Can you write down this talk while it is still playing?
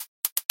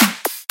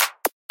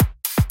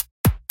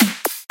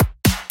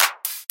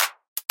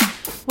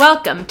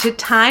Welcome to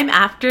Time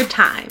After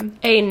Time,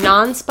 a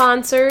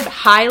non-sponsored,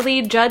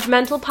 highly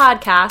judgmental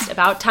podcast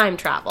about time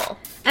travel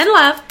and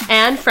love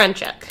and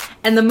friendship,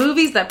 and the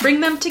movies that bring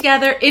them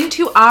together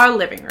into our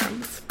living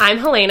rooms. I'm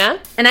Helena.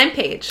 And I'm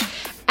Paige.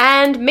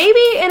 And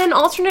maybe in an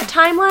alternate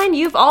timeline,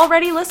 you've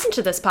already listened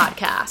to this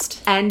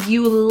podcast. And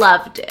you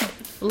loved it.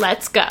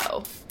 Let's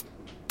go.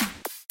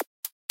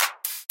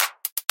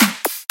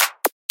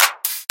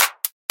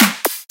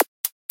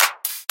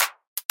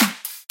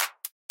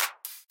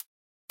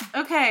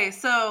 Okay,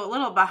 so a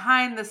little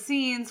behind the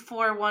scenes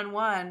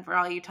 411 for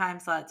all you time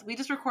sluts. We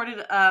just recorded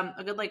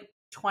a good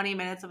 20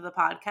 minutes of the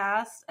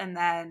podcast and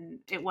then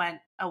it went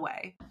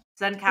away.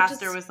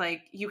 Zencastr was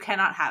like, you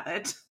cannot have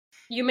it.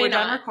 We're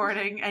done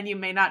recording and you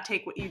may not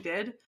take what you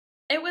did.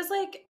 It was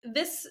like,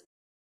 this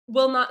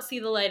will not see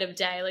the light of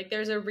day. Like,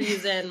 there's a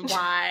reason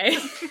why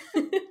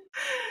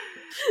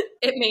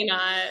it may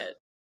not.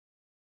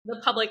 The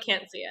public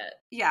can't see it.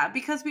 Yeah,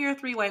 because we are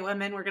three white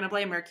women, we're going to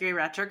blame Mercury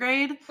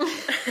retrograde.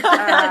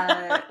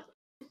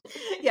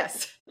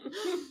 Yes.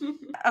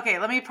 Okay,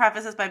 let me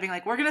preface this by being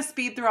like, we're going to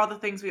speed through all the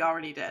things we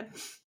already did.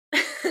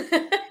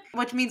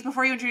 Which means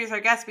before you introduce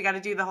our guest, we got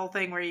to do the whole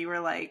thing where you were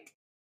like,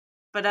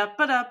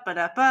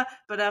 ba-da-ba-da-ba-da-ba,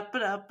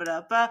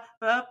 ba-da-ba-da-ba-da-ba,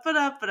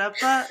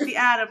 ba-da-ba-da-ba-da-ba, the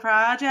Adam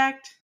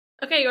Project.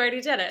 Okay, you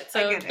already did it.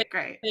 So I get it,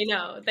 great. They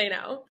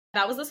know.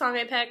 That was the song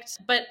I picked.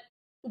 But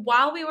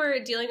while we were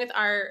dealing with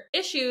our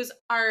issues,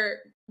 our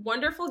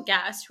wonderful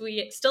guest, who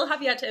we still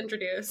have yet to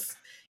introduce,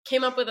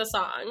 came up with a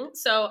song.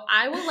 So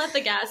I will let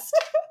the guest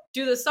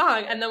do the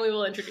song, and then we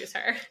will introduce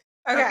her.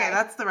 Okay,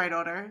 that's the right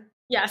order.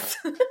 Yes.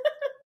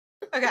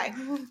 Okay.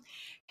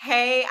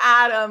 Hey,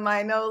 Adam,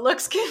 I know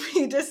looks can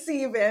be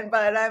deceiving,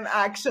 but I'm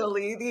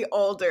actually the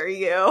older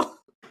you.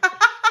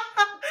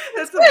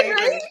 That's amazing.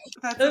 Right?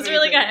 That was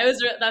really good.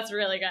 That's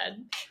really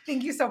good.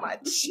 Thank you so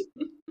much.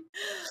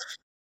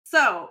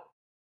 So,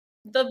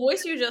 the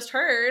voice you just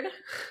heard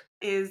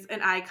is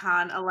an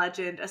icon, a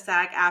legend, a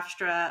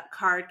SAG-AFTRA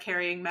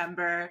card-carrying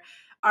member,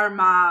 our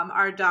mom,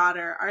 our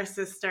daughter, our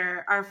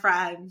sister, our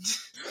friend.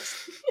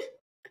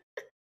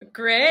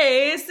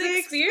 Grace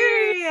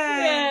Experience.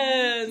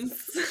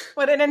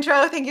 What an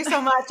intro. Thank you so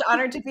much.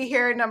 Honored to be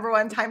here. Number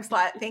one time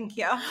slot. Thank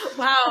you.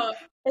 Wow.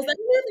 Is that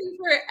a thing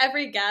for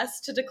every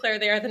guest to declare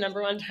they are the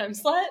number one time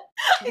slot?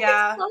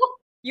 Yeah.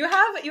 You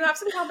have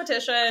some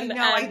competition. No,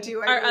 I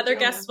do. Our other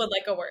guests would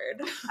like a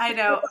word. I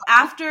know.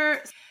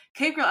 After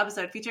Cave Girl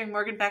episode featuring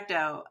Morgan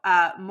Becto,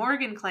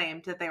 Morgan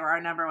claimed that they were our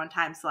number one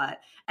time slut.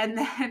 And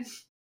then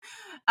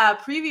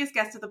previous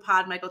guest of the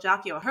pod, Michael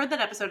Giacchio, heard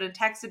that episode and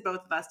texted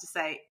both of us to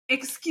say,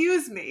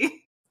 "Excuse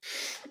me."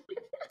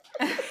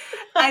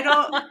 I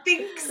don't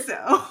think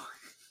so.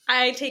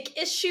 I take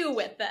issue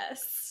with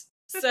this.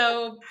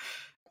 So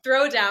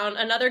throw down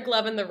another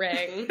glove in the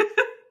ring.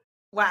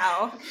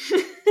 Wow.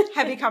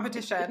 Heavy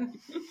competition.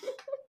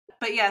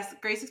 But yes,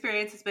 Grace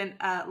Experience has been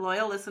a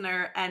loyal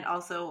listener and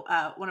also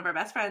one of our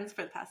best friends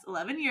for the past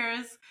 11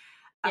 years.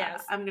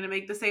 Yes. I'm going to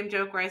make the same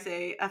joke where I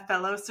say a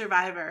fellow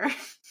survivor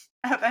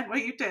of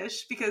NYU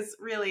Tisch, because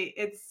really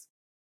it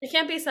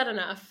can't be said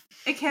enough.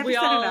 It can't be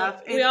said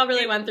enough. We all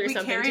really went through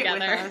something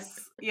together.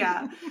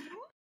 Yeah.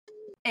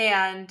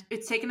 And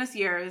it's taken us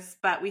years,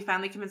 but we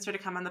finally convinced her to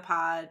come on the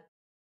pod.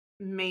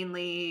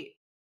 Mainly,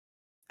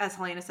 as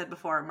Helena said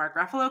before, Mark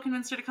Ruffalo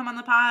convinced her to come on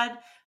the pod.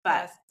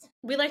 But yes.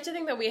 We like to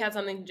think that we had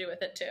something to do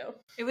with it too.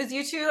 It was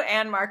you two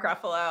and Mark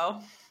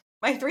Ruffalo.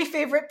 My three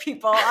favorite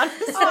people,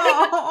 honestly.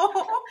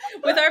 Oh.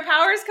 With our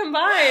powers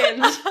combined.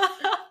 Wow.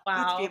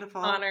 That's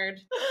beautiful. Honored.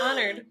 All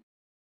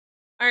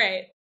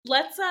right.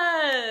 Let's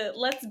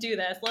do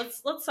this.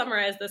 Let's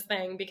summarize this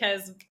thing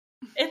because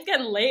it's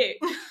getting late.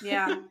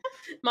 Yeah.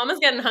 Mama's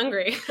getting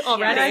hungry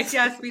already.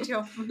 Yes, me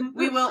too.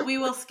 We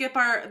will skip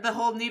the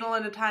whole needle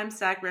in a time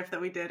stack riff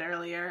that we did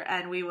earlier,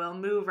 and we will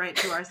move right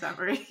to our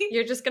summary.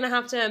 You're just gonna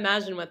have to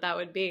imagine what that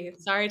would be.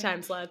 Sorry,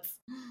 time sluts.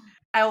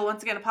 I will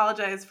once again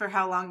apologize for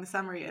how long the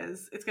summary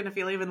is. It's gonna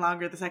feel even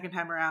longer the second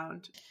time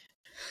around.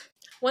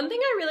 Like thing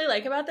I really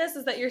like about this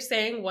is that you're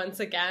saying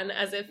once again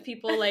as if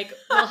people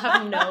will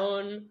have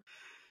known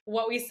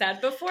what we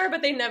said before,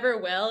 but they never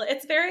will.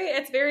 It's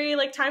very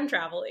like time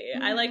travel-y.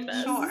 I like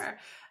this. Sure.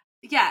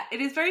 Yeah, it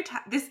is very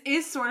this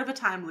is sort of a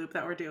time loop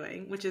that we're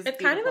doing, which is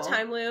beautiful. Kind of a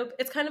time loop.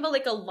 It's kind of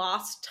a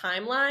lost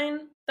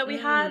timeline that we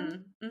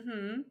had.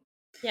 Mm-hmm.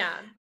 Yeah.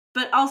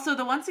 But also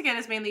the once again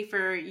is mainly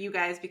for you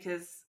guys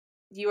because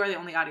you are the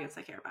only audience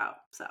I care about.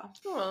 So.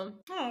 Oh,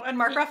 and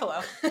Mark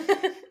Ruffalo.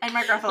 And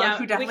Mark Ruffalo,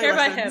 who definitely we care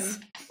listens.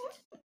 about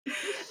him.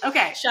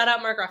 Okay. Shout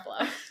out Mark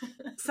Ruffalo.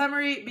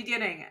 Summary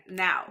beginning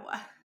now.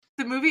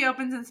 The movie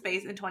opens in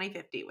space in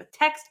 2050 with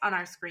text on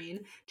our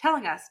screen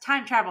telling us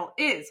time travel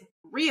is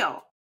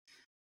real.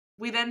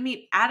 We then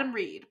meet Adam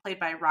Reed, played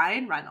by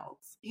Ryan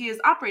Reynolds. He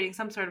is operating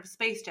some sort of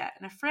space jet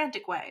in a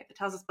frantic way that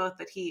tells us both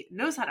that he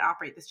knows how to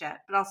operate this jet,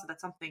 but also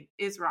that something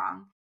is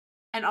wrong.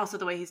 And also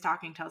the way he's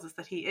talking tells us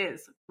that he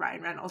is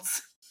Ryan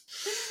Reynolds.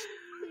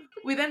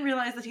 We then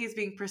realize that he is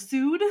being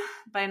pursued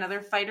by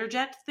another fighter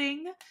jet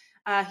thing.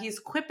 He's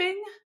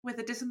quipping with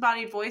a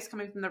disembodied voice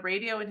coming from the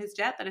radio in his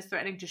jet that is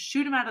threatening to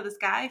shoot him out of the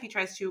sky if he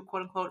tries to,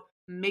 quote-unquote,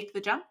 make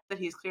the jump that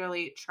he's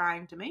clearly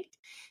trying to make.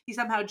 He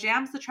somehow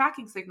jams the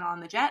tracking signal on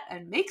the jet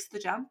and makes the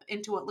jump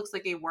into what looks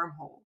like a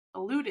wormhole,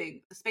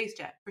 eluding the space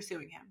jet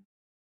pursuing him.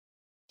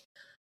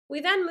 We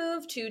then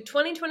move to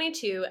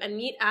 2022 and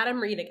meet Adam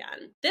Reed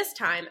again, this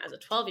time as a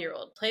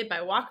 12-year-old, played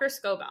by Walker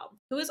Scobell,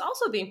 who is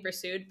also being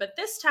pursued, but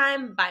this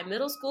time by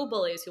middle school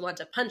bullies who want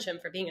to punch him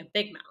for being a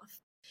big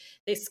mouth.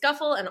 They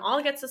scuffle and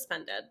all get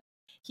suspended.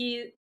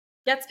 He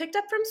gets picked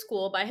up from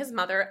school by his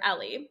mother,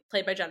 Ellie,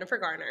 played by Jennifer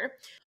Garner,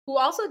 who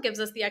also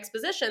gives us the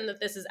exposition that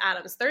this is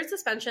Adam's third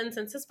suspension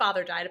since his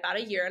father died about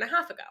a year and a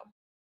half ago.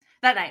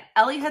 That night,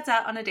 Ellie heads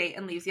out on a date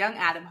and leaves young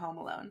Adam home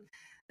alone.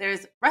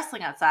 There's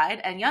wrestling outside,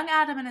 and young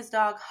Adam and his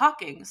dog,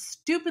 Hawking,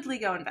 stupidly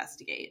go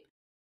investigate.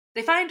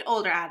 They find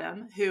older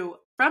Adam, who,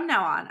 from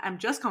now on, I'm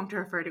just going to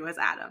refer to as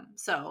Adam.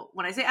 So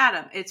when I say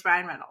Adam, it's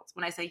Ryan Reynolds.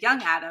 When I say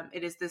young Adam,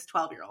 it is this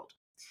 12-year-old.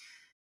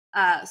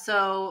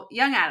 So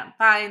young Adam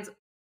finds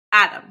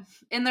Adam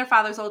in their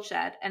father's old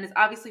shed and is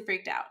obviously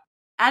freaked out.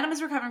 Adam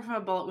is recovering from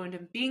a bullet wound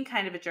and being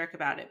kind of a jerk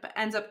about it, but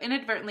ends up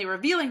inadvertently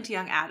revealing to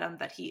young Adam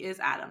that he is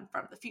Adam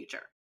from the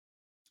future.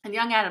 And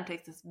young Adam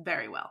takes this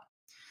very well.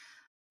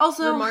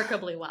 Also,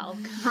 remarkably well.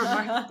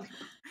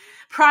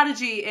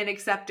 Prodigy in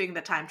accepting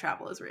that time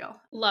travel is real.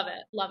 Love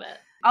it. Love it.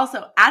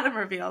 Also, Adam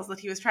reveals that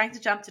he was trying to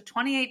jump to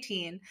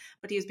 2018,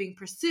 but he was being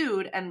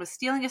pursued and was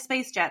stealing a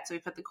space jet, so he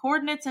put the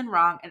coordinates in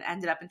wrong and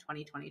ended up in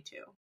 2022.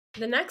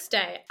 The next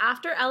day,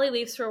 after Ellie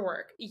leaves for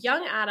work,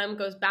 young Adam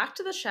goes back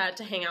to the shed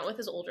to hang out with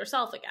his older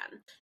self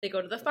again. They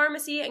go to the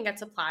pharmacy and get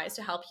supplies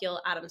to help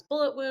heal Adam's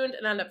bullet wound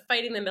and end up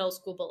fighting the middle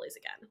school bullies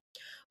again.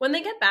 When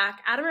they get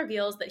back, Adam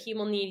reveals that he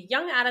will need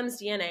young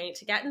Adam's DNA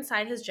to get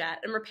inside his jet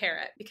and repair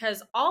it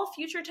because all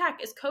future tech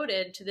is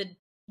coded to the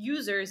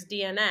user's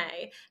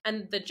DNA,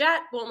 and the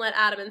jet won't let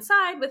Adam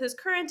inside with his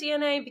current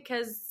DNA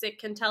because it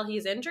can tell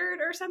he's injured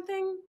or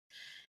something.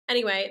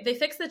 Anyway, they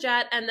fix the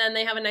jet, and then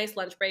they have a nice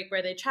lunch break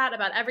where they chat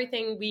about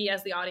everything we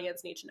as the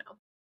audience need to know.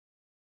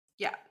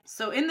 Yeah,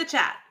 so in the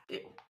chat,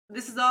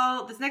 this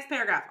next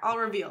paragraph, all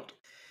revealed.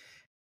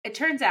 It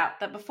turns out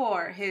that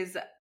before his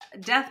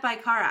death by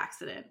car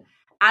accident,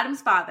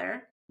 Adam's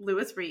father,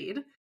 Lewis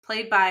Reed,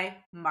 played by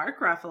Mark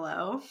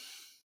Ruffalo.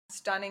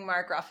 Stunning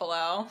Mark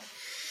Ruffalo.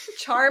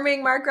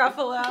 Charming Mark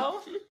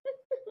Ruffalo.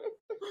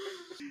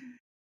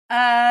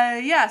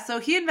 So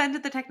he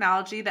invented the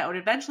technology that would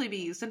eventually be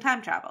used in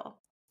time travel.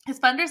 His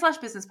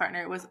funder/business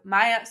partner was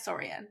Maya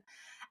Sorian.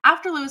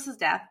 After Lewis's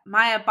death,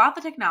 Maya bought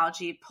the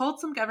technology, pulled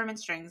some government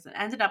strings, and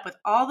ended up with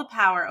all the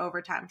power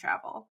over time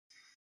travel.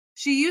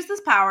 She used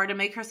this power to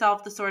make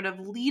herself the sort of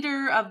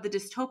leader of the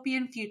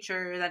dystopian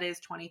future that is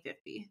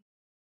 2050.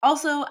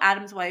 Also,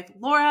 Adam's wife,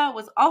 Laura,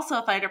 was also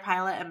a fighter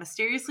pilot and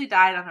mysteriously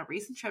died on a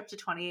recent trip to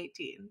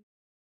 2018.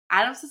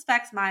 Adam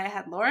suspects Maya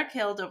had Laura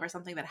killed over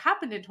something that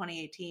happened in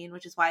 2018,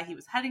 which is why he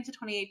was heading to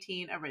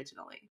 2018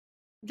 originally.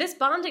 This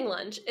bonding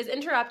lunch is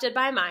interrupted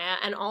by Maya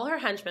and all her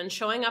henchmen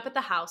showing up at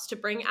the house to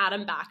bring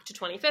Adam back to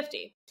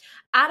 2050.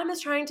 Adam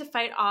is trying to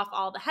fight off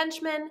all the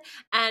henchmen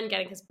and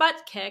getting his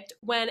butt kicked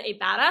when a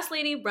badass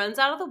lady runs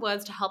out of the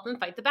woods to help him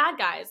fight the bad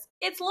guys.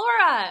 It's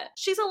Laura!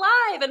 She's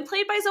alive and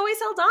played by Zoe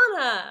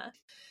Saldana!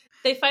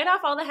 They fight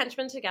off all the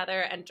henchmen together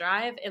and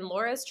drive in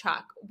Laura's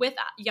truck with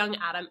young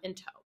Adam in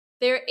tow.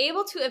 They're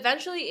able to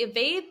eventually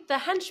evade the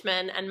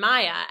henchmen and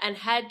Maya and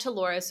head to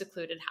Laura's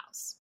secluded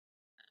house.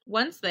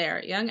 Once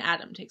there, young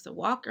Adam takes a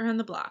walk around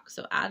the block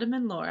so Adam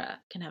and Laura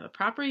can have a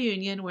proper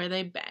union where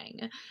they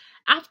bang.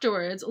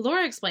 Afterwards,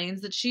 Laura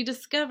explains that she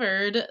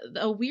discovered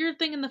a weird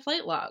thing in the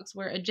flight logs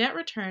where a jet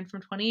returned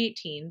from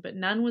 2018, but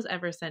none was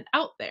ever sent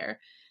out there.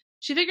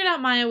 She figured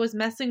out Maya was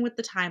messing with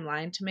the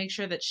timeline to make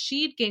sure that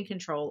she'd gain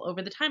control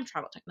over the time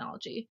travel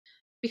technology.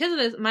 Because of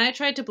this, Maya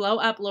tried to blow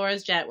up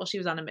Laura's jet while she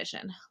was on a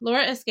mission.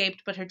 Laura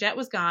escaped, but her jet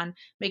was gone,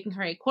 making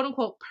her a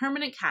quote-unquote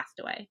permanent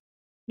castaway,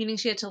 meaning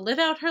she had to live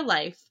out her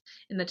life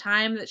in the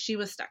time that she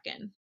was stuck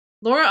in.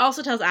 Laura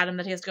also tells Adam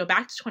that he has to go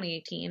back to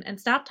 2018 and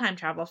stop time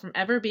travel from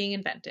ever being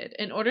invented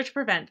in order to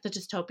prevent the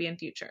dystopian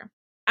future.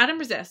 Adam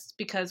resists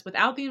because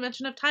without the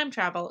invention of time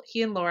travel,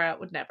 he and Laura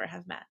would never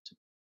have met.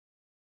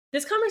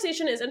 This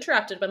conversation is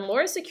interrupted when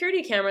Laura's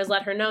security cameras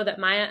let her know that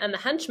Maya and the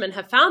henchmen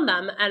have found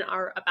them and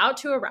are about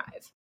to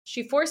arrive.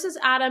 She forces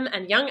Adam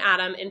and young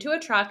Adam into a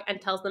truck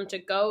and tells them to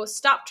go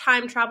stop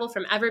time travel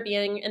from ever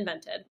being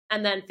invented,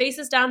 and then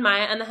faces down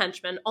Maya and the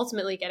henchmen,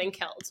 ultimately getting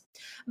killed,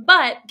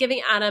 but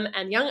giving Adam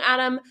and young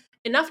Adam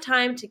enough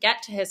time to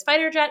get to his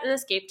fighter jet and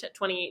escape to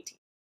 2018.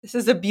 This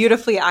is a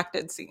beautifully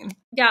acted scene.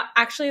 Yeah,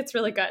 actually, it's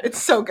really good.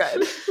 It's so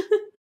good.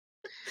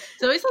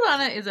 Zoe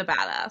Saldana is a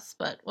badass,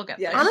 but we'll get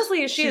there.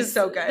 Honestly, she's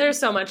so good. There's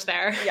so much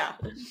there. Yeah.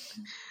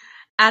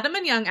 Adam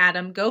and young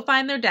Adam go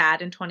find their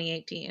dad in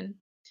 2018.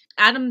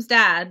 Adam's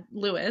dad,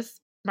 Lewis,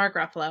 Mark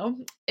Ruffalo,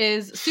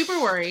 is super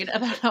worried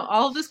about how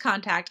all of this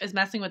contact is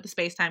messing with the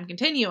space-time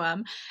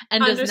continuum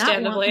and does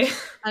not want...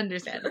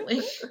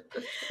 Understandably.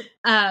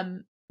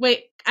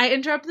 Wait, I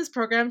interrupt this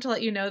program to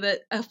let you know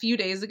that a few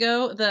days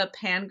ago, the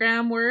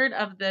pangram word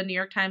of the New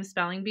York Times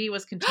spelling bee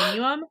was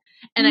continuum.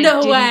 And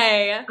No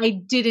way. I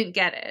didn't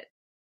get it.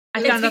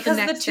 I It's found out the because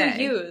next the two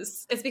day.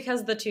 U's. It's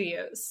because the two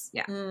U's.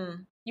 Yeah.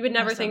 You would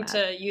never so think mad.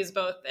 to use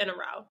both in a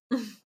row.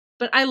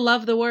 But I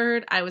love the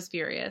word. I was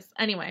furious.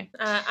 Anyway.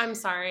 I'm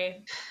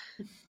sorry.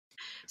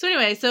 So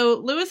anyway, so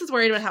Lewis is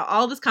worried about how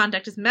all this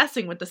contact is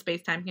messing with the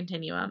space-time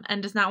continuum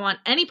and does not want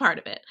any part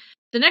of it.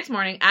 The next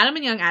morning, Adam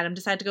and young Adam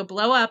decide to go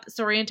blow up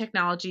Saurian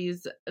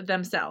Technologies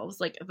themselves.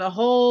 Like, the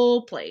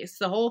whole place,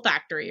 the whole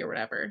factory or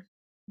whatever.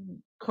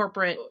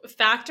 Corporate.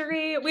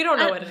 Factory? We don't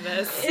know what it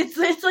is. It's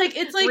like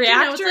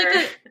Reactor? You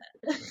know,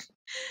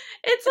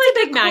 it's a like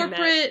big a magnet.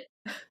 corporate.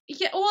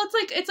 Yeah, well,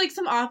 it's like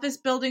some office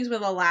buildings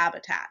with a lab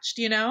attached,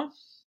 you know?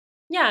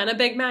 Yeah, and a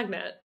big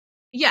magnet.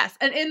 Yes,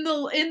 and in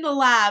the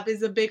lab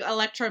is a big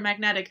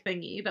electromagnetic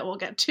thingy that we'll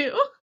get to.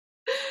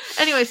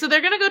 Anyway, so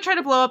they're going to go try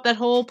to blow up that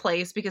whole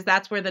place because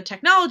that's where the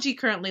technology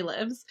currently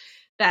lives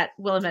that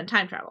will invent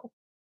time travel.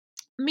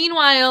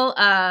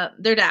 Meanwhile,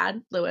 their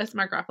dad, Lewis,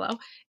 Mark Ruffalo,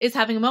 is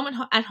having a moment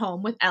at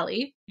home with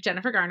Ellie,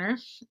 Jennifer Garner,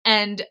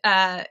 and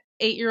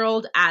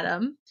 8-year-old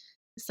Adam,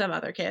 some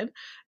other kid,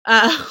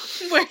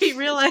 where he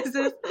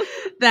realizes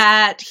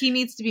that he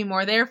needs to be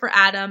more there for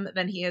Adam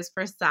than he is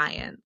for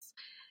science.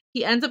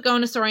 He ends up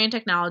going to Saurian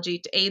Technology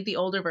to aid the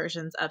older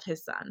versions of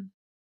his son.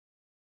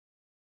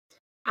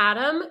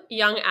 Adam,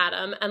 young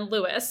Adam, and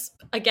Lewis,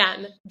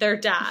 again, their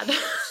dad,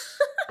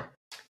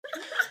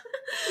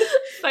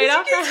 fight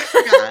off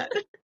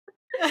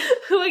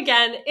who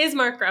again is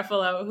Mark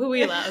Ruffalo, who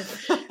we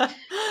love.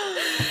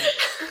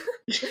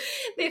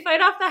 They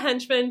fight off the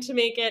henchmen to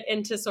make it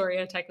into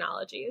Saurian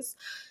Technologies.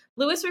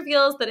 Lewis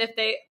reveals that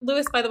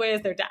Lewis, by the way,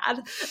 is their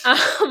dad.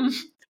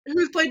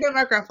 Who's played by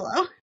Mark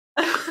Ruffalo.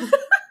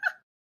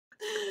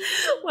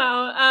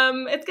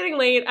 Wow, it's getting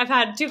late. I've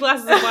had 2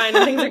 glasses of wine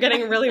and things are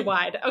getting really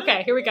wide.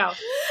 Okay, here we go.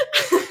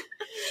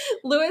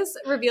 Lewis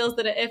reveals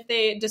that if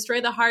they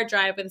destroy the hard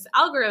drive with this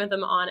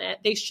algorithm on it,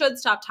 they should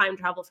stop time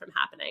travel from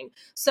happening.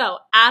 So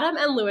Adam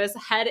and Lewis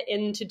head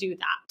in to do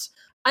that.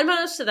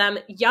 Unbeknownst to them,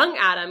 young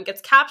Adam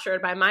gets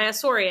captured by Maya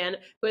Saurian,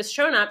 who has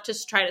shown up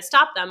to try to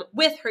stop them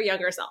with her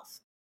younger self.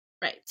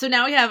 Right. So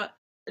now we have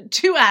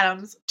 2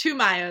 Adams, 2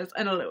 Mayas,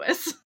 and a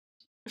Lewis.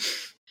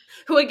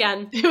 Who,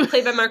 again,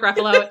 played by Mark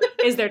Ruffalo,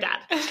 is their dad.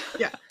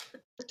 Yeah.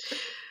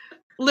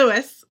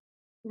 Lewis,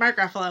 Mark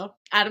Ruffalo,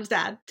 Adam's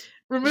dad,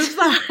 removes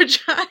the hard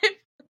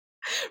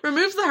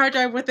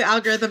drive with the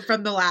algorithm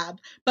from the lab.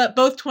 But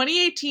both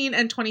 2018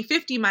 and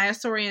 2050 Maya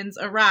Saurians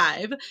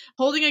arrive,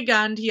 holding a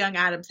gun to young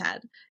Adam's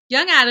head.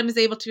 Young Adam is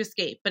able to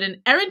escape, but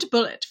an errant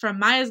bullet from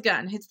Maya's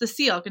gun hits the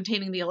seal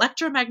containing the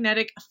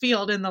electromagnetic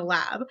field in the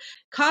lab,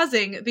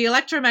 causing the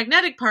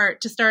electromagnetic part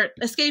to start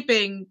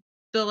escaping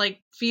the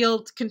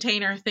field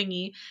container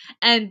thingy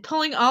and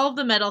pulling all of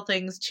the metal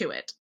things to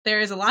it. There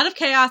is a lot of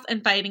chaos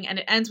and fighting, and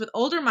it ends with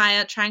older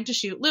Maya trying to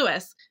shoot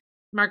Lewis,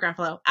 Mark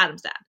Ruffalo,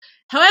 Adam's dad.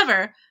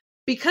 However,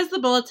 because the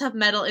bullets have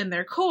metal in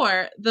their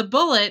core, the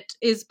bullet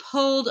is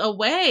pulled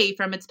away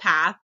from its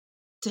path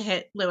to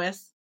hit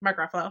Lewis, Mark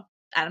Ruffalo,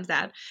 Adam's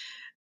dad.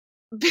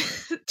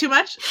 Too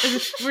much?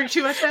 We're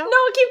too much now?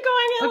 No, keep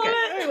going.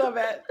 I love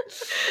it.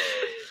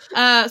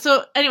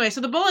 So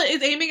the bullet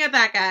is aiming at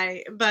that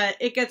guy, but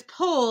it gets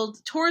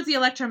pulled towards the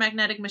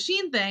electromagnetic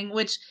machine thing,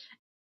 which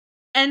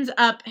ends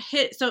up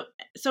it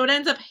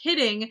ends up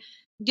hitting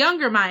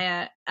younger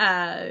Maya,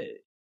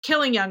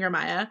 killing younger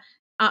Maya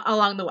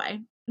along the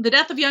way. The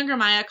death of younger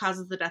Maya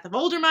causes the death of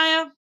older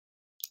Maya,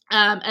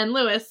 and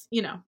Lewis,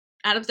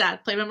 Adam's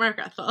dad, played by Mark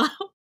Ruffalo,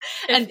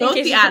 and both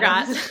the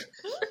Adams.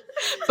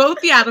 Both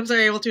the Adams are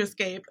able to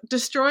escape,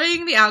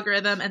 destroying the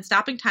algorithm and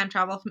stopping time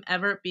travel from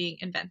ever being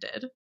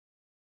invented.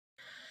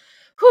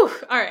 Whew,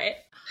 all right.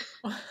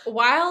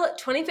 While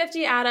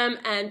 2050 Adam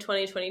and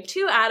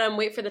 2022 Adam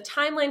wait for the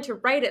timeline to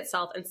right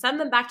itself and send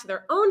them back to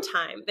their own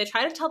time, they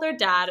try to tell their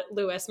dad,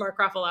 Lewis, Mark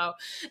Ruffalo,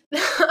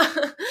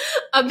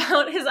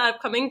 about his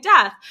upcoming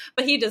death,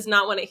 but he does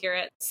not want to hear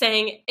it,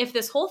 saying, if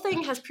this whole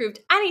thing has proved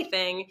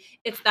anything,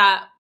 it's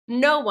that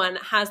no one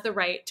has the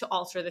right to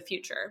alter the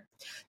future.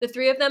 The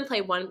 3 of them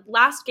play one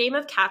last game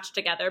of catch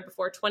together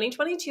before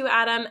 2022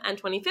 Adam and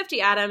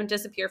 2050 Adam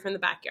disappear from the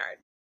backyard.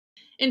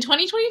 In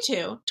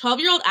 2022,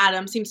 12-year-old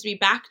Adam seems to be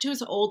back to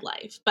his old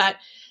life, but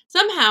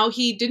somehow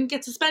he didn't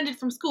get suspended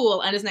from school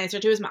and is nicer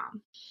to his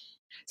mom.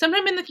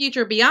 Sometime in the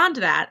future beyond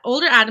that,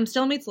 older Adam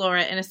still meets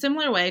Laura in a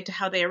similar way to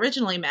how they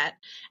originally met,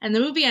 and the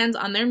movie ends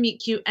on their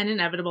meet-cute and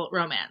inevitable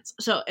romance.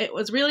 So it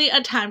was really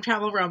a time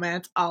travel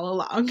romance all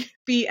along.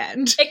 The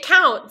end. It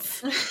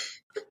counts.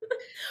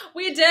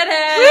 We did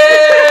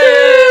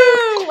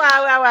it!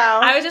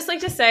 Wow. I would just like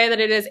to say that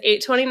it is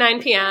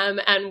 8:29 p.m.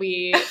 and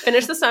we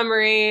finished the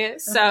summary,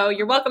 so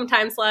you're welcome,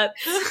 time sluts.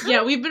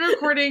 Yeah, we've been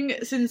recording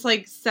since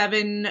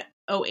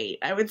 7:08,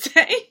 I would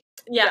say.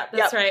 Yeah,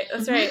 that's right.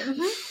 That's right.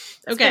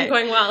 It's Okay. been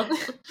going well.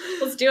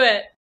 Let's do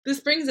it. This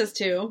brings us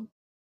to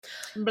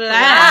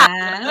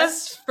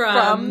Blast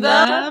from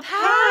the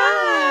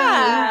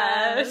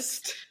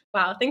past.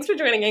 Wow, thanks for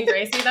joining in,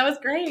 Gracie. That was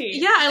great.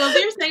 Yeah, I love that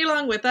you're staying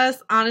along with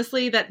us.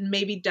 Honestly, that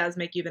maybe does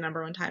make you the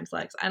number one time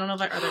Lex. I don't know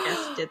if our other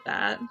guests did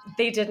that.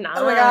 They did not.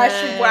 Oh my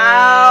gosh!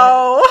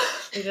 Wow.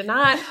 They did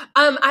not.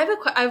 I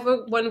have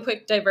one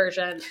quick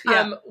diversion.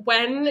 Yeah.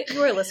 When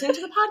you are listening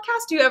to the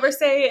podcast, do you ever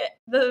say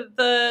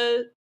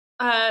the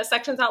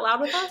sections out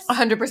loud with us?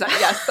 100%.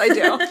 Yes, I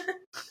do.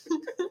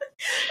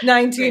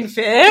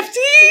 1950.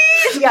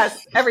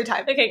 Yes, every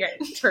time. Okay,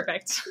 great.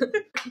 Perfect.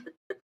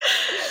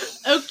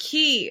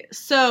 Okay,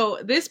 so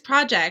this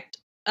project,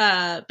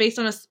 based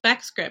on a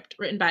spec script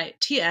written by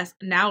T.S.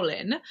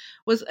 Nowlin,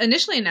 was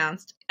initially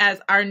announced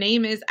as Our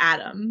Name is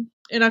Adam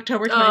in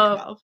October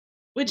 2012.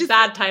 Which is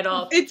bad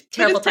title. It's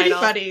terrible pretty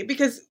title. funny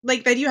because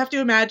like then you have to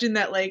imagine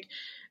that like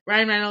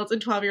Ryan Reynolds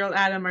and 12-year-old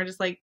Adam are just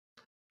like,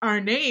 our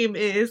name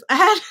is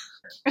Adam.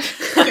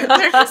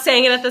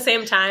 Saying it at the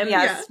same time.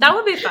 Yes. That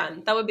would be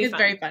fun. It's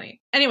very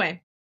funny.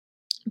 Anyway,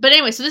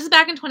 so this is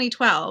back in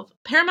 2012.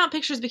 Paramount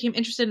Pictures became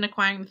interested in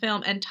acquiring the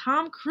film, and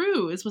Tom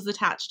Cruise was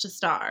attached to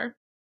star.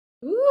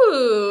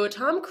 Ooh,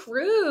 Tom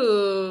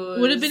Cruise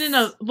Would have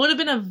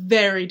been a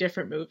very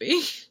different movie.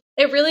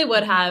 It really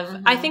would have.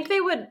 Mhm. I think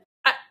they would.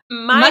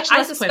 Much I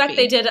less suspect quippy.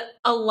 they did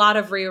a lot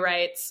of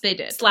rewrites. They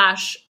did. /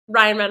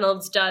 Ryan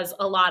Reynolds does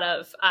a lot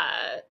of.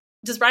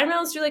 Does Ryan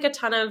Reynolds do like a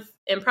ton of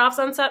improvs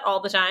on set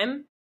all the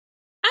time?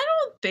 I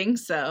don't think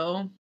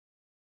so.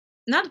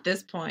 Not at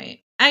this point.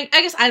 I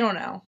guess I don't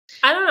know.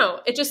 I don't know.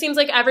 It just seems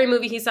like every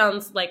movie he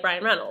sounds like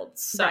Ryan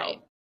Reynolds. So. Right.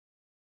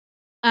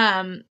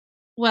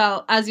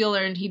 Well, as you'll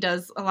learn, he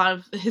does a lot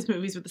of his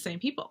movies with the same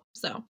people.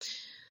 So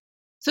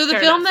the Fair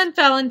film enough. then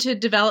fell into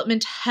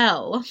development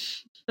hell.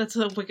 That's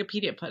how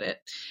Wikipedia put it.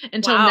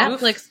 Until Wow.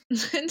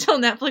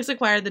 Netflix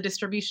acquired the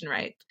distribution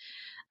rights.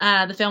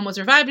 The film was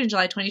revived in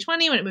July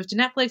 2020 when it moved to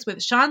Netflix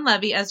with Sean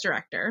Levy as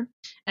director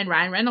and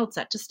Ryan Reynolds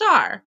set to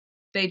star.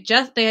 They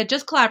had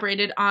just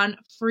collaborated on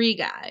Free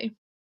Guy.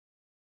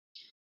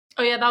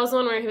 Oh yeah, that was the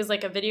one where he was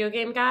like a video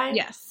game guy.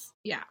 Yes.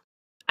 Yeah.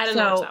 I didn't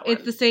watch So that one.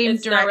 it's the same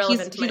It's not director.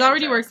 relevant to He's my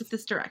already interest. worked with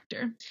this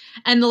director.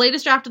 And the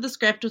latest draft of the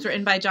script was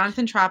written by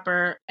Jonathan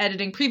Tropper,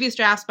 editing previous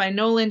drafts by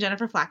Nolan,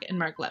 Jennifer Flack, and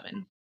Mark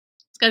Levin.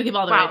 It's got to give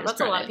all the Wow, writers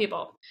that's a lot credit. of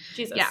people.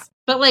 Jesus. Yeah.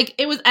 But like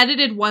it was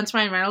edited once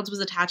Ryan Reynolds was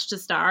attached to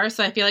star,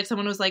 so I feel like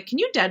someone was like, "Can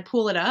you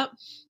Deadpool it up?"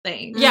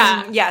 Thanks.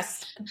 Yeah.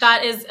 Yes.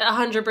 That is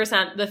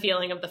 100% the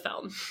feeling of the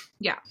film.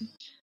 Yeah.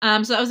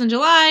 So that was in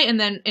July, and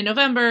then in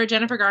November,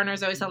 Jennifer Garner,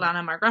 Zoe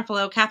Saldana, Mark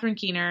Ruffalo, Catherine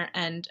Keener,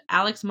 and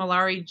Alex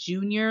Malari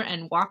Jr.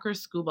 and Walker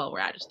Scobell were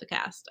added to the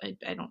cast. I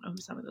don't know who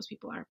some of those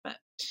people are, but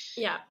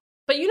Yeah.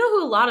 But you know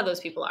who a lot of those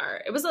people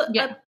are. It was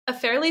a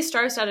fairly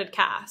star-studded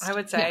cast. I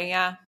would say,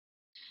 yeah.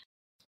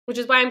 Which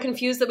is why I'm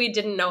confused that we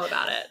didn't know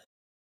about it.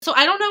 so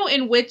I don't know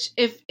in which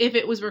if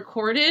it was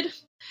recorded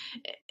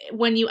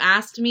when you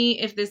asked me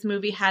if this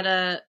movie had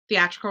a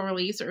theatrical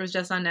release or it was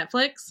just on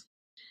Netflix.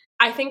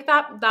 I think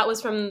that was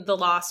from the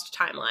Lost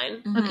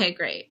timeline. Mhm. Okay,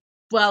 great.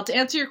 Well, to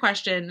answer your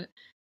question,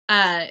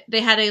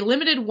 they had a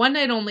limited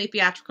one-night-only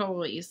theatrical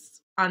release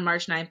on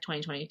March 9th,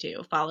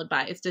 2022, followed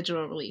by its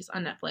digital release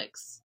on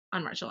Netflix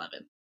on March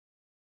 11th.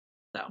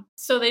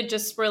 So they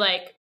just were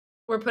like,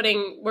 we're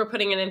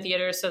putting it in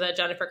theaters so that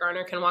Jennifer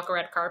Garner can walk a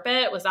red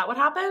carpet. Was that what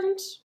happened?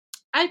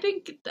 I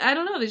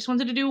don't know, they just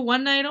wanted to do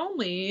one night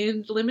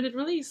only, limited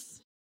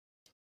release.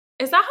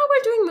 Is that how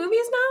we're doing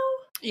movies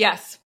now?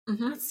 Yes.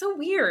 Mhm. That's so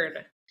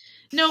weird.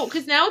 No,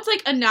 because now it's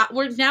like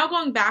we're now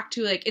going back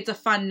to like, it's a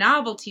fun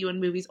novelty when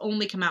movies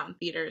only come out in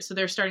theaters, so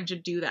they're starting to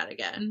do that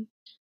again.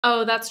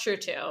 Oh, that's true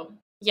too.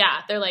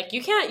 Yeah, they're like,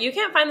 you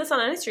can't find this on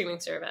any streaming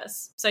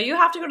service, so you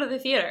have to go to the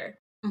theater.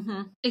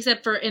 Mhm.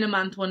 Except for in a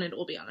month when it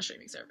will be on a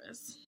streaming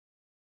service.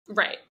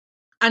 Right.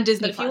 On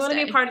Disney But if Plus you want to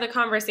Day. be part of the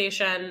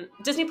conversation,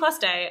 Disney Plus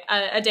Day,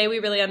 a day we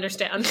really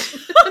understand.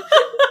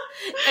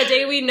 A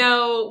day we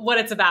know what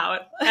it's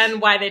about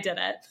and why they did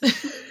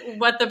it.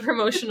 What the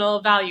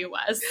promotional value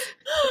was.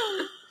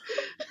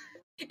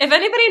 If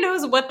anybody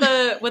knows what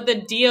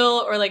the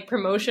deal or like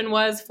promotion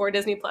was for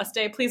Disney Plus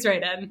Day, please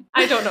write in.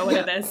 I don't know what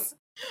it is.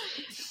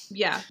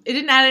 Yeah, it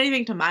didn't add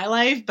anything to my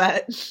life,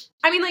 but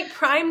I mean, like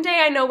Prime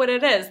Day, I know what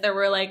it is. There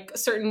were like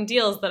certain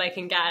deals that I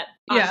can get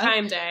on Yeah.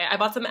 Prime Day. I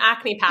bought some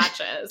acne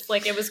patches.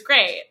 Like it was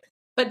great.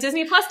 But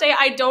Disney Plus Day,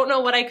 I don't know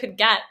what I could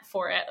get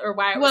for it or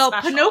why it was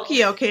special.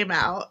 Pinocchio came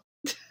out.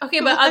 Okay,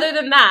 but other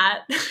than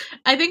that,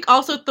 I think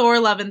also Thor: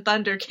 Love and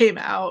Thunder came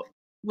out,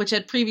 which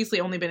had previously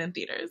only been in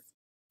theaters.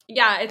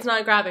 yeah, it's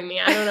not grabbing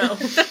me. I don't know.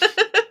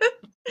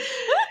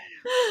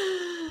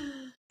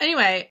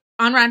 Anyway,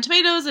 On Rotten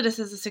Tomatoes, it is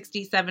a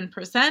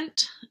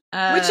 67%.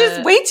 which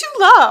is way too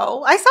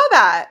low. I saw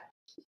that.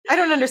 I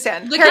don't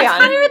understand. Like, Carry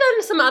That's on. higher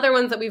than some other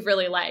ones that we've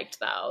really liked,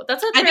 though.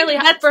 That's a I fairly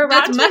think that's for much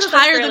Rotten Tomatoes,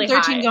 higher fairly than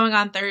 13 high. going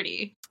on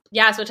 30.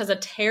 Yes, which has a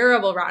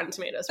terrible Rotten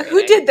Tomatoes rating.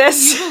 Who did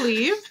this? You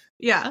believe?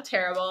 Yeah.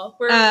 Terrible.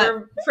 We're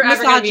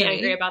forever going to be misogyny.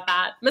 angry about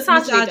that.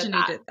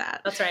 Misogyny did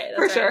that. That's right. That's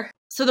For right. sure.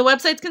 So the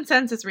website's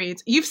consensus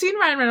reads, "You've seen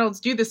Ryan Reynolds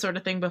do this sort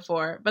of thing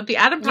before, but the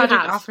Adam We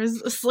Project have.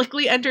 offers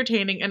slickly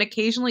entertaining and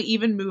occasionally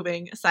even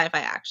moving sci-fi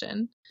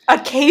action."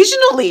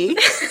 Occasionally?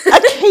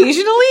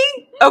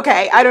 Occasionally?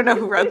 Okay, I don't know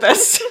who wrote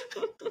this.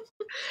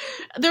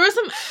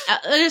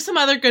 There's some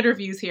other good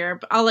reviews here,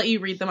 but I'll let you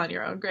read them on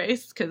your own,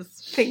 Grace, because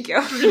Thank you.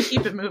 we're going to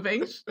keep it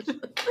moving.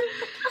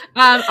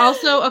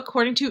 Also,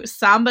 according to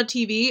Samba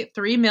TV,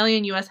 3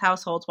 million U.S.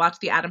 households watched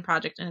The Adam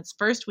Project in its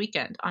first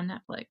weekend on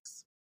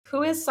Netflix.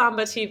 Who is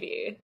Samba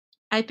TV?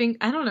 I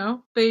don't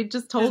know. They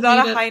just told me Is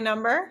that a high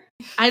number?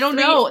 I don't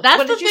know. That's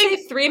what the did you thing.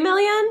 say, 3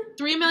 million?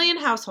 3 million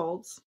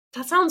households.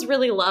 That sounds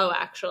really low,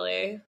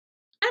 actually.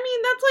 I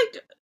mean, that's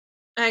like,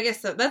 I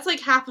guess so. That's like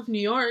half of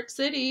New York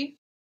City.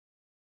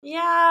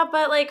 Yeah,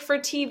 but like for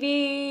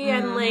TV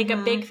and like a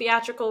Mhm. big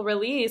theatrical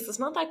release, it's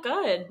not that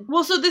good.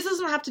 Well, so this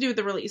doesn't have to do with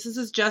the release. This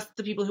is just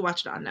the people who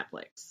watched it on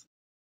Netflix.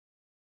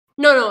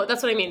 No,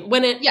 that's what I mean.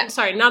 When Yeah.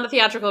 sorry, not a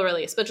theatrical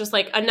release, but just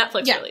like a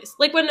Netflix Yeah. release.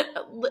 Like when,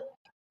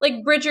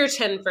 like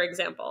Bridgerton, for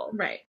example.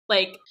 Right.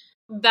 Like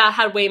that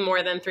had way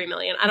more than 3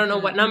 million. I don't know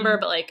what Mhm. number,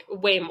 but like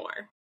way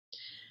more.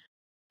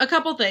 A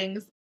couple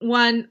things.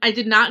 One, I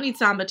did not need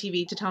Samba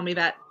TV to tell me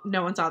that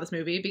no one saw this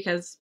movie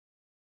because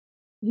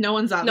no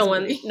one saw this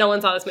movie. No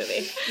one saw this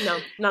movie. No,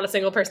 not a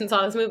single person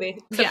saw this movie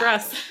except for Yeah.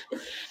 us.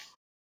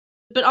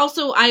 But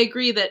also, I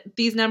agree that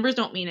these numbers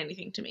don't mean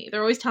anything to me.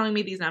 They're always telling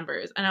me these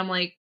numbers, and I'm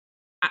like,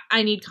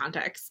 I need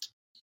context.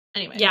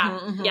 Anyway. Yeah,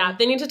 Mhm. yeah.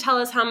 They need to tell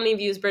us how many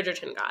views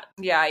Bridgerton got.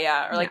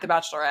 Yeah. Or like Yeah. The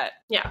Bachelorette.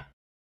 Yeah.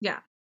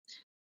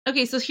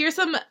 Okay, so here's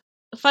some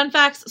fun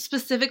facts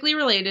specifically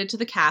related to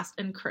the cast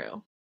and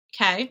crew.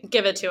 Okay.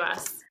 Give it to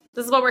us.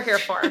 This is what we're here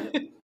for.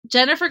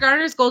 Jennifer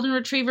Garner's golden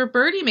retriever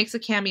Birdie makes a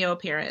cameo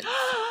appearance.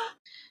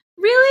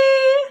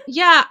 Really?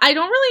 Yeah, I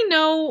don't really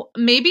know.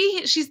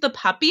 Maybe she's the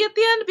puppy at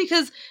the end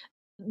because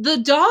the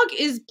dog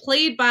is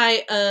played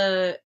by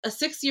a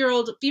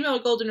 6-year-old female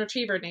golden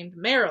retriever named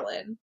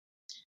Marilyn.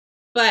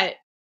 But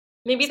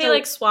Maybe they So-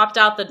 like swapped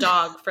out the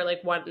dog for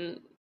like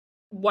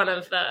one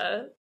of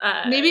the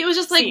maybe it was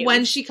just like when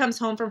scenes. she comes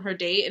home from her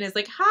date and is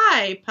like,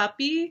 "Hi,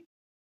 puppy."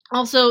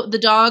 Also, the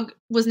dog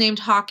was named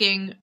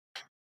Hawking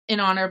in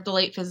honor of the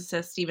late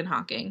physicist Stephen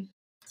Hawking.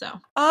 So,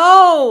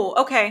 Oh,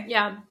 okay.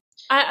 Yeah.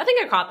 I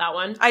think I caught that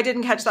one. I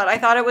didn't catch that. I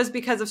thought it was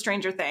because of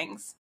Stranger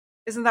Things.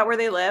 Isn't that where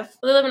they live?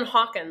 They live in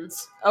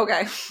Hawkins.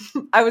 Okay.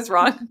 I was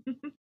wrong.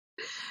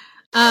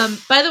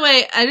 by the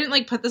way, I didn't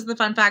like put this in the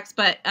fun facts,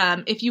 but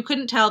if you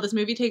couldn't tell, this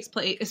movie is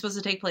supposed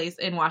to take place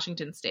in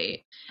Washington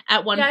State.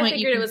 At one Yeah, I point,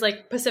 figured it was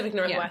like Pacific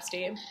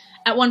Northwesty.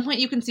 at one point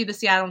you can see the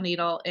Seattle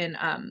Needle in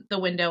the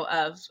window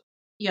of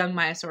young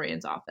Maya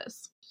Sorian's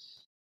office.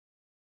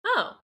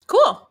 Oh,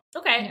 Cool.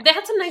 okay. Yeah. They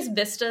had some nice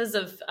vistas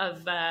of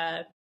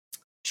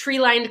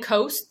tree-lined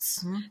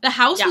coasts. The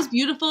house Yeah. was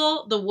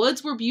beautiful. The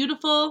woods were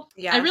beautiful.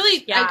 Yes.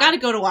 I Yeah. got to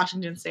go to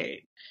Washington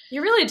State.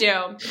 You really do.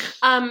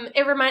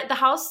 The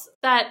house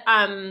that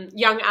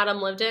young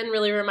Adam lived in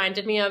really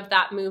reminded me of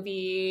that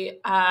movie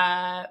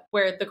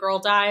where the girl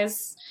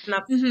dies. And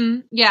that's Mm-hmm.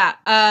 Yeah.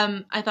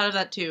 I thought of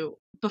that too.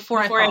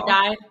 Before Before I I Fall.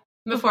 Die.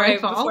 Before I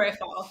Fall. Before I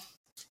Fall.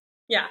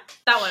 Yeah,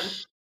 that one.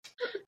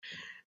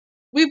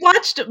 We've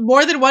watched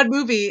more than one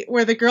movie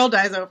where the girl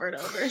dies over and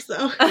over.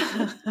 So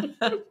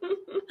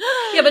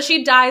Yeah, but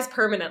she dies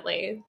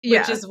permanently, which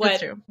Yeah, is that's what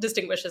true.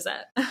 distinguishes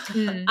it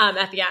Mm,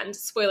 at the end.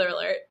 Spoiler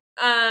alert.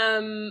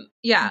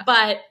 yeah.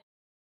 But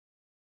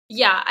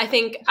yeah, I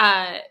think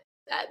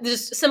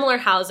just similar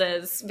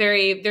houses,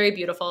 very, very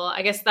beautiful.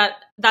 I guess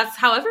that's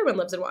how everyone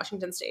lives in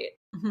Washington State.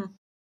 Mhm.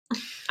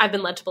 I've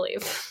been led to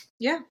believe.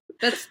 Yeah.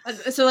 That's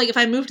so like if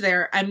I moved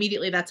there,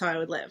 immediately that's how I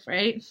would live,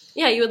 right?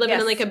 Yeah, you would live Yes.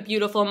 in like a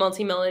beautiful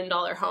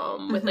multi-million-dollar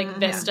home with like Mhm,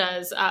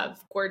 vistas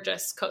of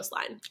gorgeous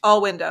coastline.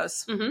 All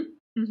windows.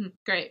 Mm-hmm.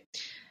 Great.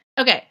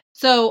 Okay.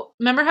 So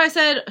remember how I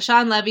said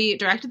Sean Levy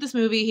directed this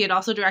movie? He had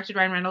also directed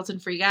Ryan Reynolds in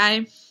Free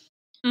Guy.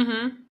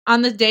 Mm-hmm.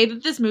 On the day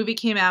that this movie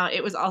came out,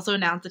 it was also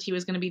announced that he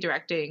was going to be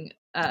directing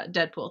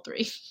Deadpool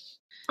 3.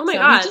 Oh my So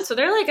he god! just- So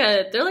they're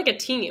like a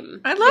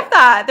team. I love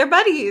that. They're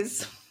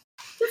buddies.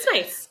 That's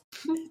nice.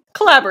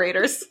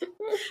 Collaborators.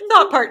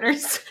 Thought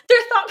partners. They're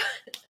thought.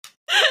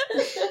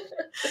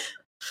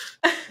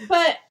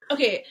 But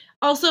okay,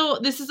 also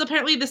this is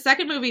apparently the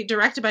second movie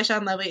directed by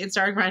Sean Levy and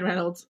starring Ryan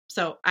Reynolds.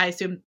 So I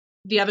assume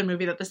the other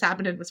movie that this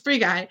happened in was Free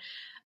Guy,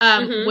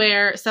 Mhm.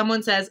 where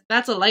someone says,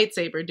 "That's a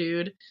lightsaber,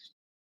 dude."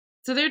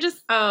 So they're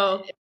just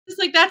Oh,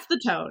 like that's the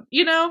tone,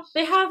 you know?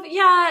 they have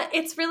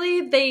it's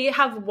really they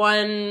have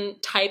one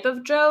type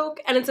of joke,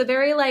 and it's a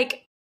very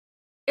like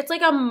it's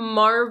like a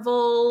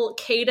Marvel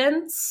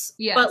cadence,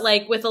 Yes. but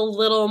like with a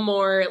little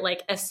more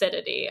like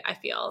acidity. I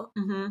feel,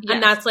 Mm-hmm.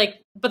 and that's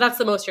like, but that's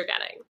the most you're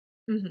getting.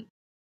 Mhm.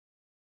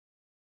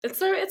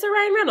 It's a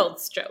Ryan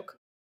Reynolds joke.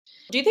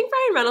 Do you think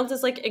Ryan Reynolds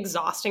is like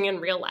exhausting in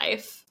real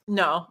life?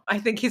 No, I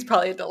think he's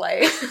probably a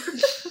delight.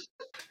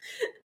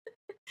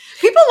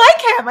 People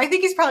like him. I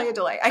think he's probably a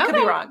delight. I could be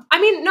Okay. wrong. I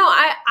mean, no,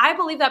 I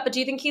believe that, but do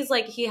you think he's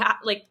like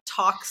like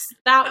talks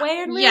that way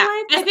in real Yeah,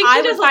 life? 'Cause I think he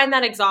I would does find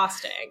that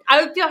exhausting.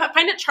 I would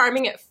find it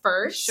charming at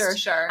first,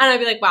 Sure. and I'd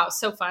be like, "Wow,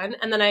 so fun,"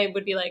 and then I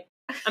would be like,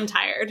 "I'm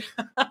tired."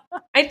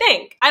 I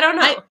think I don't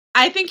know.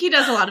 I think he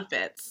does a lot of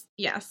bits.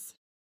 Yes.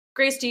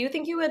 Grace, do you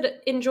think you would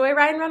enjoy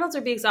Ryan Reynolds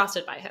or be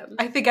exhausted by him?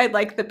 I think I'd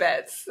like the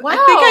bits. Wow. I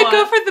think I'd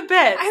go for the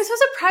bits. I'm so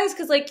surprised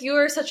because, like, you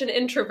are such an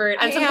introvert,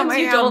 and I sometimes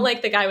you am. don't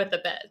like the guy with the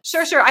bits.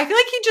 Sure. I feel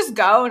like he'd just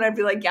go, and I'd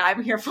be like, yeah,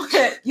 I'm here for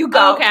it. You go.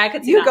 Oh, okay, I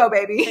could see You that. go,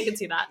 baby. I can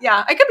see that.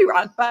 Yeah, I could be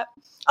wrong, but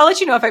I'll let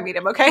you know if I meet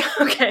him, okay?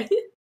 Okay.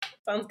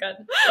 Sounds good.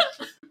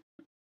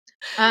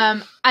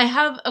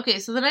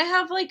 So then I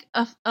have like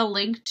a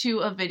link to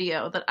a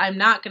video that I'm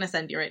not going to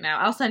send you right now.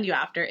 I'll send you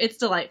after. It's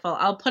delightful.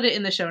 I'll put it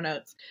in the show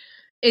notes.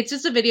 It's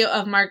just a video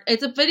of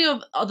It's a video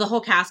of the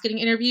whole cast getting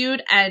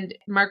interviewed, and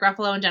Mark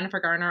Ruffalo and Jennifer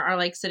Garner are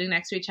like sitting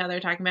next to each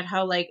other talking about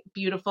how like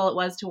beautiful it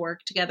was to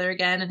work together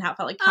again and how it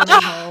felt like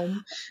coming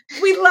home.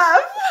 We love.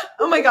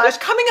 Oh my gosh,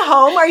 coming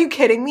home? Are you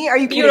kidding me? Are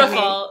you kidding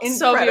Beautiful. me?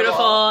 So Incredible.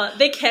 beautiful.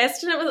 They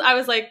kissed, and I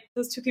was like,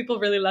 those two people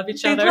really love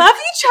each They other. love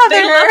each other.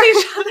 They love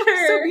each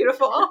other. So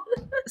beautiful.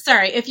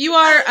 Sorry, if you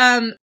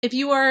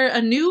are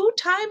a new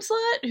time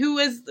slut who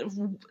has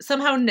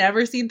somehow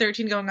never seen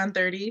 13 Going on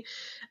 30,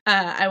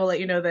 I will let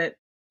you know that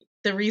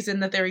the reason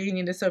that their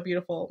reunion is so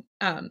beautiful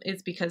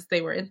is because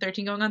they were in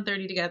 13 Going on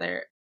 30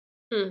 together,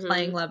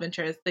 playing love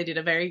interest. They did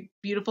a very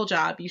beautiful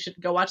job. You should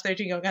go watch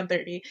 13 Going on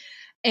 30.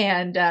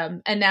 And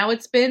now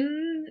it's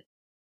been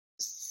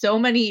so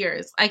many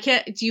years.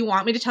 Do you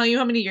want me to tell you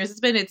how many years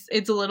it's been?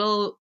 It's a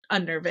little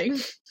unnerving.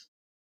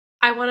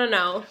 I want to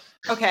know.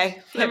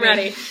 Okay. I'm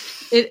ready.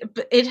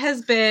 It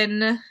has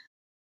been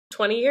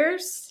 20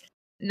 years?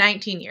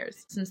 19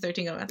 years since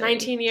 13 Going on 30.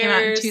 19 Came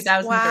out in years.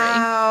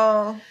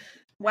 2003.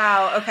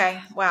 Wow.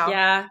 Okay. Wow.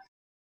 Yeah.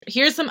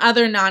 Here's some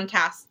other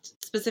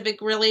non-cast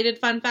specific related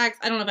fun facts.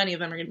 I don't know if any of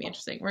them are going to be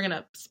interesting. We're going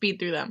to speed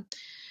through them.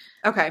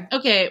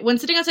 Okay. When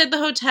sitting outside the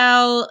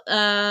hotel,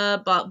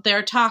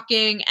 they're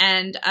talking,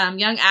 and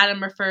young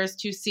Adam refers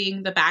to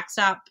seeing the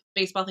backstop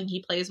baseball thing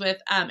he plays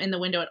with in the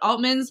window at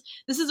Altman's.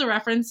 This is a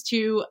reference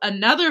to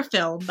another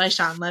film by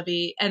Sean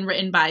Levy and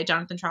written by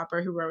Jonathan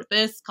Tropper, who wrote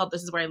this, called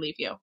This Is Where I Leave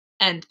You.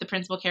 And the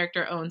principal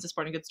character owns a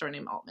sporting goods store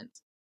named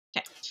Altman's.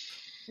 Okay.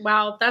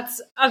 Wow,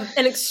 that's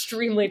an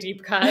extremely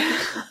deep cut.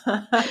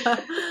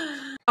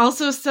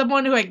 Also,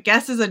 someone who I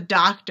guess is a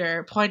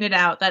doctor pointed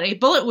out that a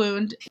bullet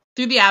wound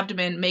through the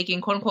abdomen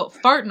making quote-unquote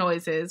fart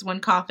noises when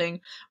coughing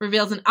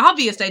reveals an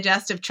obvious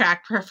digestive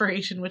tract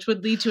perforation, which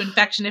would lead to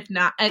infection if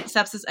not, and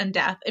sepsis and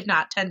death if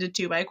not tended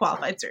to by a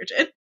qualified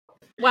surgeon.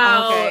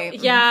 Wow. Okay.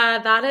 Yeah,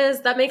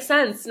 that makes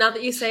sense. Now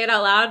that you say it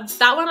out loud,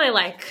 that one I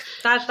like.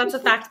 That's a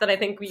fact that I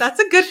think That's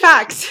a good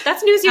fact.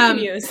 that's news you can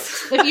use.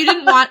 If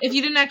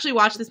you didn't actually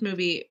watch this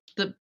movie,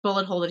 the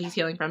bullet hole that he's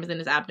healing from is in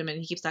his abdomen.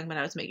 He keeps talking about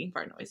how it's making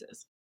fart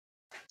noises.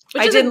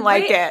 Which I is didn't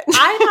like it.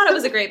 I thought it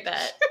was a great bit.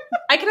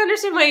 I can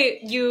understand why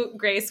you,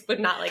 Grace, would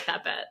not like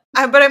that bit.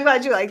 But I'm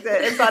glad you liked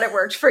it and thought it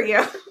worked for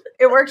you.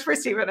 It worked for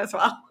Steven as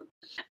well.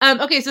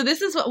 Okay, so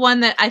this is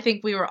one that I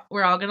think we're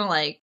all gonna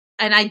like,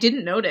 and I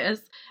didn't notice.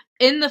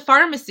 In the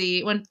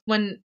pharmacy, when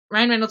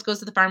Ryan Reynolds goes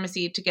to the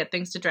pharmacy to get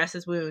things to dress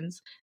his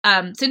wounds,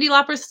 Cyndi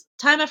Lauper's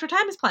Time After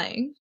Time is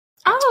playing.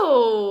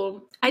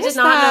 Oh, I did What's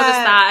not that? notice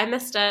that. I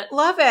missed it.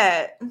 Love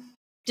it.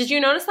 Did you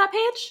notice that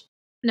page?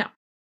 No.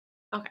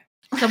 Okay.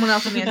 Someone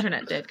else on the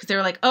internet did, because they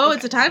were like, oh,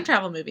 It's a time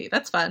travel movie.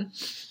 That's fun.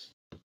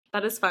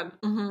 That is fun.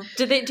 Mm-hmm.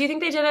 Do you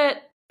think they did it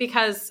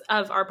because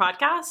of our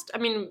podcast? I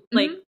mean,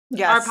 like,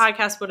 Yes. our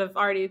podcast would have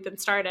already been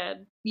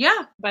started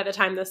Yeah, by the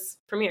time this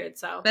premiered,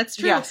 so. that's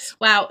true. Yes.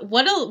 Wow,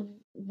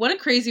 what a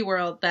crazy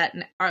world that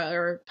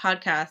our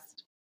podcast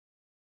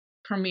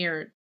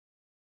premiered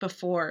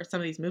before some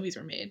of these movies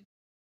were made.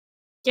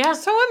 Yeah,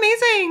 So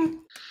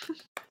amazing.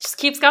 just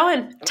keeps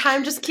going.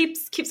 Time just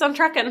keeps on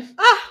trucking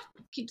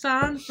Keeps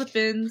on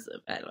flipping.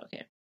 I don't know.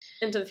 Okay.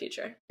 into the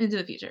future. Into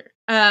the future.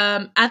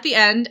 At the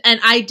end, and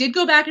I did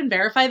go back and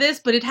verify this,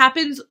 but it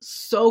happens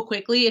so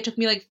quickly. It took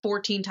me like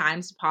 14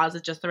 times to pause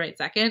at just the right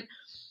second.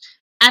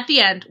 At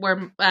the end,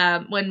 where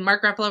when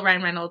Mark Ruffalo,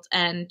 Ryan Reynolds,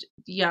 and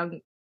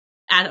young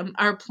Adam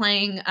are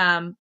playing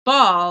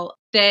ball,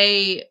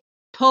 they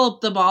pull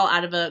the ball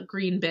out of a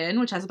green bin,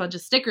 which has a bunch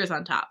of stickers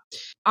on top.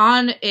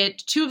 On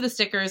it, 2 of the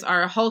stickers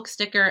are a Hulk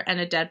sticker and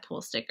a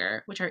Deadpool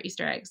sticker, which are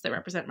Easter eggs that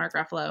represent Mark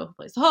Ruffalo, who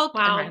plays the Hulk,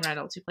 Wow. and Ryan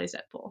Reynolds, who plays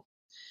Deadpool.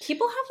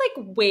 People have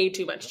like way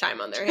too much time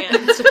on their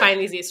hands to find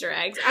these Easter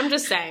eggs. I'm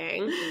just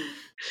saying.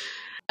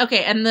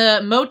 Okay, and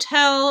the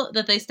motel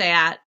that they stay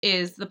at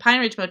is the Pine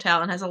Ridge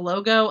Motel and has a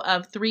logo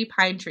of 3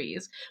 pine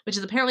trees, which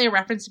is apparently a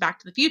reference to Back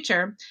to the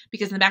Future,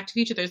 because in the Back to the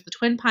Future there's the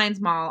Twin Pines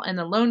Mall and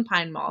the Lone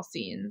Pine Mall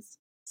scenes.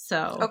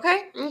 So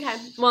Okay. Okay.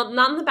 Well,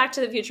 not in the Back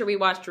to the Future we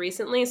watched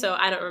recently, so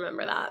I don't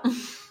remember that.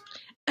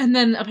 And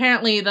then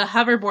apparently the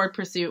hoverboard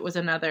pursuit was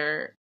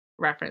another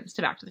reference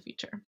to Back to the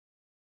Future.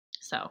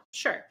 So,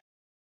 Sure.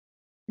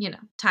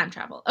 time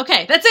travel.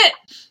 Okay, that's it.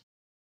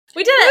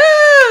 We did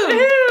it!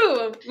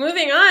 Woo! Woohoo!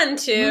 Moving on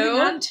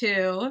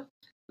to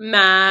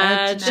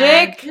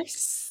magic.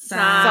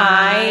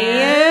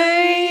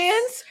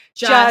 Science.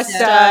 Just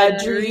a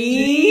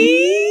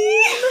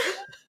dream.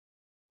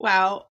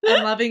 Wow,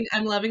 I'm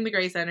loving the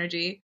Grace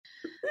energy.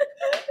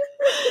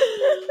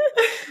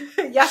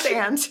 Yes,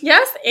 and.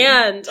 Yes,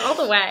 and all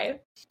the way.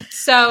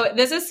 So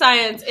this is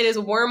science. It is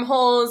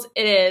wormholes.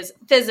 It is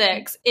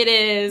physics. It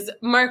is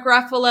Mark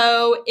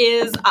Ruffalo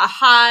is a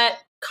hot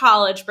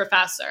college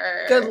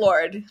professor. Good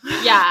Lord.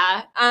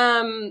 Yeah.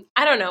 I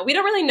don't know. We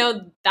don't really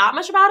know that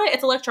much about it.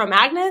 It's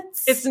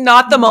electromagnets. It's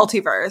not the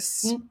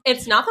multiverse.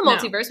 It's not the No.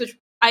 multiverse, which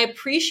I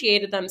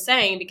appreciated them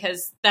saying,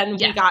 because then we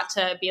Yes. got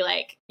to be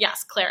like,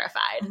 yes,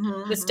 clarified.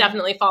 Mhm, This mhm.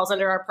 definitely falls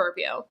under our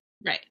purview.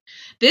 Right.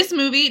 This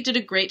movie did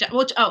a great job.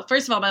 Which,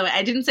 first of all, by the way,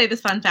 I didn't say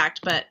this fun fact,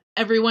 but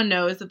everyone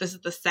knows that this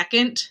is the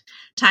second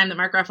time that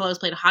Mark Ruffalo has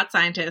played a hot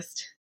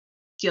scientist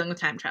dealing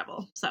with time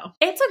travel. So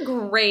It's a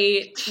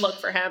great look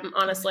for him,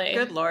 honestly.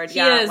 Good Lord. He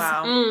Yeah, is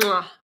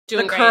wow.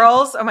 doing The great.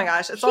 curls. Oh my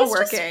gosh, it's all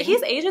working.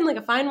 He's aging like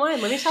a fine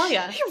wine, let me tell you.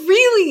 He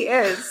really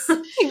is.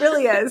 He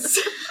really is.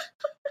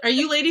 are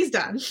you ladies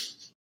done?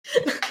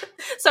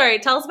 Sorry,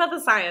 tell us about the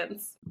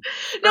science.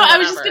 No, Or I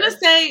was just whatever. going to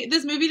say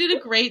this movie did a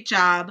great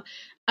job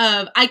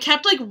of, I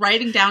kept like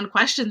writing down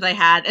questions I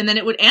had and then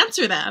it would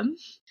answer them.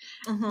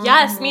 Mhm,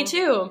 Yes, mhm. me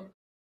too.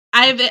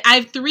 I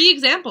have 3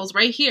 examples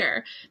right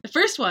here. The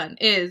first one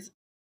is,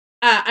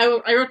 I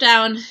wrote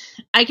down,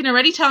 I can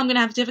already tell I'm going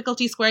to have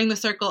difficulty squaring the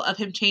circle of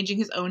him changing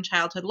his own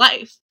childhood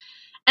life.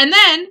 And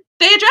then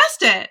they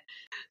addressed it.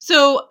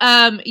 So,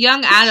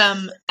 young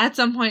Adam at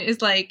some point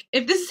is like,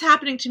 if this is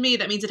happening to me,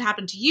 that means it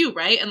happened to you,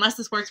 right? Unless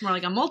this works more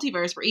like a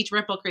multiverse where each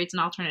ripple creates an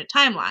alternate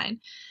timeline.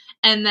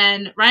 And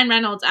then Ryan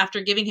Reynolds,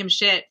 after giving him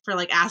shit for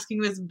like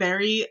asking this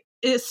very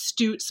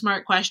astute,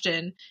 smart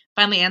question,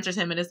 finally answers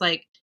him and is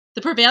like,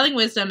 the prevailing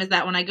wisdom is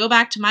that when I go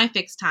back to my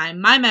fixed time,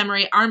 my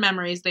memory, our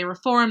memories, they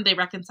reform, they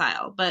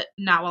reconcile, but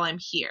not while I'm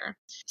here.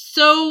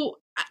 So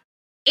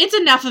it's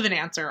enough of an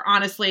answer,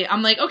 honestly.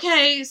 I'm like,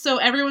 okay, so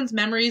everyone's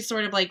memories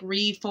sort of like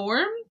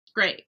reform?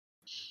 Great.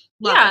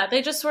 Love Yeah, it.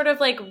 they just sort of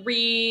like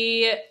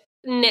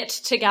re-knit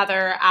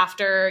together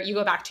after you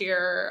go back to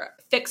your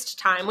fixed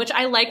time, which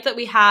I liked that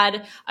we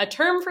had a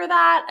term for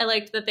that. I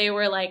liked that they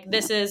were like,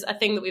 this is a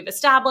thing that we've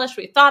established,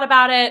 we've thought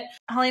about it.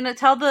 Helena,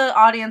 tell the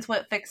audience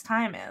what fixed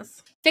time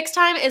is. Fixed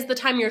time is the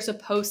time you're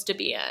supposed to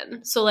be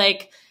in. So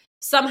like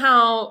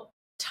somehow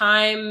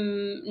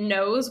time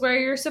knows where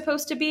you're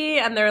supposed to be,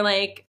 and they're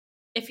like,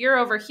 if you're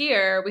over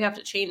here, we have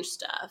to change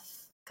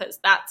stuff because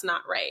that's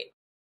not right.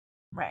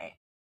 Right.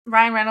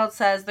 Ryan Reynolds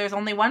says there's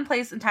only one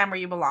place and time where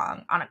you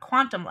belong, on a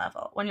quantum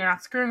level, when you're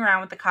not screwing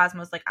around with the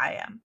cosmos like I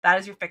am. That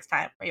is your fixed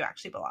time where you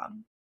actually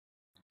belong.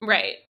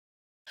 Right.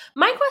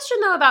 My question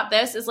though about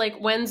this is like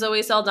when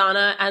Zoe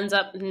Saldana ends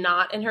up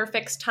not in her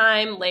fixed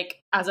time,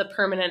 like as a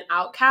permanent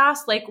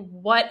outcast, like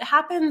what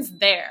happens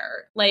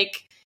there?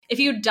 Like if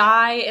you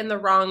die in the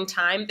wrong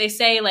time, they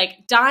say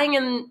like dying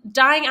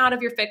out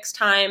of your fixed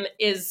time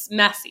is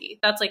messy.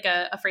 That's like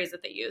a phrase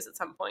that they use at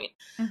some point.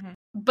 Mhm.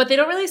 But they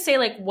don't really say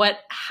like what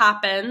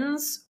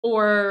happens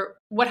or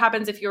what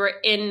happens if you're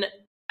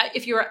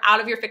out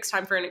of your fixed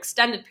time for an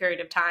extended period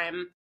of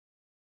time,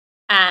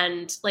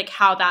 and like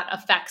how that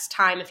affects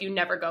time if you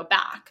never go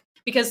back.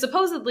 Because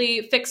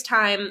supposedly fixed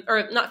time,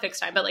 or not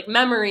fixed time, but like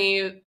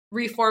memory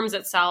reforms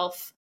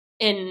itself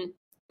in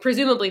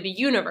presumably the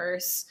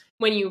universe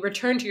when you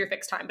return to your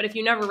fixed time. But if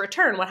you never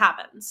return, what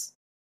happens?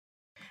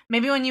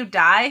 Maybe when you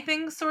die,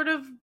 things sort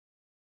of,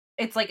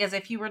 it's like as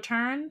if you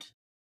returned.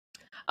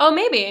 Oh,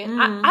 maybe.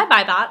 Mm. I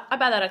buy that. I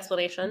buy that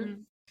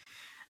explanation.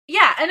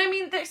 Yeah, and I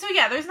mean, there's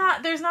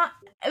not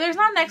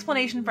an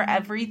explanation for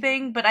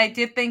everything, but I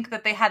did think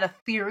that they had a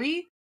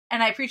theory,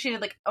 and I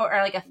appreciated or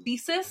like a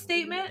thesis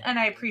statement, and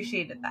I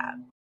appreciated that.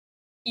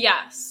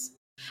 Yes.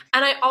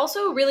 And I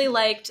also really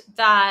liked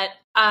that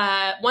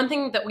one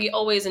thing that we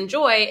always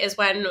enjoy is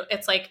when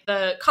it's like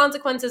the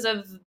consequences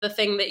of the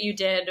thing that you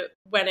did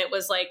when it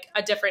was like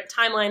a different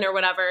timeline or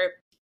whatever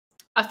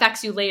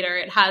affects you later.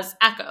 It has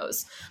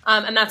echoes.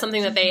 And that's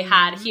something that they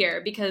had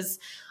here because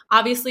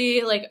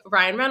obviously like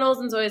Ryan Reynolds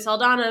and Zoe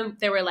Saldana,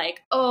 they were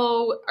like,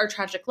 oh, our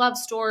tragic love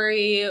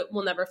story,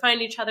 we'll never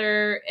find each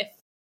other if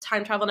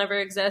time travel never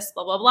exists,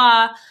 blah, blah,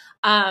 blah.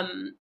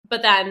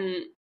 But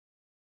then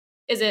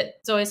is it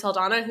Zoe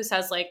Saldana who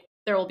says like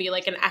there will be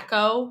like an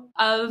echo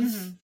of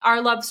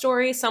our love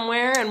story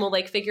somewhere and we'll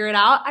like figure it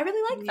out? I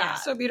really like that.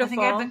 So I beautiful.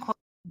 think I have the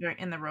quote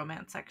in the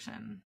romance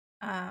section.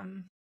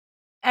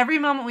 Every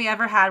moment we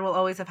ever had will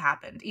always have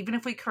happened. Even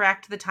if we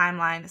correct the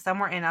timeline,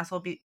 somewhere in us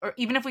will be, or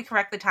even if we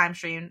correct the time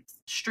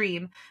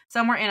stream,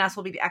 somewhere in us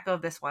will be the echo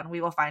of this one.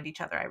 We will find each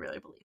other. I really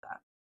believe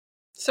that.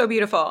 So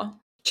beautiful.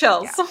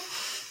 Chills.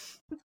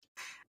 Yeah.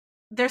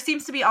 There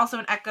seems to be also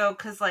an echo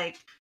because, like,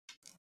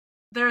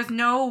 there's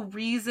no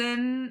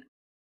reason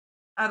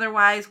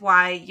otherwise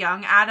why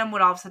young Adam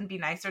would all of a sudden be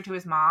nicer to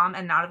his mom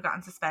and not have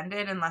gotten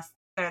suspended unless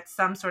there's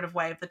some sort of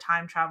way of the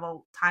time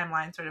travel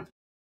timeline sort of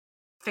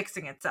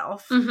fixing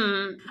itself.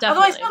 Definitely.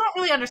 Although I still don't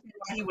really understand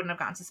why he wouldn't have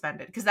gotten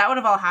suspended because that would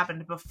have all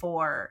happened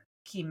before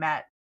he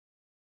met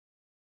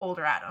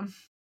older Adam.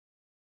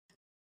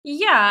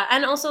 Yeah,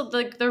 and also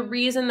the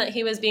reason that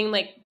he was being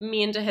like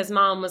mean to his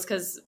mom was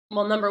because,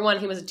 well, number one,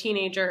 he was a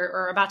teenager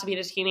or about to be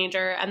a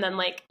teenager, and then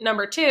like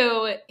number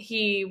two,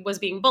 he was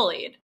being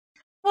bullied.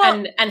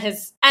 Well, and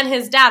his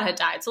dad had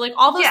died. So like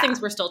all those Yeah.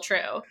 things were still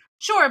true.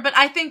 sure, but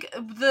I think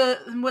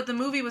what the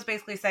movie was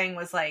basically saying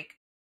was like,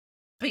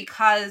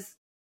 because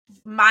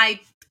my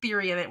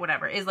theory of it,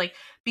 whatever, is like,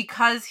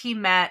 because he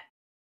met,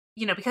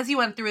 because he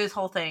went through this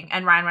whole thing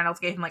and Ryan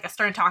Reynolds gave him like a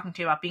stern talking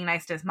to about being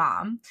nice to his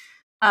mom.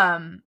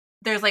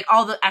 There's like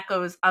all the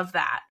echoes of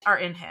that are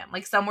in him.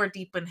 Like somewhere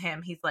deep in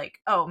him, he's like,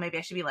 oh, maybe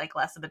I should be like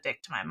less of a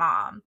dick to my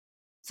mom.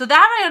 So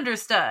that I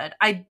understood.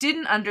 I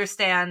didn't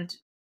understand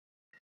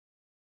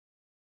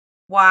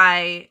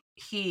why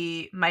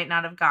he might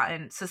not have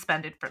gotten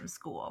suspended from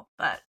school,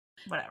 but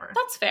whatever.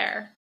 That's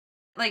fair.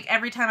 Like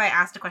every time I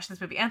asked a question,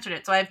 this movie answered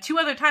it. So I have 2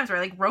 other times where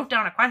I like wrote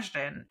down a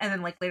question and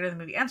then like later the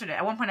movie answered it.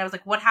 At one point I was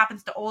like, what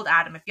happens to old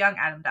Adam if young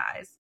Adam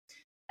dies?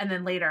 And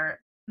then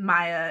later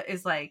Maya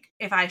is like,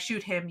 if I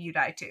shoot him, you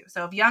die too.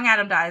 So if young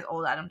Adam dies,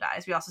 old Adam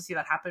dies. We also see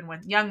that happen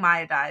when young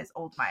Maya dies,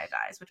 old Maya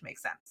dies, which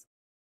makes sense.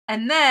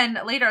 And then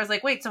later I was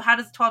like, wait, so how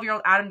does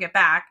 12-year-old Adam get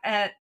back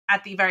at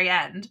the very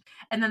end?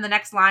 And then the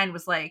next line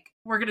was like,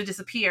 we're going to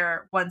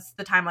disappear once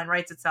the timeline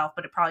writes itself,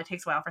 but it probably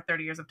takes a while for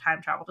 30 years of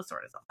time travel to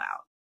sort itself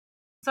out.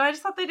 So I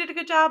just thought they did a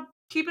good job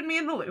keeping me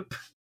in the loop.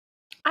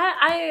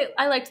 I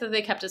liked that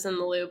they kept us in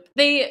the loop.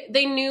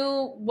 They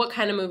knew what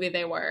kind of movie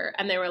they were,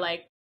 and they were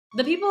like,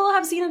 the people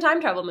have seen a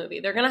time travel movie.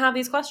 They're going to have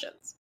these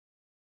questions.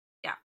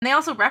 Yeah. And they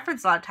also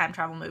reference a lot of time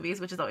travel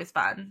movies, which is always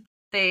fun.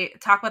 They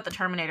talk about the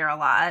Terminator a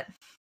lot,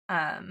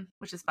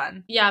 which is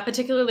fun. Yeah,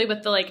 particularly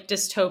with the like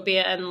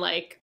dystopia and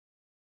like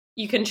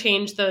you can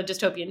change the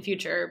dystopian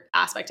future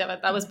aspect of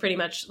it. That was pretty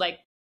much like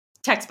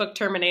textbook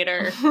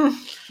Terminator.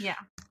 Yeah.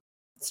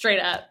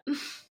 Straight up.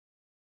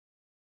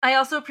 I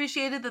also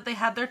appreciated that they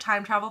had their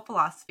time travel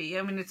philosophy.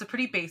 I mean, it's a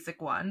pretty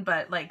basic one,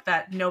 but like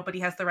that nobody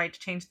has the right to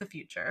change the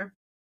future.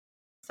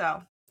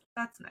 So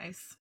that's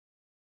nice.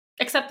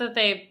 Except that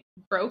they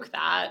broke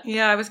that.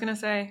 Yeah, I was gonna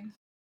say.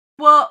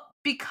 Well,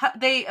 but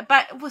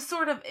it was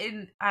sort of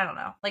in, I don't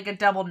know, like a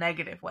double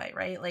negative way,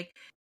 right? Like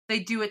they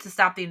do it to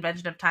stop the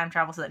invention of time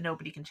travel so that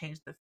nobody can change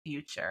the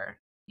future,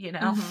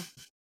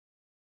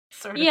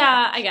 Sort of.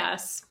 Yeah, I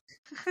guess.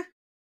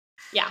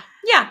 Yeah,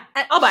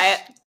 I'll buy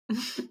it.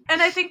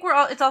 And I think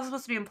it's also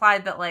supposed to be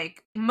implied that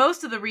like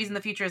most of the reason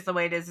the future is the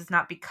way it is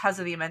not because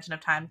of the invention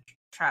of time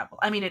travel.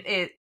 I mean,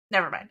 it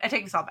never mind. I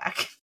take this all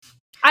back.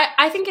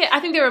 I think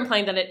they were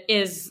implying that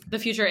the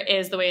future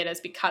is the way it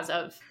is because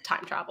of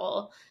time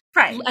travel.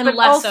 Right. And but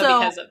less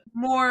so also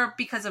more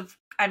because of,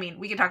 I mean,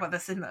 we can talk about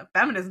this in the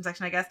feminism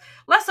section, I guess.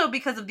 Less so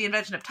because of the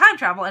invention of time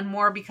travel and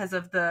more because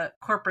of the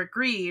corporate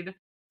greed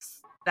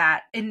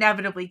that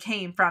inevitably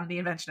came from the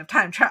invention of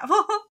time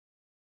travel.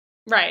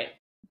 Right.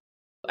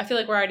 I feel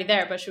like we're already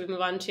there, but should we move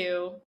on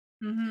to...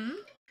 Mm-hmm.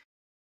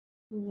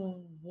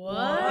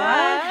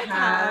 What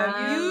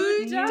have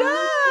you done?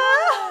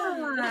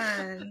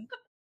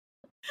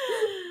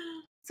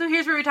 So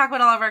here's where we talk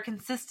about all of our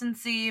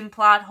consistency and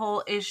plot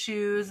hole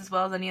issues, as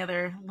well as any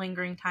other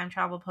lingering time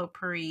travel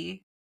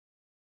potpourri.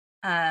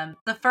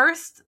 The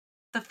first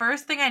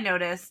thing I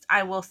noticed,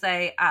 I will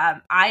say,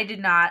 I did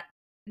not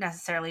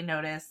necessarily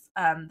notice.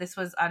 This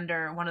was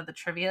under one of the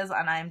trivias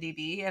on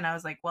IMDb, and I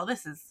was like, well,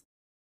 this is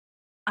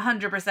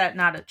 100%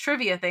 not a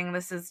trivia thing.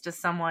 This is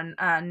just someone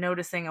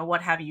noticing a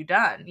what have you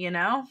done,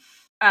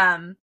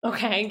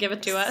 Okay, give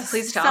it to us.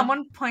 Please tell.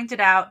 Someone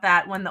pointed out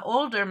that when the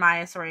older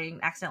Maya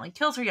Sorian accidentally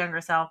kills her younger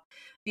self,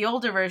 the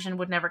older version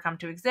would never come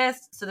to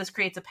exist, so this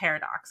creates a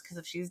paradox, because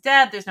if she's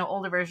dead, there's no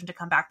older version to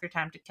come back through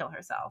time to kill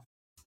herself.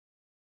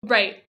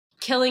 Right.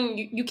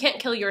 You can't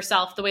kill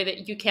yourself the way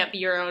that you can't be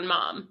your own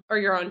mom or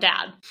your own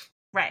dad.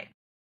 Right.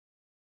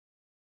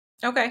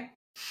 Okay.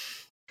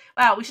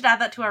 Wow, we should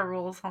add that to our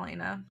rules,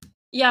 Helena.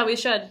 Yeah, we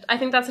should. I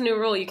think that's a new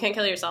rule. You can't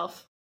kill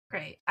yourself.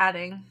 Great.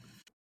 Adding.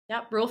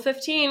 Yep, rule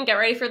 15. Get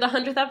ready for the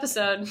 100th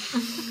episode.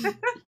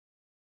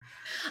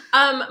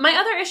 My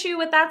other issue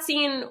with that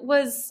scene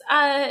was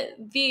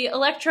the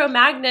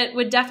electromagnet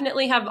would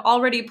definitely have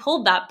already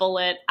pulled that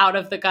bullet out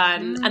of the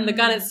gun, and the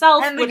gun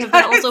itself And the would have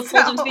gun been also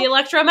pulled into itself. the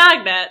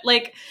electromagnet.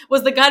 Like,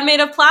 was the gun made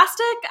of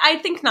plastic? I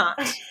think not.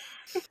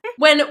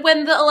 When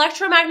the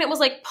electromagnet was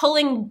like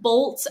pulling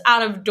bolts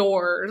out of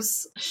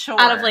doors, Sure.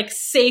 out of like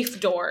safe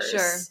doors.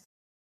 Sure.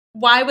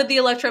 Why would the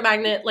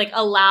electromagnet like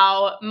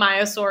allow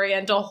Maya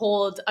Sorian to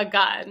hold a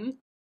gun?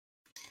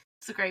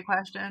 It's a great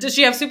question. Does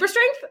she have super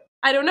strength?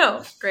 I don't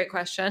know. Great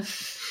question.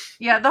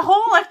 Yeah, the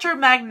whole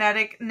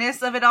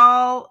electromagneticness of it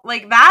all,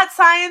 like that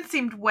science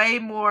seemed way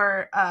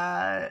more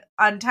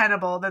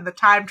untenable than the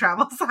time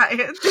travel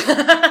science.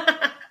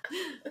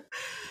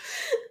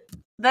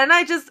 Then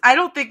I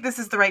don't think this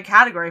is the right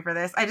category for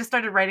this. I just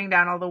started writing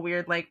down all the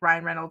weird like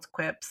Ryan Reynolds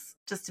quips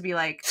just to be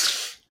like,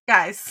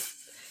 guys.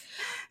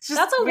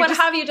 That's a what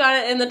have you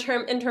done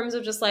in terms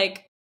of just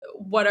like,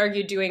 what are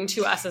you doing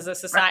to us as a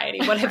society?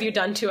 Right. What have you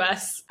done to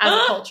us as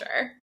a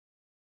culture?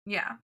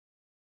 Yeah.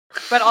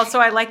 But also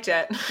I liked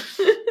it.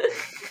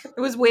 It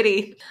was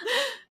witty.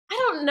 I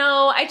don't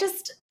know.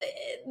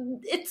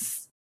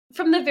 It's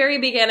from the very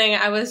beginning,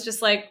 I was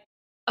just like,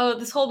 oh,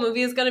 this whole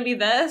movie is going to be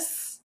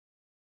this.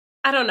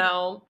 I don't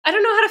know. I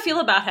don't know how to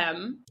feel about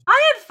him.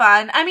 I had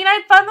fun. I mean, I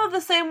had fun though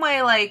the same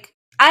way, like,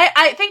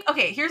 I think,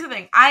 okay, here's the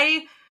thing.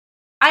 I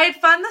had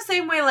fun the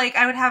same way, like,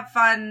 I would have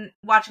fun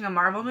watching a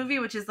Marvel movie,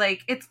 which is,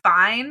 like, it's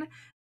fine.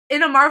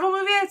 In a Marvel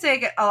movie, I'd say I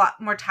get a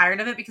lot more tired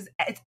of it because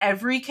it's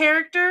every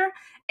character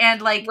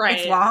and, like,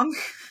 it's long.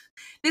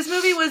 This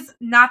movie was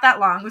not that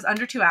long. It was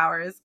under 2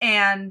 hours.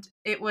 And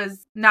it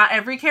was not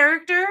every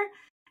character.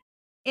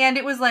 And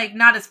it was, like,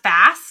 not as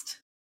fast.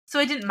 So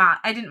I didn't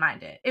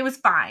mind it. It was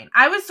fine.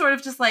 I was sort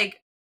of just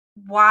like,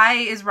 why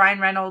is Ryan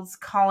Reynolds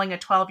calling a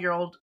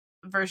 12-year-old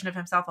version of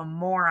himself a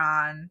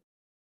moron?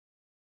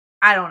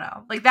 I don't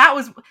know. Like, that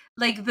was,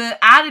 like, the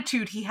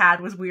attitude he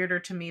had was weirder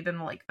to me than,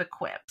 like, the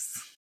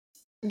quips.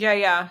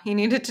 Yeah. He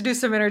needed to do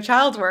some inner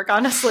child work,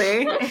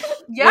 honestly. Yeah.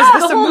 Was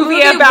this the a whole movie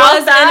movie about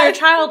was that? inner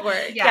child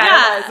work.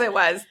 Yeah, it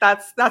was.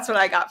 That's what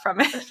I got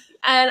from it.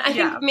 And I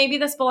think maybe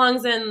this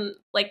belongs in,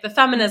 like, the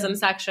feminism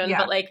section,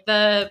 but, like,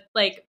 the,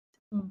 like,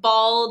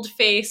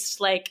 bald-faced,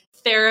 like,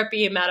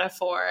 therapy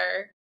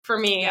metaphor for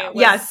me.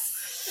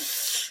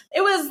 Yes.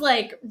 It was,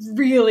 like,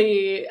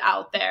 really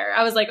out there.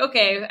 I was like,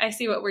 okay, I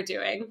see what we're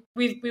doing.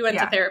 We went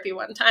to therapy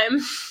one time.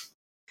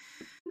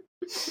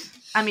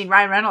 I mean,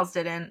 Ryan Reynolds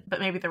didn't, but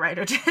maybe the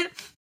writer did.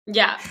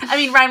 Yeah. I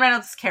mean, Ryan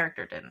Reynolds'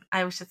 character didn't.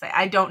 I should say.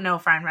 I don't know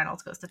if Ryan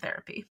Reynolds goes to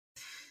therapy.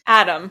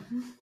 Adam.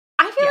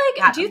 I feel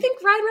like, Adam. do you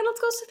think Ryan Reynolds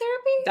goes to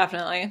therapy?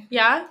 Definitely.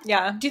 Yeah?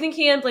 Yeah. Do you think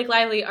he and Blake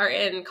Lively are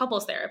in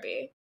couples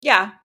therapy?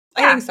 Yeah.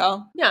 I think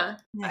so. Yeah.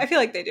 I feel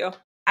like they do.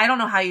 I don't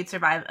know how you'd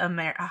survive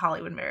a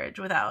Hollywood marriage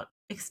without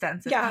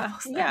extensive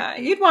couples therapy. Yeah.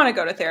 You'd want to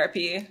go to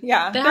therapy.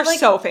 Yeah. They're They're like,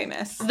 so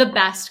famous. The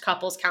best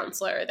couples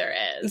counselor there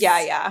is.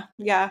 Yeah.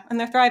 And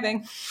they're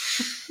thriving.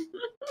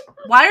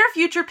 Why are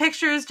future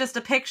pictures just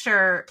a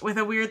picture with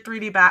a weird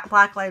 3D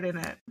blacklight in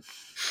it?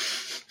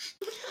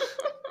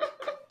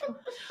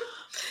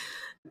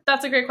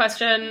 That's a great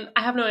question.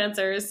 I have no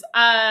answers.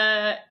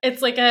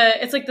 It's like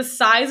the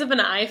size of an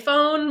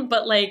iPhone,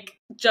 but like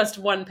just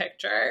one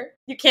picture.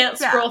 You can't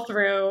scroll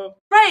through.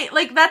 Right.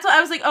 Like, that's what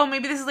I was like, oh,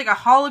 maybe this is like a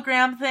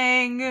hologram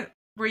thing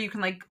where you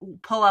can like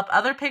pull up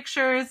other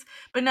pictures.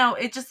 But no,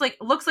 it just like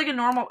looks like a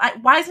normal.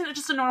 Why isn't it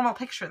just a normal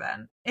picture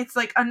then? It's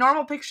like a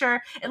normal picture.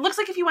 It looks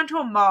like if you went to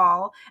a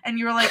mall and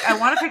you were like, I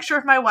want a picture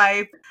of my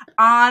wife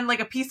on like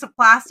a piece of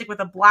plastic with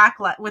a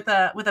blacklight with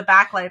a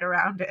backlight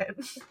around it.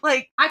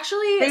 Like,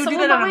 actually,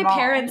 someone bought my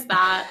parents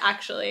that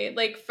actually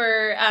like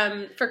for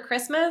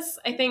Christmas.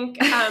 I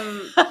think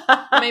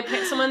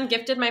someone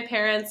gifted my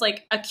parents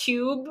like a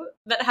cube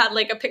that had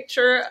like a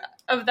picture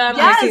of them.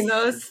 Yes. I've seen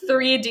those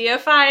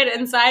 3Dified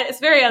inside. It's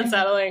very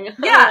unsettling.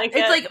 Yeah,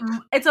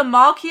 it's a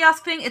mall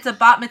kiosk thing. It's a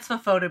bat mitzvah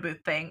photo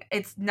booth thing.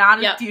 It's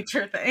not a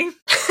future thing.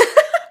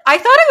 I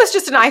thought it was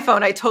just an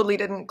iPhone. I totally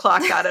didn't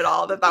clock that at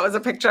all, that was a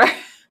picture.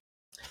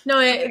 No,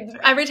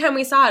 every time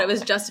we saw it, it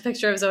was just a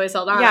picture of Zoe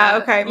Saldana. Yeah,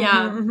 okay.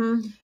 Yeah.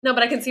 Mm-hmm. No,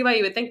 but I can see why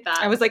you would think that.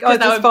 I was like, oh,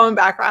 it's his phone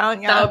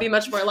background. Yeah. That would be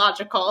much more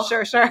logical.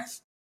 Sure.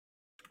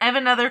 I have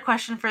another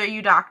question for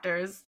you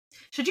doctors.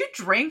 Should you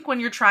drink when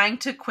you're trying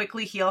to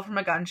quickly heal from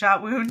a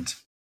gunshot wound?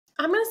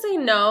 I'm going to say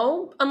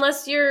no,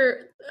 unless you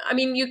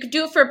could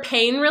do it for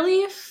pain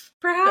relief,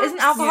 perhaps. But isn't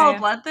alcohol a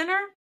blood thinner?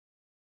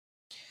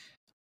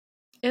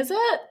 Is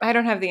it? I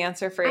don't have the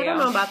answer for you. I don't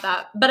know about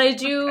that. But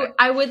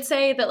I would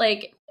say that,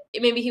 like,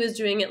 maybe he was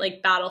doing it,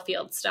 like,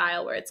 Battlefield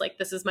style, where it's like,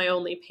 this is my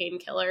only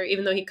painkiller,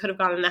 even though he could have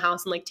gone in the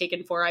house and, like,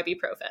 taken 4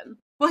 ibuprofen.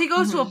 Well, he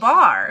goes to a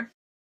bar.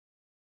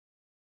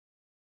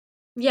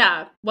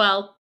 Yeah,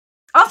 well,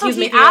 also, he's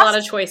making a lot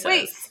of choices.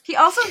 Wait, he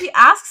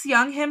asks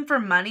young him for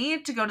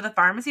money to go to the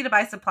pharmacy to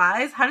buy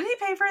supplies. How did he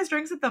pay for his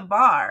drinks at the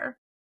bar?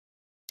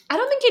 I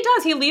don't think he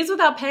does. He leaves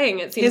without paying,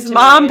 it seems. His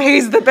mom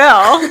pays the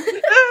bill.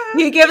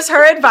 He gives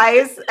her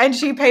advice, and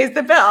she pays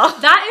the bill.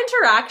 That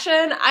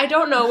interaction, I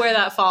don't know where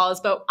that falls,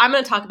 but I'm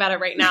going to talk about it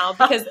right now,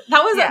 because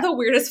that was the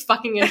weirdest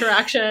fucking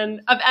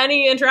interaction of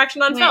any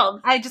interaction on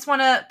film. I just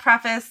want to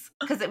preface,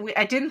 because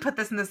I didn't put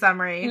this in the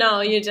summary.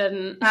 No, you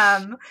didn't.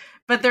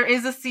 But there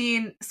is a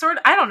scene,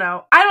 I don't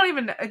know. I don't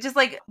even know. Just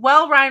like,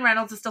 Ryan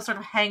Reynolds is still sort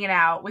of hanging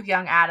out with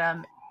young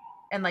Adam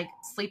and like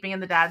sleeping in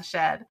the dad's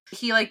shed.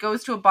 He like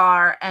goes to a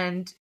bar,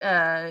 and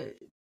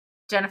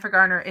Jennifer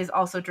Garner is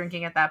also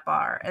drinking at that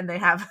bar, and they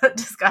have a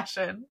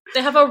discussion.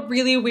 They have a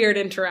really weird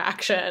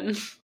interaction.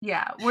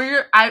 Yeah,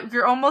 where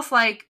you're almost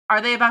like,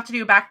 are they about to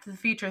do a Back to the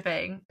Future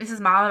thing? Is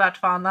his mom about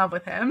to fall in love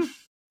with him?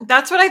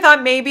 That's what I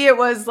thought. Maybe it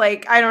was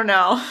like, I don't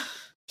know.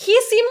 He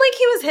seemed like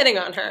he was hitting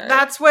on her.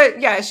 That's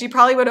what, she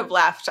probably would have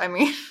left. I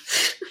mean,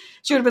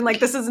 she would have been like,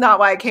 this is not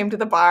why I came to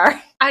the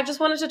bar. I just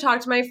wanted to talk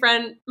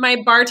to my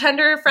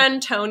bartender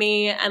friend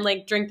Tony, and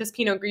like drink this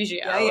Pinot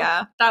Grigio.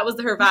 Yeah. That was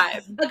her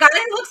vibe. The guy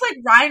who looks like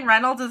Ryan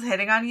Reynolds is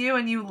hitting on you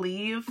and you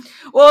leave.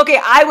 Well, okay,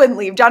 I wouldn't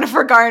leave.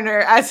 Jennifer Garner,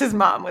 as his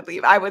mom, would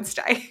leave. I would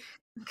stay.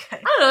 Okay.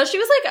 I don't know.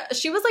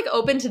 She was like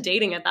open to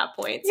dating at that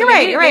point. So You're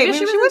right. Maybe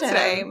Maybe she would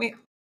stay. I mean,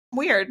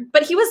 weird.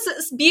 But he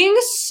was being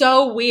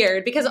so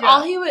weird, because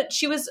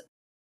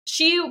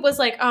she was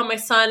like, oh, my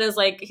son is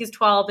like, he's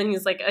 12 and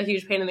he's like a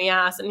huge pain in the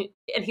ass. And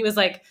he was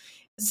like,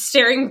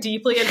 staring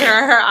deeply into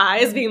her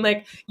eyes, being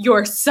like,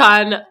 your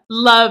son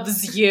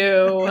loves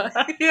you.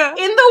 Yeah.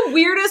 In the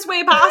weirdest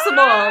way possible.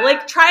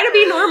 Like, try to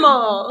be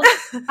normal.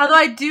 Although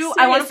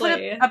I want to put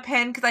Seriously. a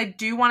pin because I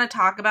do want to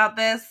talk about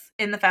this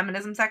in the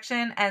feminism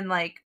section, and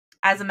like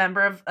as a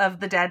member of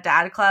the Dead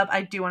Dad Club,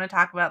 I do want to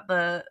talk about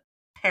the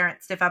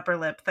parent stiff upper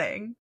lip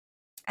thing.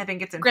 I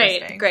think it's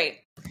interesting. Great.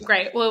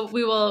 Well,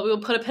 we will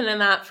put a pin in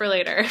that for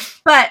later.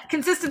 But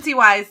consistency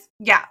wise,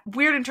 yeah,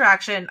 weird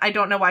interaction. I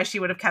don't know why she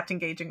would have kept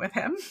engaging with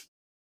him.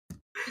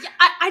 Yeah,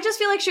 I just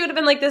feel like she would have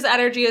been like, this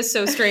energy is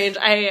so strange.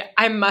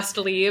 I must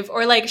leave.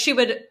 Or like she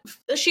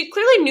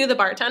clearly knew the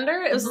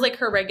bartender. It was like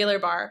her regular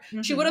bar.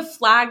 Mm-hmm. She would have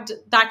flagged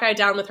that guy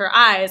down with her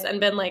eyes and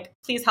been like,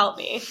 please help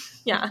me.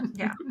 Yeah.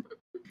 Yeah.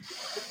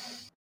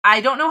 I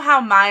don't know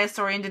how Maya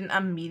Sorian didn't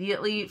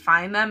immediately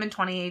find them in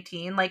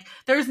 2018. Like,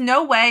 there's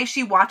no way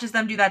she watches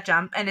them do that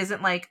jump and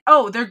isn't like,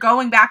 oh, they're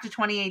going back to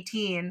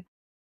 2018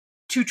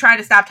 to try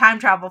to stop time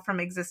travel from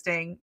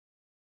existing.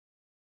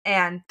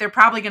 And they're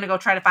probably going to go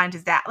try to find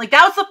his dad. Like,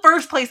 that was the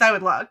first place I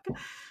would look.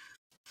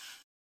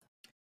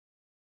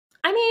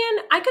 I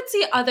mean, I could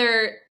see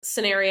other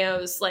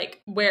scenarios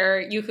like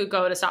where you could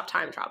go to stop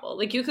time travel.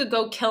 Like, you could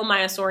go kill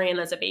Maya Sorian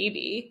as a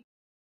baby.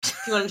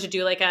 If you wanted to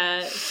do like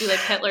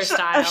Hitler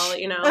style,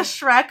 you know, A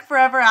Shrek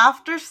Forever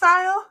After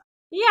style?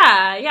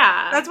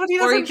 Yeah. That's what he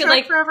does Or in you could, Shrek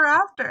like, Forever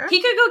After. He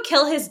could go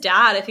kill his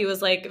dad if he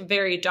was like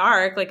very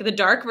dark. Like the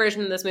dark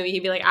version of this movie,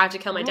 he'd be like, I have to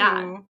kill my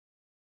dad. Ooh.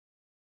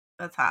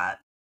 That's hot.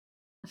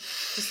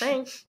 Just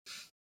saying.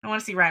 I want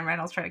to see Ryan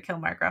Reynolds try to kill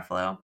Mark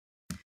Ruffalo.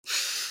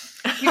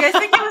 Do you guys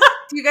think it was?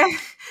 Do you guys?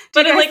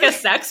 But in like a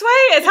sex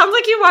way? It sounds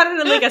like you wanted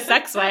it in like a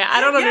sex way.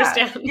 I don't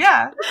understand.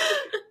 Yeah.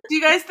 Do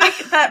you guys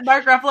think that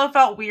Mark Ruffalo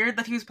felt weird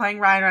that he was playing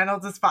Ryan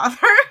Reynolds'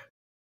 father?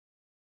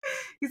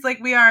 He's like,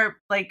 we are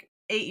like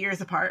 8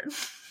 years apart.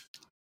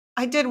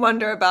 I did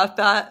wonder about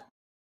that.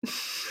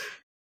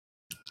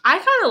 I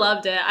kind of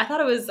loved it. I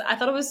thought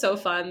it was so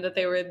fun that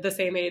they were the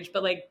same age,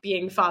 but like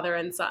being father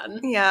and son.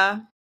 Yeah.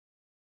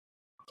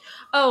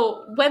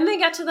 Oh, when they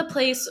get to the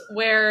place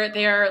where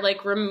they're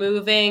like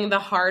removing the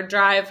hard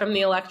drive from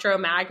the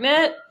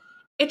electromagnet,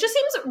 it just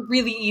seems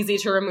really easy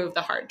to remove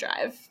the hard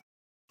drive.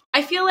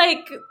 I feel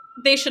like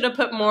they should have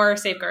put more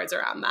safeguards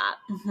around that.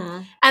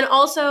 Mm-hmm. And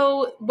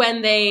also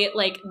when they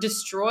like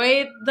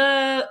destroyed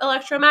the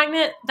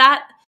electromagnet,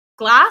 that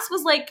glass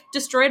was like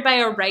destroyed by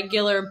a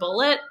regular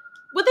bullet.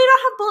 Would they not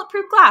have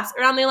bulletproof glass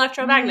around the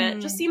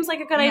electromagnet? Just seems like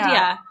a good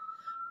idea.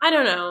 I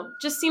don't know.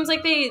 Just seems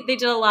like they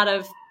did a lot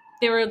of...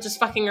 They were just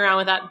fucking around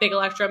with that big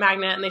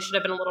electromagnet, and they should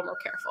have been a little more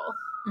careful.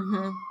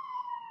 Mm-hmm.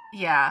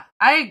 Yeah,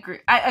 I agree.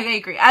 I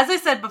agree. As I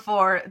said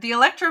before, the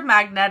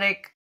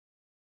electromagnetic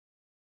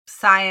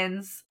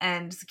science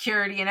and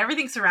security and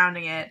everything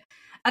surrounding it,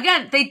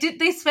 again,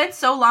 they spent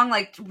so long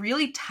like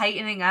really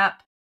tightening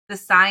up the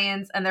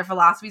science and their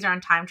philosophies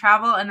around time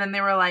travel, and then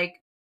they were like,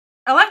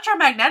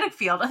 electromagnetic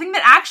field, a thing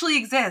that actually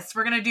exists,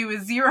 we're gonna do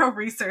zero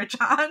research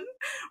on.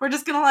 We're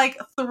just gonna like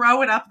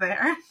throw it up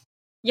there.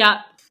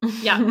 Yeah,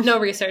 no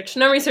research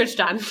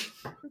done.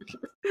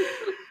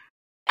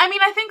 I mean,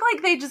 I think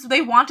like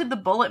they wanted the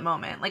bullet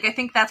moment. Like, I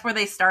think that's where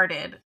they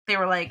started. They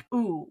were like,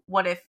 ooh,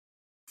 what if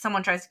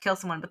someone tries to kill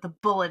someone, but the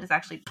bullet is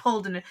actually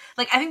pulled in?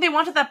 Like, I think they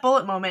wanted that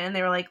bullet moment, and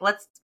they were like,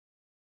 let's,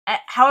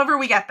 however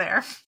we get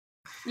there.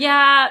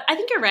 Yeah, I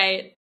think you're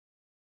right.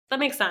 That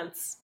makes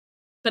sense.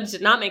 But it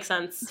did not make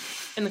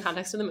sense in the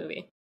context of the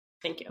movie.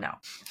 Thank you. No.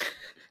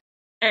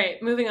 All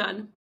right, moving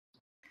on.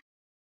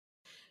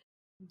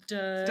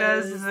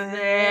 Does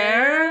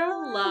their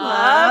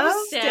love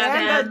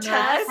stand the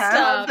test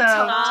of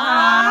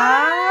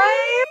time?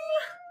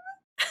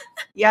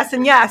 Yes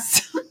and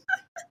yes.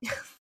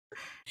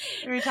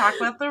 We talk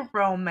about the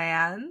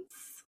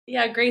romance.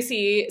 Yeah,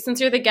 Gracie,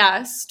 since you're the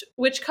guest,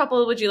 which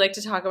couple would you like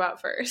to talk about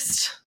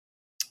first?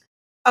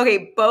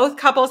 Okay, both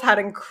couples had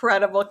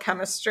incredible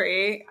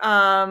chemistry.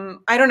 I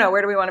don't know,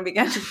 where do we want to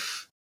begin?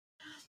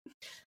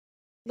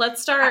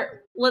 Let's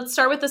start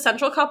with the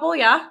central couple,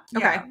 yeah?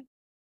 Okay.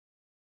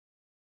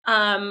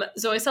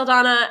 Zoe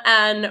Saldana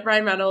and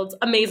Ryan Reynolds,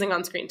 amazing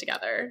on screen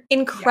together.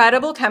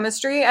 Incredible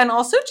chemistry, and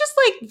also just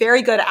like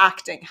very good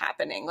acting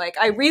happening. Like,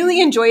 I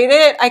really enjoyed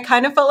it. I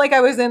kind of felt like I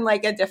was in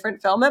like a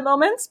different film at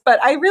moments,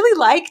 but I really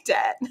liked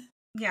it.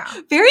 Yeah.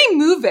 Very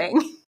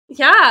moving.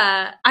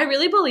 Yeah, I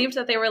really believed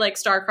that they were like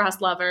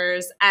star-crossed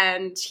lovers,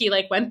 and he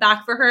like went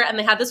back for her, and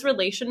they had this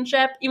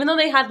relationship, even though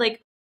they had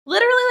like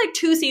literally like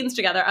 2 scenes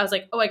together. I was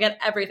like, oh, I get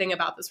everything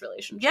about this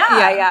relationship.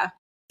 Yeah. Yeah.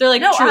 They're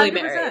like No, truly 100%.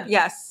 married.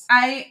 Yes.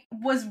 I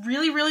was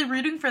really, really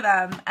rooting for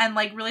them and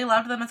like really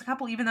loved them as a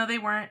couple, even though they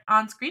weren't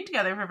on screen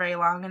together for very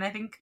long. And I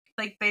think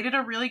like they did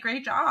a really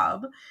great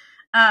job.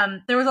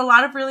 There was a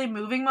lot of really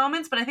moving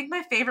moments, but I think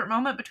my favorite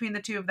moment between the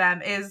two of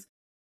them is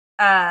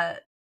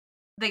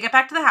they get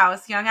back to the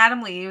house, young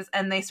Adam leaves,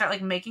 and they start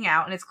like making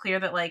out, and it's clear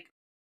that like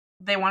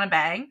they want to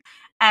bang.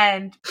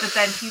 But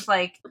then he's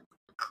like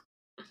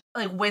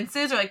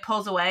winces or like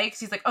pulls away because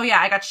he's like, oh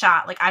yeah, I got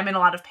shot, like I'm in a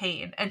lot of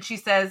pain. And she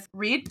says,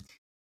 Reed,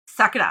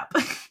 suck it up.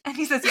 And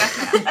he says, yes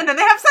ma'am. And then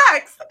they have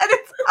sex, and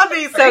it's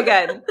amazing. So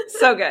good.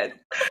 So good.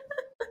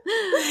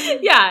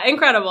 Yeah,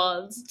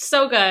 incredible. It's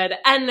so good.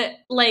 And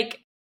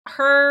like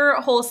her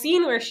whole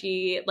scene where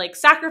she like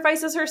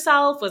sacrifices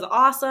herself was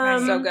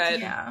awesome. So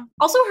good. Yeah.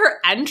 Also her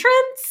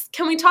entrance.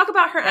 Can we talk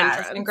about her Yes,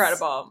 entrance?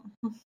 Incredible.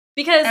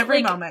 Because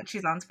Every like moment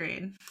she's on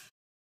screen.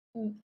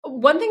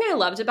 one thing I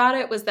loved about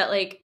it was that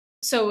like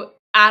so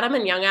Adam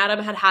and young Adam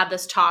had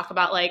this talk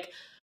about like,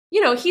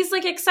 you know, he's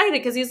like excited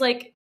because he's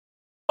like,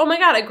 oh my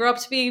God, I grew up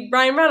to be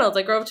Ryan Reynolds.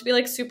 I grew up to be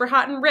like super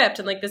hot and ripped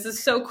and like this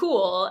is so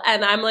cool.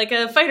 And I'm like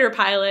a fighter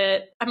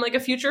pilot. I'm like a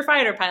future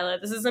fighter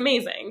pilot. This is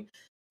amazing.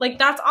 Like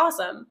that's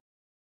awesome.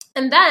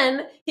 And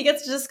then he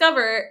gets to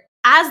discover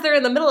as they're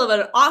in the middle of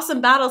an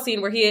awesome battle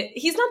scene where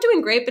he's not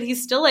doing great, but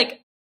he's still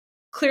like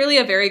clearly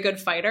a very good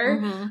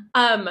fighter.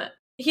 Mm-hmm.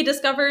 He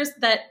discovers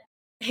that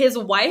his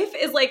wife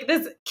is like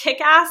this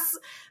kick-ass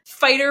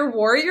fighter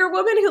warrior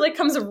woman who like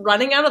comes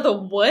running out of the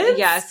woods.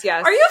 Yes.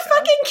 Are you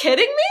fucking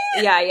kidding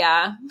me?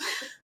 Yeah.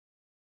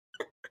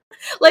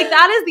 Like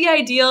that is the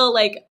ideal,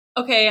 like,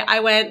 okay, I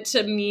went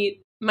to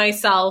meet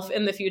myself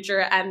in the future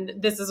and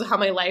this is how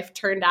my life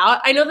turned out.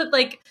 I know that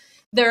like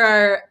there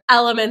are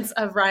elements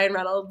of Ryan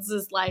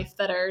Reynolds' life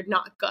that are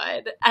not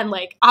good. And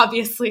like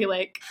obviously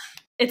like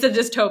it's a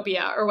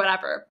dystopia or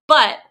whatever.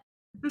 But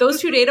those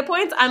 2 data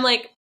points, I'm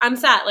like, I'm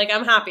set. Like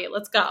I'm happy.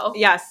 Let's go.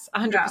 Yes,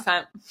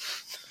 100%.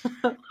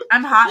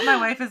 I'm hot. My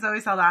wife is Zoe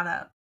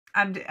Saldana.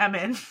 I'm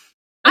in.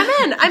 I'm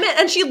in.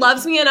 And she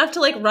loves me enough to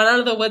like run out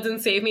of the woods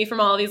and save me from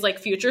all these like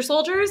future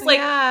soldiers. Like,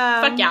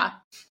 fuck yeah.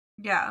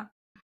 Yeah.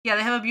 Yeah,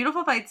 they have a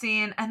beautiful fight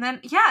scene. And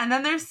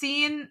then they're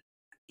seeing,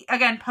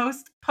 again,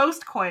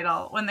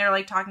 post-coital, when they're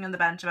like talking on the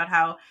bench about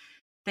how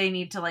they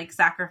need to like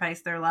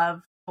sacrifice their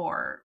love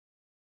for,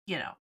 you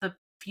know, the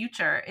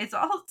future. It's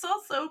all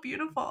so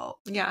beautiful.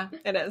 Yeah,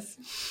 it is.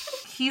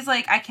 He's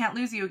like, I can't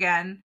lose you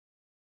again.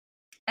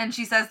 And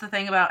she says the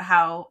thing about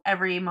how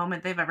every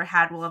moment they've ever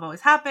had will have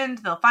always happened.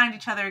 They'll find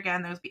each other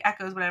again. There'll be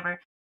echoes, whatever.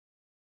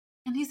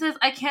 And he says,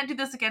 I can't do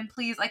this again,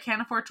 please. I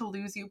can't afford to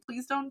lose you.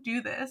 Please don't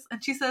do this.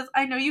 And she says,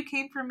 I know you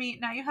came for me.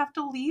 Now you have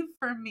to leave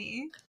for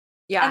me.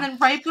 Yeah. And then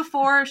right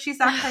before she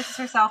sacrifices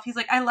herself, he's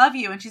like, I love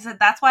you. And she said,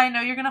 that's why I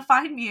know you're going to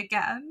find me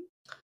again.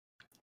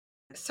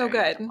 So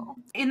good.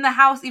 In the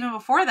house, even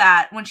before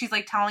that, when she's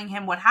like telling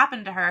him what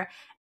happened to her,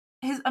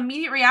 his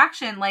immediate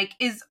reaction like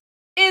is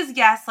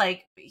yes,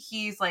 like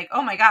he's like,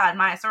 oh my God,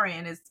 Maya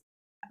Sorian is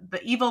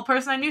the evil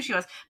person I knew she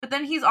was. But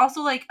then he's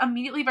also like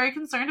immediately very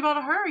concerned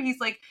about her. He's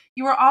like,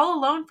 you were all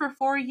alone for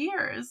 4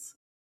 years.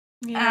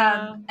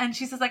 Yeah. And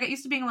she says, I got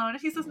used to being alone.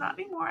 And he says, not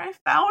anymore. I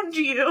found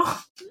you.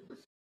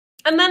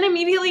 And then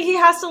immediately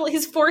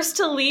he's forced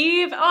to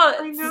leave. Oh,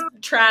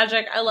 it's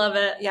tragic. I love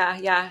it.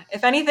 Yeah.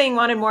 If anything,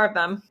 wanted more of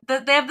them.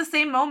 They have the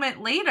same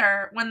moment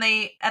later when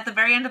they, at the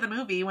very end of the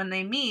movie, when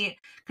they meet,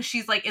 because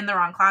she's like in the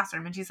wrong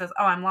classroom and she says,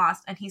 oh, I'm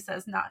lost. And he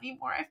says, not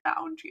anymore. I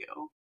found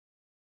you.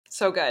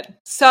 So good.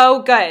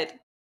 So good.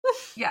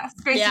 Yes.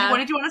 Gracie, Yeah. what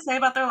did you want to say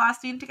about their last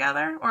scene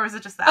together? Or was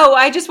it just that? Oh,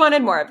 I just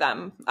wanted more of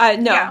them.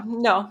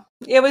 No.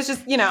 It was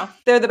just,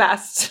 they're the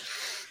best.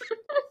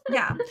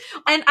 Yeah.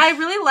 And I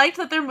really liked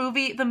that the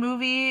movie's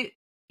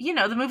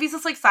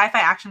this like sci-fi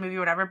action movie or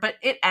whatever, but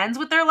it ends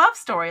with their love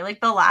story. Like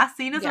the last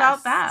scene is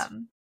about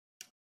them.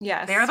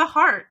 Yes. They're the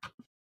heart.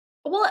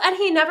 Well, and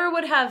he never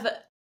would have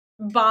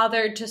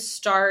bothered to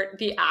start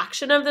the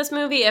action of this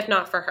movie if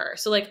not for her.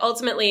 So like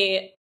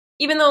ultimately,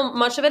 even though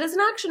much of it is an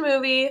action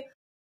movie,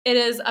 it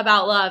is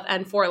about love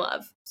and for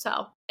love.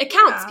 So it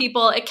counts,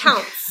 people. It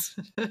counts.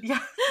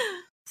 Yeah.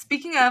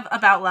 Speaking of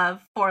about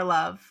love, for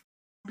love,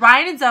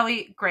 Ryan and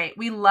Zoe, great.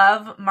 We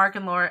love Mark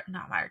and Laura.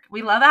 Not Mark.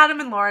 We love Adam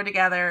and Laura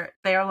together.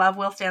 Their love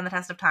will stand the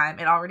test of time.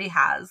 It already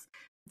has.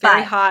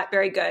 Very hot,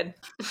 very good.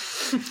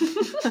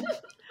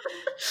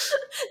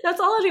 That's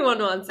all anyone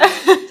wants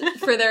is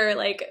for their,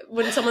 like,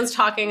 when someone's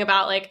talking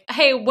about, like,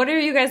 hey, what are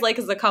you guys like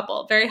as a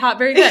couple? Very hot,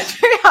 very good.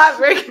 Very hot,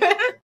 very good.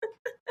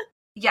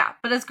 Yeah,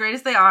 but as great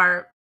as they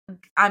are,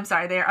 I'm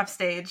sorry, they are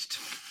upstaged.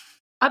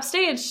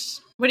 Upstaged.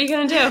 What are you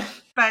going to do?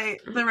 By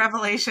the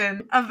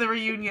revelation of the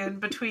reunion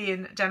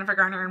between Jennifer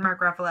Garner and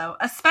Mark Ruffalo,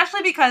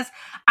 especially because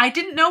I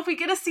didn't know if we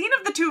get a scene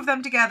of the two of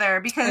them together.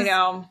 Because I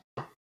know.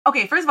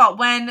 Okay, first of all,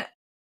 when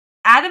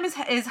Adam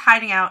is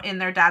hiding out in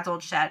their dad's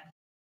old shed,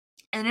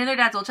 and in their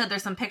dad's old shed,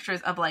 there's some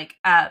pictures of like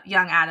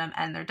young Adam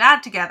and their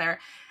dad together,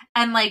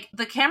 and like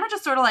the camera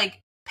just sort of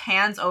like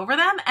pans over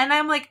them, and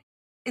I'm like,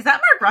 is that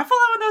Mark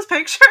Ruffalo in those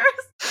pictures?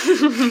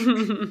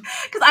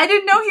 Because I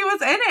didn't know he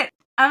was in it.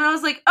 And I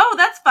was like, oh,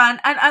 that's fun.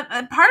 And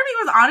part of me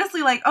was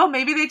honestly like, oh,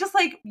 maybe they just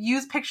like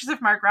use pictures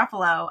of Mark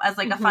Ruffalo as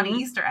like a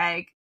funny Easter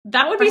egg.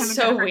 That would be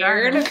so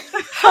weird.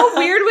 How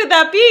weird would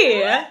that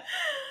be?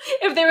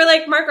 If they were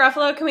like, Mark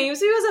Ruffalo, can we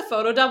use you as a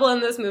photo double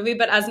in this movie,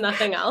 but as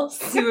nothing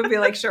else? He would be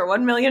like, sure,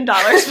 $1 million. Be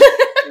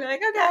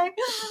like, okay.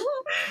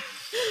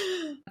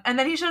 And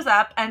then he shows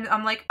up, and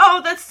I'm like,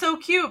 oh, that's so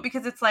cute,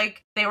 because it's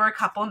like they were a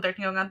couple in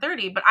 13 Going on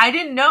 30. But I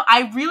didn't know,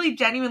 I really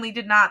genuinely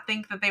did not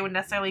think that they would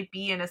necessarily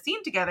be in a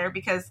scene together,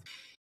 because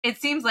it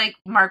seems like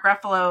Mark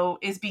Ruffalo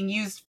is being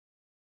used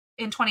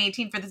in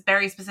 2018 for this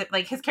very specific,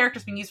 like his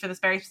character's being used for this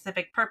very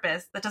specific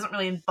purpose that doesn't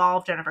really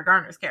involve Jennifer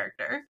Garner's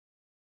character.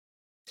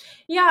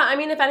 Yeah, I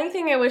mean, if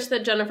anything, I wish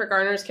that Jennifer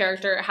Garner's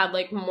character had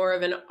like more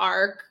of an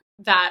arc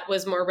that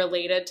was more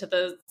related to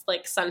the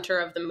like center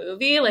of the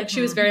movie. Like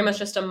she was very much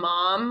just a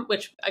mom,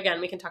 which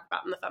again we can talk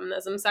about in the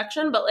feminism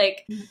section, but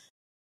like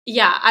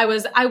yeah, I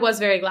was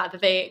very glad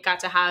that they got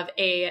to have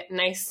a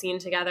nice scene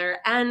together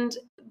and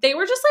they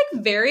were just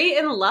like very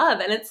in love,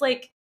 and it's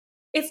like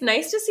it's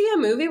nice to see a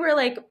movie where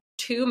like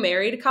two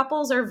married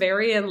couples are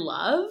very in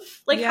love.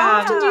 Like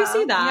how often do you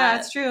see that? Yeah,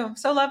 it's true.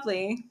 So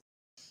lovely.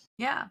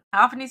 Yeah.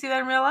 How often do you see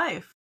that in real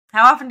life?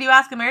 How often do you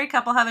ask a married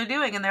couple how they're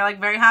doing and they're like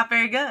very hot,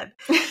 very good?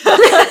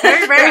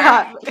 Very, very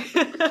hot.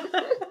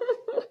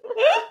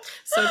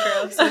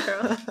 So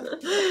true.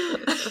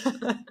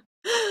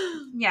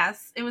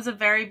 Yes, it was a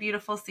very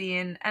beautiful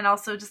scene and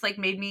also just like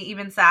made me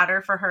even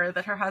sadder for her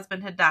that her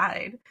husband had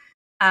died.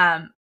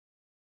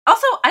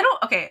 Also,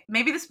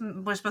 maybe this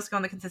was supposed to go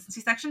in the consistency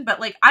section, but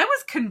like I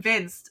was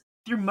convinced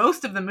through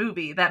most of the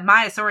movie that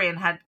Maya Sorian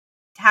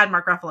had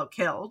Mark Ruffalo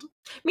killed.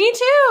 Me too.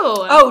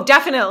 Oh,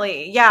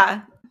 definitely.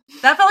 Yeah.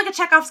 That felt like a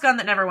Chekhov's gun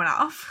that never went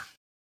off.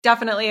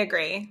 Definitely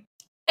agree.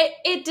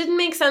 It didn't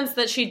make sense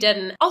that she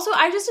didn't. Also,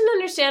 I just didn't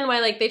understand why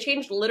like they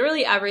changed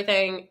literally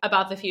everything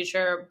about the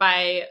future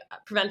by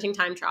preventing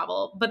time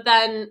travel. But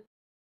then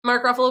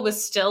Mark Ruffalo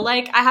was still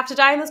like, I have to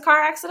die in this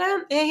car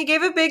accident. Yeah, he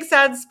gave a big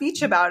sad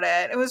speech about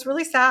it. It was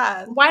really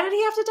sad. Why did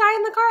he have to die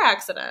in the car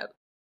accident?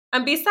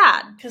 And be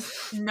sad.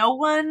 Because no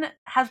one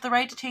has the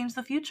right to change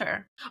the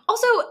future.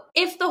 Also,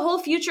 if the whole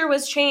future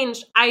was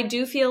changed, I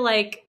do feel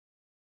like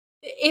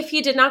if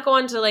he did not go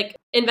on to like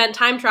invent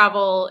time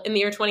travel in the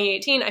year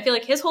 2018, I feel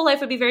like his whole life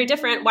would be very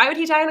different. Why would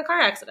he die in a car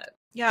accident?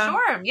 Yeah.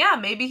 Sure. Yeah.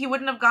 Maybe he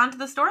wouldn't have gone to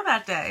the store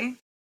that day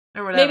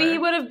or whatever. Maybe he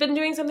would have been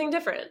doing something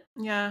different.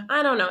 Yeah.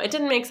 I don't know. It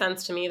didn't make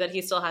sense to me that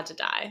he still had to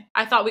die.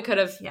 I thought we could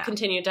have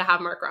continued to have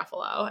Mark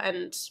Ruffalo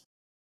and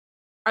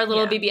our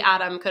little BB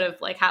Adam could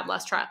have like had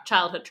less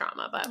childhood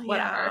trauma, but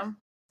whatever.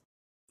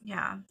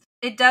 Yeah.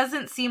 It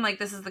doesn't seem like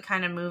this is the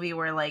kind of movie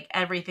where like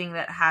everything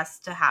that has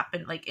to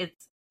happen, like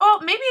it's, well,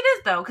 maybe it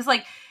is though. Cause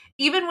like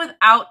even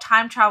without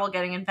time travel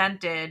getting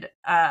invented,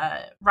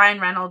 Ryan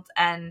Reynolds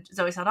and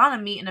Zoe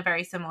Saldana meet in a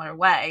very similar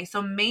way.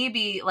 So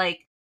maybe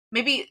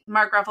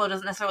Mark Ruffalo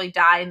doesn't necessarily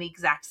die in the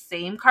exact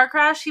same car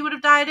crash he would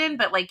have died in,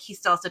 but like he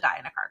still has to die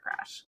in a car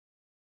crash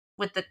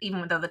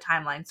even though the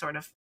timeline's sort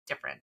of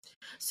different.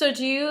 So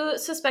do you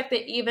suspect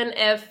that even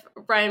if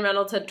Ryan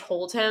Reynolds had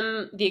told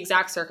him the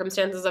exact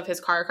circumstances of his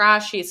car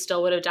crash, he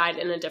still would have died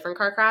in a different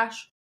car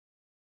crash?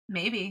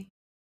 Maybe.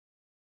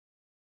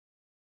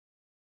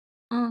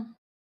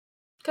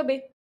 Could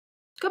be.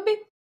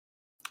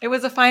 It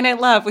was a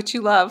finite love, which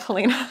you love,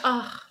 Helena.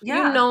 Oh,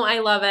 yeah. You know I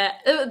love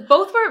it.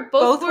 Both were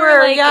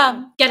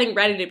like getting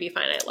ready to be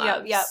finite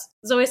loves. Yep.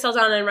 Zoe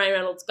Saldana and Ryan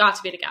Reynolds got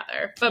to be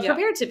together, but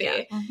prepared to be.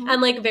 Yeah. Mm-hmm.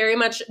 And like very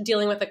much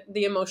dealing with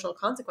the emotional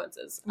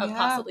consequences of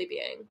possibly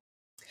being.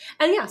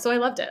 And so I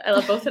loved it. I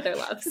love both of their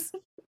loves.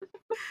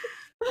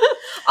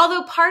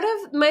 Although part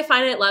of my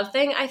finite love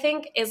thing, I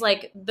think, is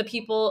like the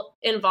people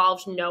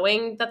involved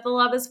knowing that the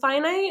love is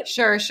finite.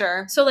 Sure.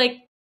 So like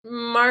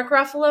Mark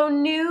Ruffalo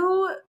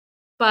knew,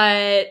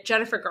 but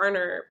Jennifer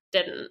Garner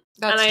didn't.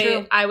 That's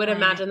true. I would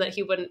imagine that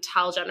he wouldn't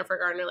tell Jennifer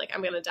Garner, like,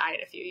 I'm going to die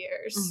in a few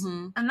years.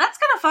 Mm-hmm. And that's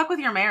going to fuck with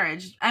your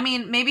marriage. I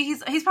mean, maybe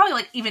he's probably,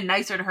 like, even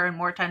nicer to her and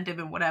more attentive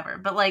and whatever.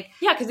 But, like...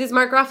 Yeah, because he's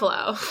Mark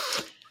Ruffalo.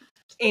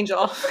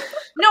 Angel.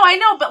 No, I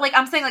know, but, like,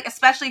 I'm saying, like,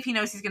 especially if he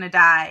knows he's going to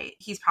die,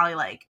 he's probably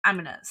like, I'm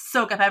going to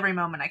soak up every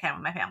moment I can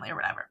with my family or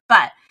whatever.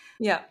 But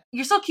yeah,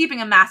 you're still keeping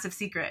a massive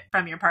secret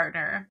from your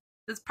partner.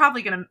 That's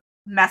probably going to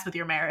mess with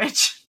your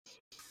marriage.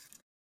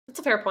 That's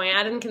a fair point.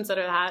 I didn't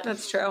consider that.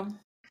 That's true.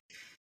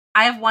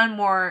 I have one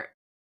more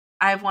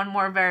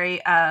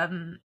very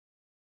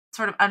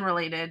sort of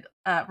unrelated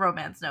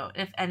romance note.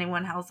 If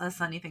anyone else has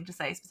anything to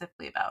say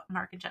specifically about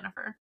Mark and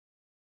Jennifer.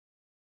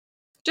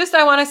 Just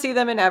I want to see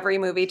them in every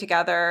movie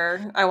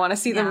together. I want to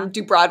see them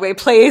do Broadway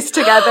plays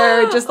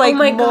together. Just like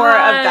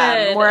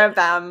more of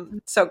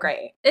them. So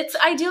great. It's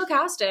ideal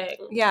casting.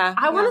 Yeah.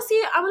 I want to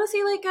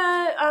see like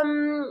a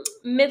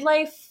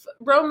midlife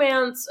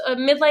romance, a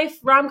midlife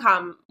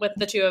rom-com with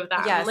the two of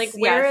them. Yes, like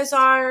where is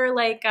our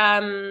like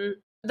when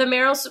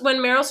Meryl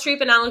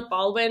Streep and Alec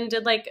Baldwin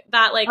did like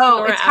that like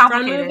Nora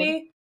Ephron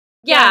movie?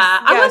 Yeah,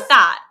 yes, I want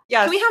that.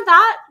 Yes. Can we have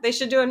that? They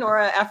should do a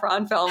Nora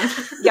Ephron film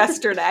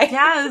yesterday.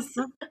 Yes.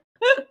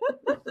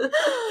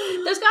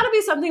 There's got to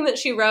be something that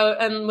she wrote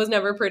and was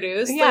never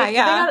produced.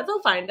 Yeah, they'll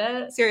find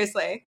it.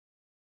 Seriously.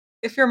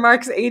 If you're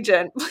Mark's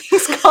agent,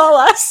 please call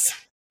us.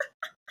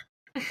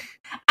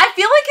 I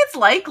feel like it's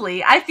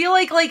likely. I feel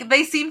like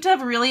they seem to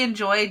have really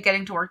enjoyed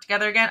getting to work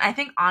together again. I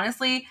think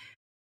honestly,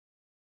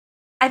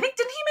 didn't he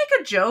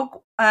make a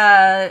joke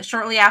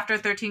shortly after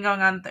 13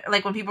 going on,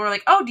 like when people were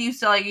like, oh, are you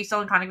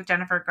still in contact with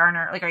Jennifer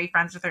Garner? Like, are you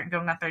friends with 13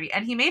 going on 30?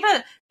 And he made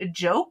a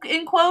joke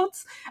in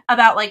quotes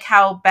about like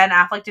how Ben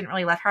Affleck didn't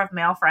really let her have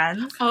male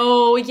friends.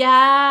 Oh,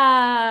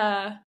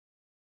 yeah.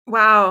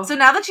 Wow. So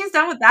now that she's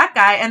done with that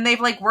guy and they've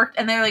like worked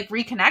and they're like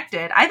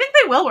reconnected, I think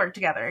they will work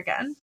together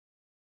again.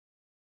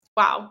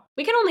 Wow.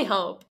 We can only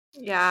hope.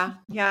 Yeah.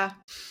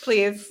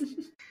 Please.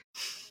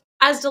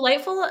 As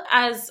delightful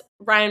as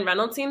Ryan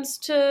Reynolds seems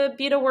to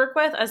be to work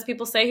with, as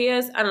people say he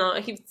is, I don't know,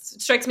 he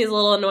strikes me as a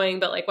little annoying,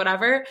 but like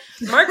whatever.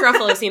 Mark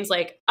Ruffalo seems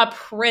like a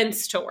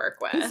prince to work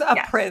with. He's a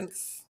Yes.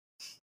 prince.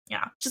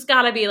 Yeah. Just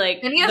gotta be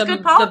like And he has the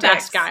good politics.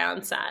 best guy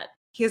on set.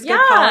 He has Yeah.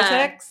 good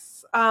politics.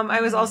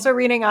 I was Mhm. also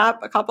reading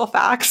up a couple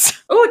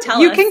facts. Oh,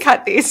 tell You us. can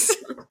cut these.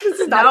 This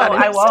is not No, that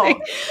I won't.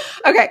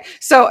 interesting. Okay,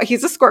 so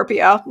he's a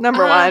Scorpio,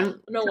 number one.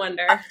 No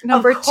wonder.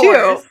 Number Of two,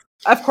 course.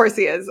 of course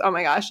he is. Oh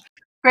my gosh.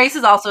 Grace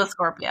is also a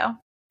Scorpio.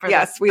 for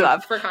Yes, this. we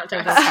love. For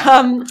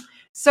context.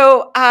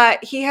 So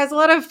he has a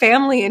lot of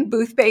family in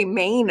Boothbay,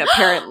 Maine,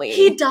 apparently.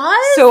 He does?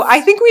 So I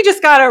think we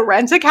just gotta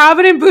rent a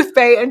cabin in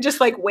Boothbay and just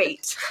like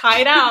wait.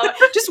 Hide out.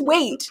 Just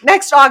wait.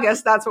 Next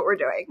August, that's what we're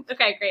doing.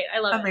 Okay, great. I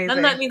love it. Amazing.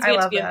 Then that means I we have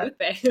to love be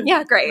that. in Boothbay.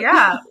 Yeah, great.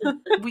 Yeah,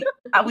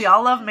 we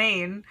all love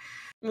Maine.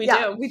 We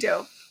Yeah, do. we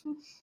do.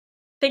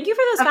 Thank you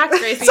for those facts,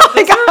 Gracie. That's all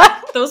I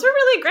got. Those were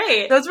really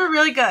great. Those were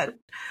really good.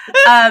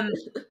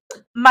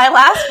 My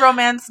last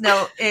romance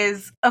note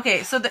is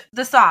okay. So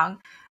the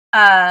song,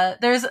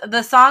 there's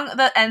the song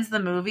that ends the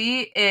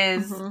movie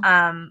is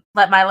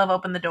 "Let My Love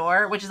Open the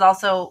Door," which is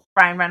also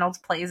Ryan Reynolds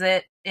plays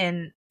it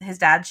in his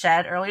dad's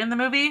shed earlier in the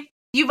movie.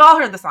 You've all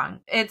heard the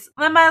song. It's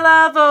 "Let my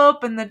love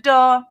open the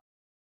door,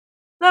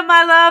 let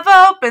my love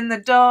open the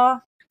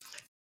door,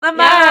 let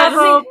my Yeah,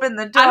 love open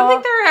the door." I don't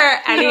think there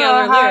are any Your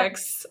other heart.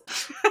 lyrics.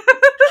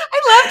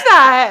 I love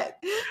that.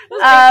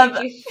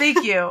 Thank you.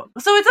 Thank you.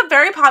 So it's a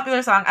very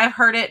popular song. I've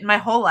heard it my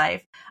whole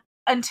life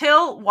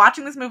until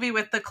watching this movie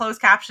with the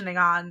closed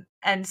captioning on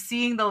and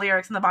seeing the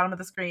lyrics in the bottom of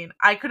the screen.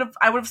 I would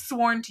have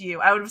sworn to you.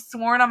 I would have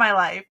sworn on my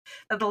life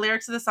that the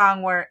lyrics of the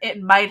song were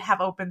 "It might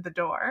have opened the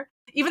door,"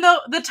 even though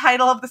the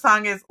title of the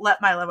song is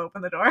 "Let My Love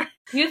Open the Door."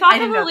 You thought I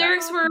that didn't the know that.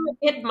 lyrics were,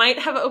 "It might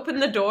have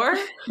opened the door"?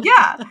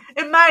 Yeah,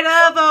 it might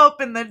have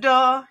opened the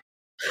door.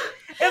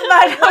 It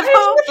might have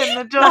opened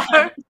the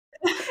door.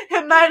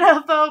 It might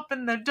have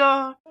opened the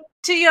door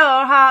to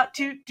your heart.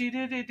 Do do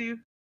do do do.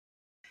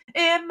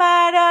 It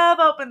might have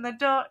opened the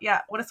door.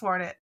 Yeah, would have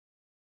sworn it.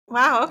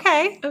 Wow,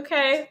 okay.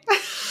 Okay.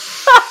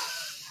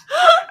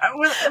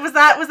 Was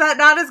that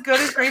not as good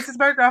as Grace's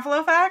Mark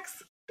Ruffalo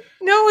facts?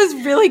 No, it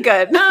was really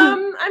good.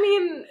 I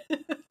mean,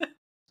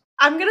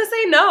 I'm going to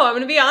say no. I'm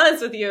going to be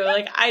honest with you.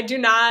 Like, I do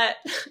not.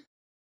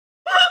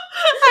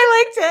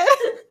 I liked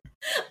it.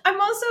 I'm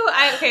also,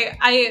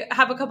 I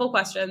have a couple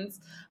questions.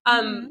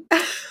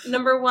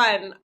 Number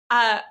one,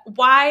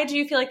 why do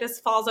you feel like this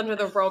falls under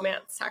the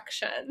romance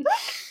section?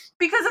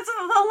 Because it's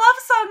the love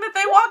song that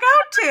they walk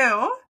out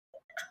to.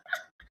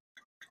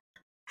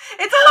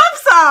 It's a love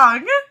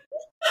song.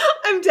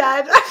 I'm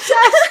dead.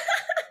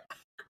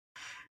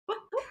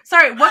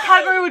 Sorry, what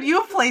category would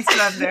you have placed it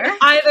under?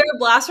 Either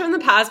blast from the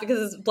past because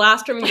it's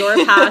blast from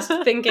your past,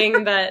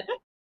 thinking that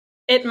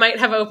it might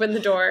have opened the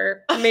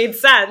door made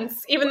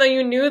sense, even though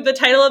you knew the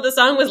title of the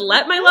song was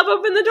 "Let My Love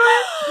Open the Door."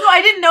 No,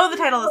 I didn't know the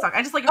title of the song.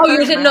 I just like. Oh, heard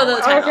you it didn't in know my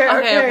the head. title.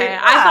 Okay, Okay. okay.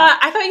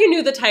 I thought you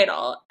knew the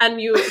title,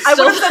 and you. I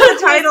Still would have said the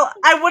title.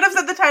 I would have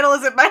said the title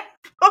is "It Might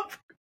Have Opened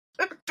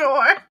the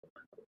Door."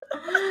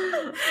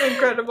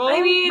 Incredible.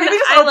 I mean, Maybe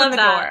just I open love the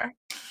that. door.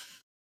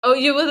 Oh,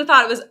 you would have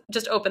thought it was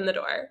just "Open the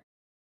Door."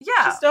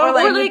 Yeah, Just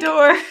open like- the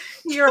door.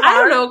 your I heart.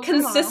 don't know,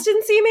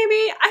 consistency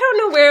maybe? I don't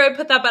know where I would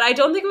put that, but I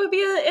don't think it would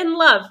be in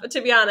love,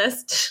 to be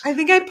honest. I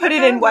think I put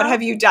it in "What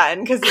Have You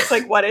Done?" because it's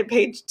like, what did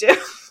Paige do?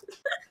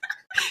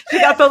 She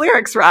got the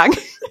lyrics wrong.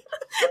 That's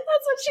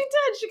what she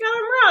did. She got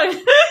him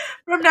wrong.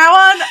 From now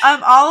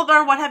on, all of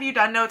our "What Have You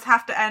Done" notes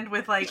have to end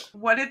with like,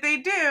 "What did they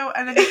do?"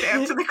 and then you have to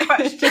answer the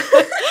question.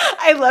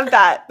 I love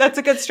that. That's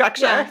a good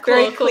structure. Yeah,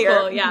 Very cool, clear.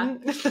 cool, yeah.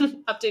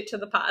 Mhm. Update to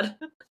the pod.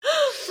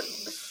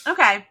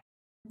 Okay,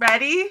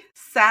 ready,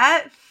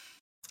 set.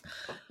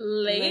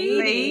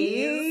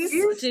 Ladies,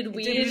 did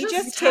we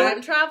just take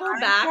time travel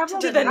back to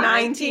to the the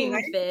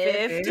 1950s?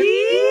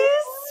 1950s?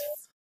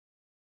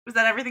 Was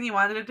that everything you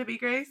wanted it to be,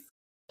 Grace?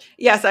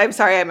 Yes, I'm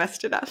sorry I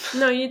messed it up.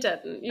 No, you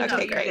didn't. You Okay,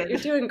 did great. You're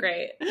doing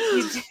great.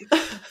 You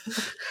did.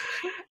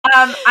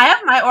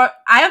 I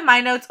have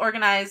my notes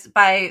organized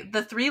by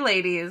the three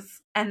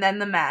ladies and then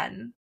the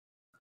men.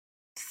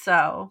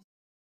 So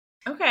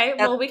Okay,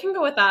 well, we can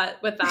go with that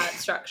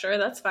structure.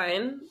 That's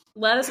fine.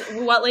 Let us.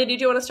 What lady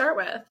do you want to start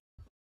with?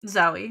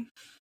 Zoe.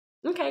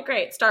 Okay,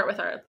 great. Start with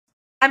her.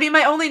 I mean,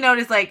 my only note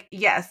is like,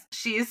 yes,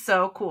 she is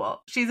so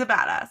cool. She's a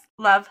badass.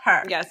 Love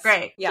her. Yes.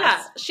 Great. Yes.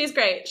 Yeah, she's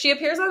great. She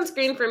appears on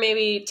screen for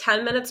maybe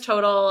 10 minutes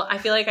total. I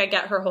feel like I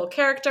get her whole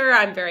character.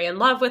 I'm very in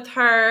love with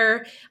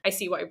her. I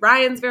see why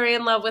Ryan's very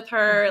in love with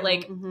her.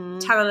 Like, 10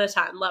 out of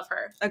 10. Love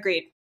her.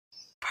 Agreed.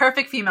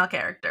 Perfect female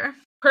character.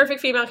 Perfect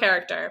female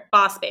character.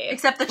 Boss babe.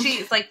 Except that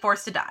she's like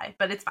forced to die,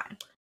 but it's fine.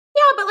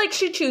 Yeah, but like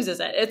she chooses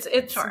it.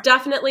 It's Sure.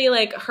 definitely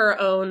like her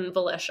own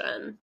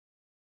volition.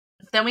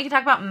 Then we can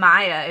talk about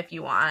Maya if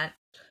you want.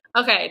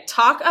 Okay,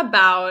 talk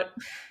about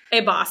a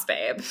boss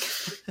babe.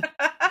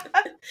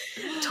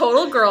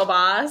 Total girl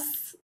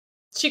boss.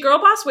 She girl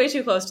boss way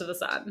too close to the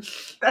sun.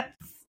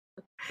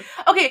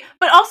 Okay,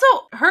 but also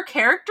her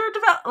character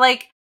develop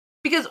like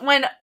because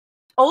when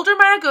older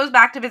Maya goes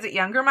back to visit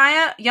younger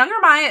Maya. Younger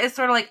Maya is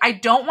sort of like, I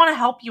don't want to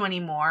help you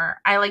anymore.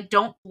 I like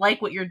don't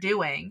like what you're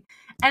doing.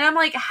 And I'm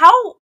like,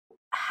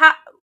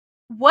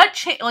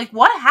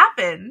 what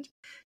happened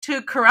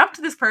to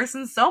corrupt this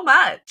person so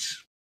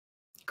much?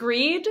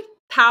 Greed?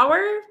 Power?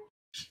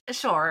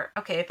 Sure.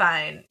 Okay,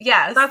 fine.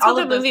 Yes. That's all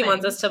what of the those movie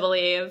wants things. us to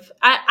believe.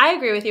 I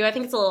agree with you. I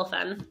think it's a little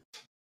thin.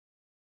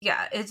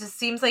 Yeah, it just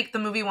seems like the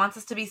movie wants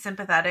us to be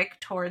sympathetic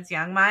towards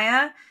young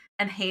Maya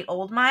and hate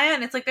old Maya,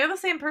 and it's like, they're the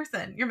same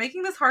person. You're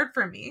making this hard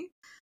for me.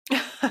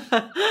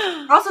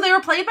 Also, they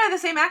were played by the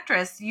same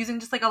actress using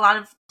just like a lot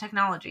of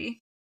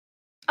technology.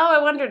 Oh,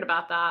 I wondered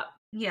about that.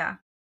 Yeah.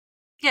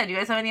 Yeah, do you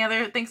guys have any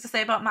other things to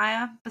say about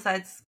Maya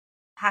besides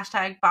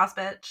hashtag boss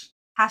bitch,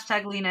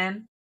 hashtag lean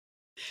in?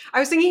 I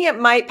was thinking it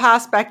might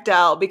pass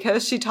Bechdel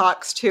because she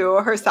talks to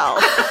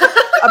herself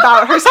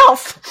about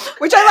herself,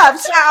 which I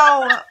loved.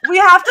 No, we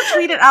have to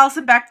tweet at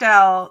Alison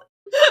Bechdel.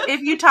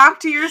 If you talk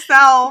to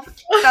yourself,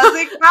 does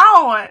it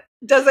count?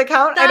 Does it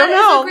count? I That don't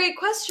know. is a great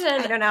question.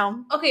 I don't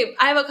know. Okay,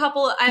 I have a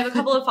couple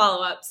of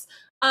follow-ups.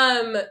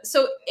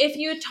 So if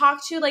you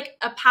talk to like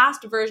a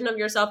past version of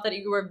yourself that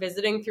you were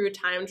visiting through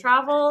time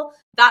travel,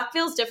 that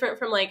feels different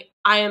from like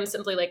I am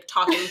simply like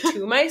talking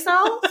to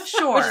myself,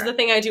 Sure. which is the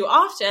thing I do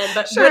often.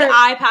 But Sure. would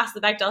I pass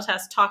the Bechdel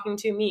test talking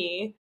to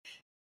me,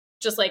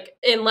 just like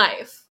in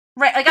life?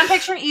 Right, like I'm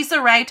picturing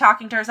Issa Rae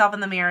talking to herself in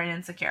the mirror in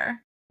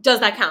Insecure. Does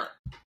that count?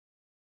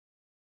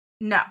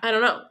 No. I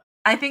don't know.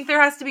 I think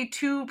there has to be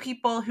two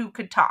people who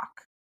could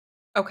talk.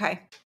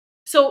 Okay.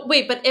 So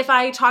wait, but if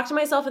I talk to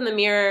myself in the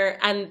mirror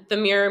and the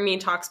mirror me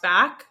talks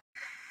back,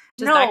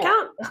 does No. that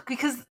count?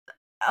 Because,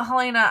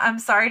 Helena, I'm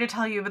sorry to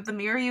tell you, but the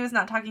mirror you is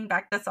not talking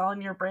back. That's all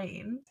in your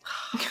brain.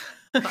 Fuck.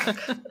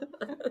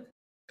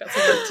 Got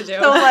some work to do.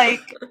 So,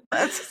 like,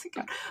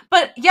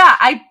 but yeah,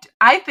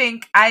 I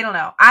think, I don't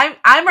know.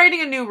 I'm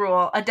writing a new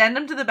rule,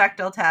 addendum to the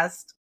Bechdel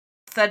test,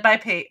 said by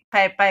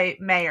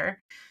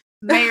Mayer.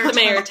 The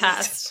Mayer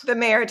test. The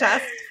Mayer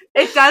test.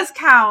 It does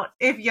count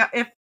if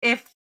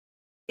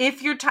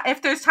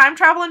there's time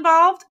travel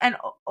involved and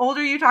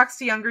older you talks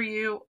to younger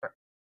you,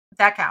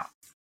 that counts.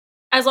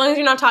 As long as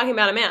you're not talking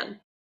about a man.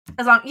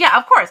 Yeah,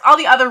 of course. All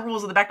the other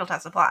rules of the Bechdel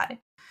test apply.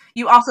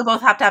 You also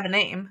both have to have a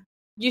name.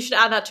 You should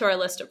add that to our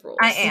list of rules.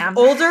 I am.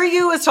 Older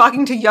you is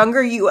talking to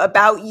younger you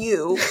about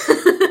you.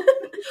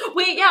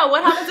 Wait, yeah,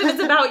 what happens if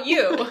it's about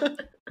you?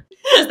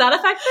 Does that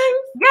affect things?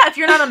 Yeah, if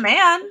you're not a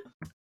man.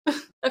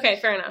 Okay,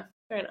 fair enough.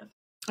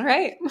 All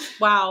right.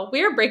 Wow,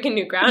 we are breaking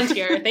new ground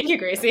here. Thank you,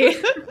 Gracie.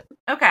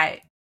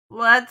 Okay,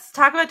 let's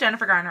talk about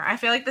Jennifer Garner. I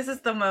feel like this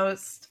is the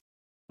most.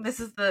 This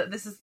is sort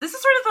of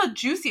the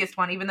juiciest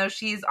one, even though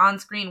she's on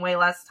screen way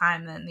less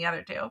time than the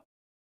other two.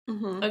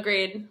 Mm-hmm.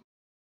 Agreed.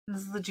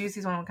 This is the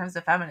juiciest one when it comes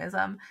to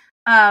feminism.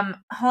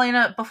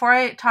 Helena, before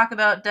I talk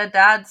about dead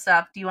dad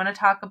stuff, do you want to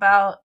talk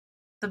about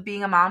the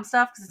being a mom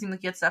stuff? Because it seemed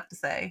like you had stuff to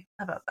say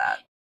about that.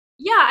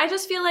 Yeah, I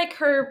just feel like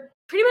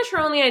pretty much her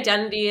only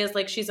identity is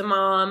like she's a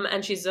mom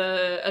and she's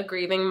a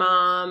grieving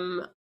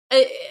mom.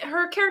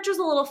 Her character's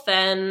a little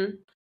thin.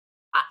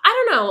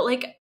 I don't know.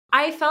 Like,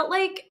 I felt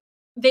like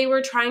they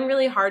were trying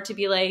really hard to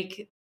be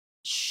like,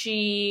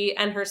 she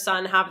and her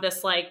son have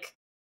this like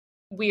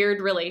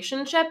weird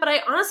relationship, but I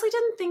honestly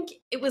didn't think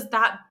it was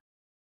that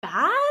bad.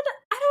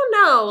 I don't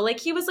know. Like,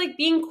 he was like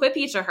being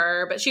quippy to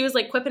her, but she was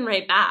like quipping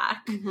right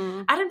back.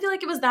 Mm-hmm. I didn't feel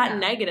like it was that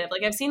negative.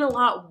 Like, I've seen a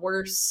lot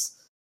worse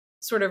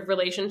sort of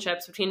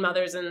relationships between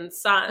mothers and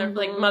son, or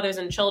like mothers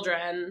and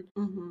children.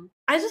 Mm-hmm.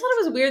 I just thought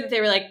it was weird that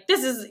they were like,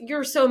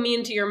 you're so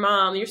mean to your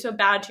mom, you're so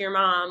bad to your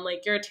mom,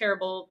 like you're a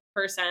terrible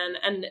person.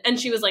 And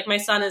she was like, my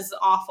son is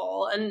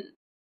awful. And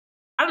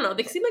I don't know,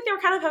 they seemed like they were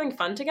kind of having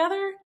fun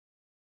together.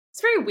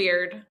 It's very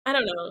weird. I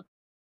don't know.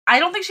 I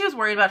don't think she was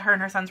worried about her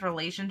and her son's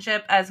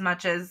relationship as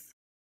much as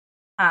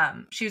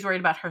she was worried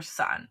about her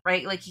son,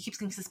 right? Like, he keeps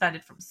getting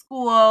suspended from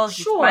school.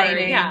 He's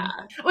fighting. Yeah.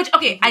 Which,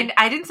 okay,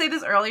 I didn't say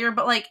this earlier,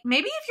 but like,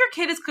 maybe if your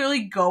kid is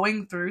clearly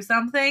going through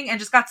something and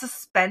just got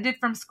suspended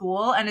from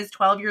school and is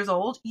 12 years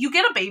old, you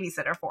get a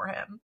babysitter for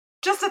him.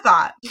 Just a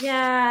thought.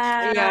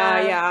 Yeah.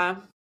 Yeah.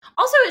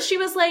 Also, she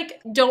was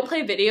like, don't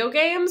play video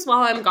games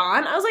while I'm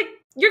gone. I was like,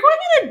 you're going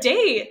on a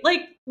date.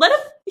 Like, let him,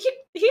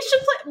 he should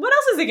play. What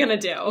else is he going to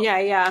do? Yeah.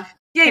 Yeah,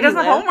 he Can does he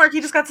the live? homework.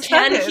 He just got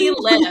suspended. Can he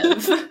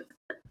live?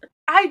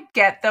 I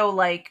get, though,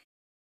 like,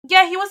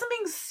 yeah, he wasn't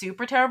being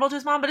super terrible to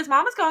his mom, but his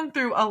mom was going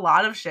through a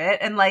lot of shit.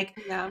 And, like,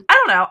 Yeah. I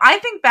don't know. I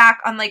think back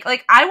on, like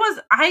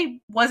I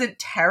wasn't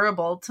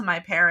terrible to my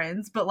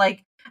parents, but,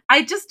 like,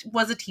 I just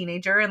was a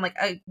teenager and, like,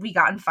 we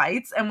got in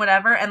fights and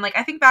whatever. And, like,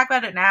 I think back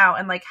about it now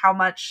and, like, how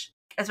much,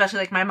 especially,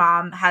 like, my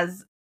mom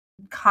has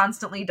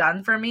constantly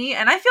done for me.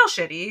 And I feel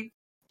shitty.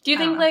 Do you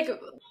think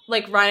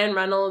like Ryan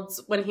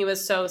Reynolds, when he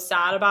was so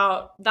sad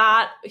about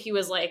that, he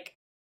was like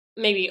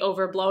maybe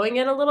overblowing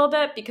it a little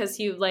bit because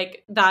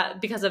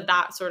because of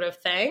that sort of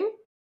thing?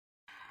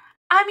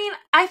 I mean,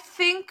 I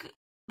think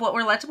what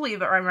we're led to believe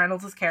about Ryan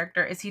Reynolds'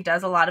 character is he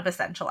does a lot of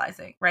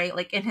essentializing, right?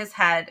 Like, in his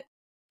head,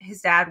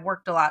 his dad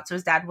worked a lot, so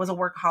his dad was a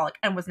workaholic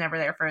and was never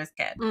there for his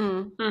kid.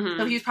 Mm. Mm-hmm.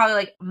 So he was probably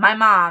like, my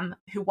mom,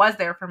 who was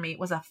there for me,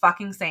 was a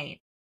fucking saint.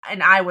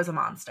 and I was a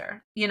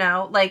monster, you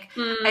know? Like,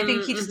 I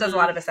think he just does a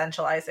lot of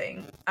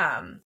essentializing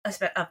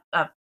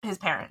of his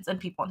parents and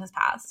people in his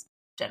past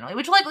generally,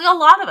 which like a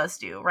lot of us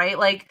do, right?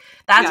 Like,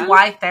 that's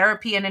why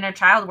therapy and inner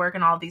child work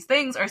and all of these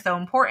things are so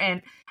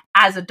important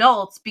as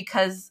adults,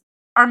 because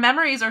our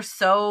memories are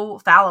so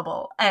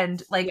fallible,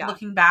 and like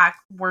looking back,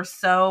 we're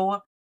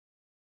so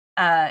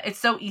it's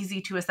so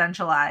easy to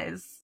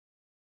essentialize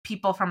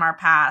people from our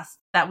past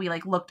that we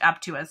like looked up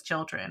to as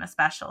children,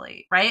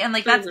 especially, right? And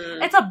like that's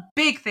it's a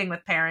big thing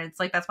with parents.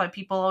 Like, that's why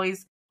people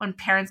always, when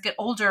parents get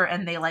older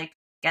and they like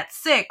get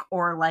sick,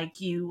 or like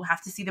you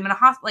have to see them in a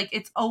hospital, like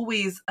it's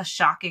always a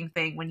shocking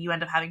thing when you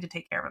end up having to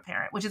take care of a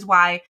parent, which is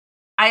why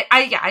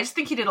I just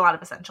think he did a lot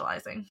of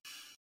essentializing.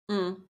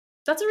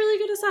 That's a really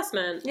good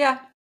assessment. Yeah.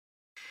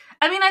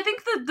 I mean, I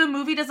think the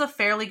movie does a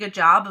fairly good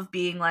job of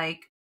being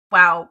like,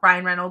 wow,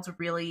 Ryan Reynolds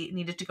really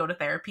needed to go to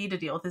therapy to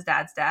deal with his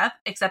dad's death,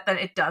 except that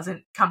it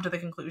doesn't come to the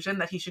conclusion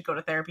that he should go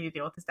to therapy to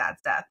deal with his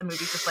dad's death. The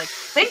movie's just like,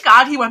 thank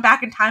God he went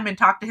back in time and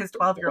talked to his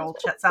 12-year-old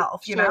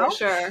self, you know?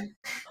 Sure.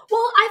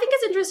 Well, I think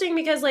it's interesting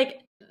because,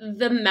 like,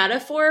 the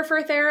metaphor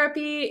for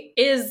therapy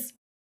is,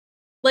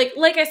 like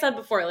I said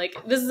before, like,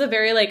 this is a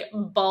very, like,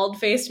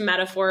 bald-faced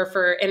metaphor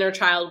for inner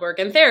child work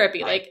and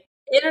therapy. Right. Like,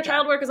 inner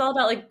child work is all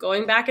about like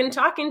going back and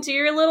talking to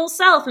your little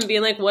self and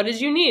being like, what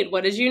did you need?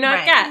 What did you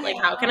not get? Like,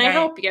 how can I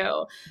help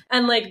you?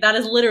 And like, that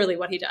is literally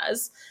what he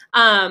does.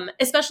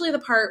 Especially the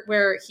part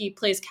where he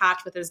plays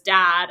catch with his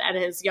dad and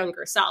his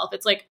younger self.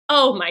 It's like,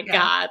 oh my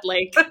God,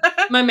 like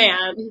my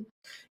man,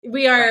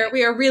 we are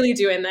really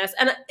doing this.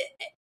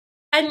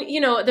 And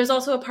you know, there's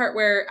also a part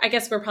where I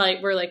guess we're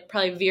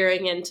probably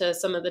veering into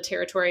some of the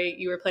territory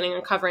you were planning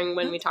on covering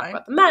when we talk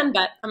about the men,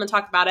 but I'm gonna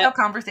talk about it. How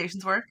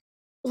conversations work.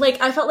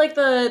 Like, I felt like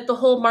the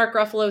whole Mark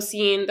Ruffalo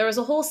scene, there was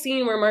a whole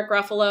scene where Mark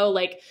Ruffalo,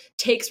 like,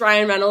 takes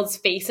Ryan Reynolds'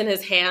 face in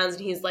his hands,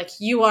 and he's like,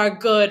 you are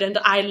good, and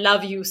I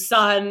love you,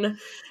 son.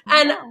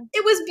 And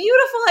it was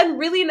beautiful and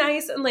really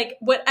nice, and, like,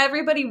 what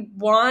everybody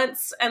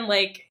wants, and,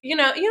 like, you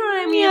know what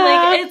I mean?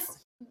 Yeah. Like,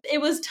 it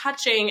was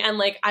touching, and,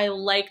 like, I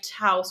liked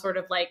how sort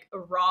of, like,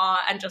 raw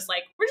and just,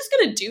 like, we're just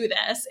gonna do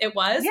this. It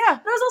was. Yeah.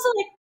 But I was also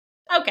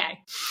like, okay.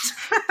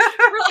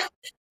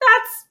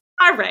 That's...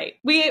 all right,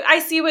 I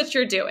see what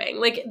you're doing.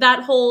 Like,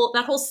 that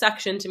whole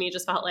section to me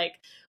just felt like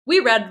we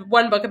read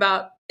one book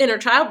about inner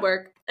child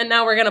work, and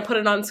now we're gonna put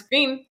it on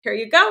screen. Here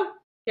you go.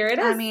 Here it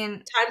is. I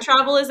mean, time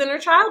travel is inner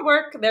child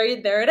work. There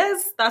it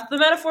is. That's the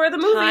metaphor of the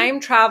movie. Time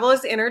travel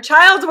is inner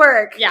child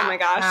work. Yeah. Oh my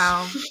gosh.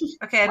 Wow.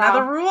 Okay,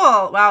 another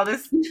rule. Wow,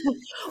 this.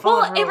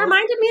 Well, it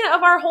reminded me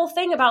of our whole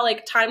thing about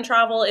like time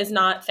travel is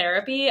not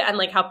therapy, and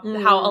like how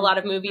a lot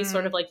of movies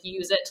sort of like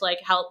use it to like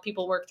help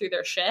people work through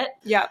their shit.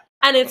 Yeah.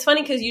 And it's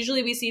funny because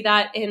usually we see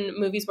that in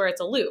movies where it's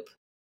a loop.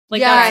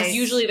 Like, that's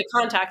usually the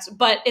context.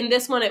 But in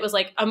this one, it was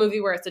like a movie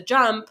where it's a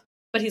jump,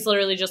 but he's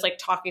literally just like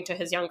talking to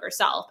his younger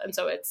self. And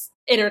so it's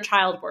inner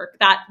child work,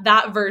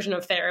 that version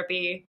of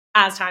therapy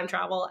as time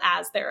travel,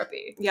 as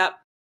therapy. Yep.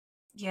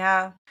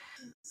 Yeah.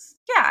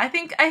 Yeah, I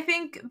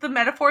think the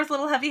metaphor is a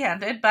little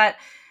heavy-handed, but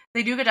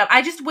they do a good job.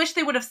 I just wish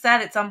they would have said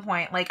at some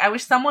point, like, I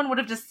wish someone would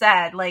have just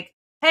said, like,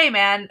 hey,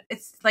 man,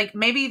 it's like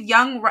maybe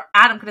young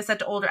Adam could have said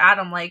to older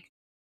Adam, like,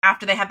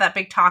 after they have that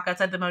big talk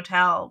outside the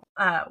motel,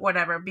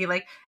 whatever, be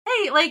like,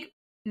 hey, like,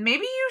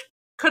 maybe you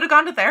could have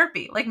gone to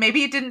therapy. Like,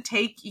 maybe it didn't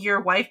take your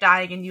wife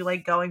dying and you,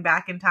 like, going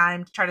back in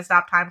time to try to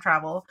stop time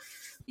travel.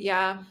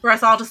 Yeah. For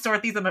us all to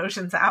sort these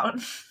emotions out.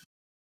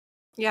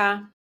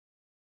 Yeah.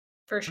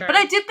 For sure. But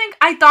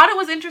I thought it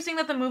was interesting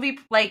that the movie,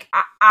 like,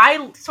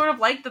 I sort of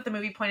liked that the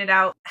movie pointed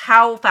out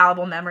how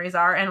fallible memories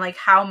are and, like,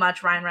 how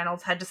much Ryan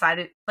Reynolds had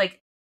decided, like,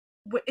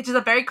 which is a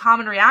very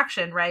common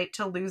reaction, right,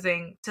 to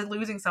losing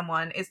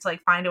someone, is to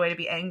like find a way to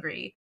be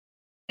angry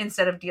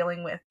instead of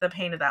dealing with the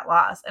pain of that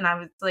loss. And I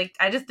was like,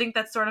 I just think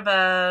that's sort of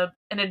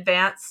an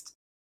advanced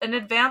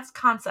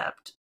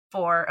concept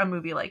for a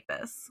movie like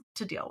this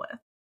to deal with.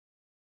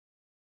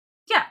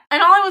 Yeah,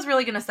 and all I was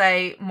really gonna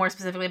say more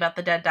specifically about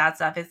the dead dad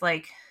stuff is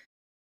like,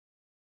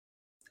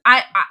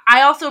 I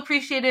also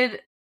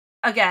appreciated,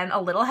 again,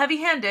 a little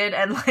heavy-handed,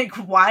 and like,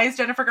 why is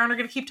Jennifer Garner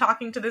going to keep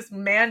talking to this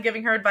man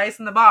giving her advice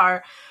in the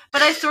bar?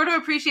 But I sort of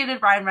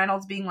appreciated Ryan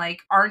Reynolds being like,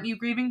 aren't you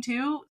grieving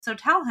too? So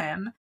tell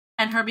him.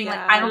 And her being like,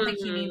 I don't think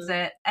he needs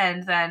it.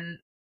 And then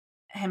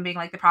him being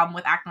like, the problem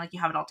with acting like you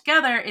have it all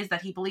together is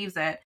that he believes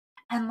it.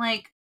 And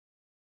like,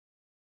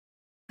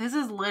 this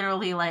is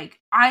literally like,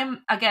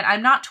 I'm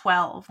not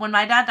 12. When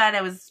my dad died,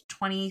 I was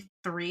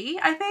 23,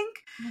 I think.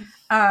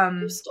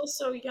 You're still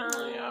so young.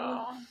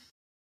 Yeah.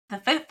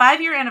 The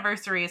 5-year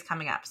anniversary is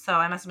coming up, so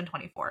I must have been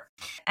 24.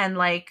 And,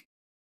 like,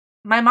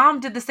 my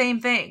mom did the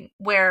same thing,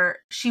 where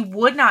she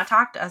would not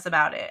talk to us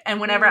about it. And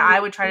whenever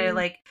I would try to,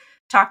 like,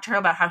 talk to her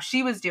about how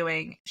she was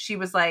doing, she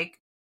was like,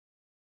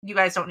 you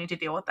guys don't need to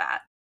deal with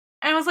that.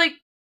 And I was like,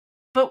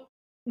 but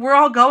we're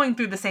all going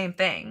through the same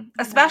thing.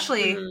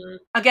 Especially,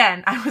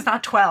 again, I was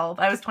not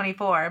 12, I was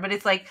 24. But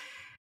it's like,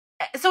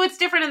 so it's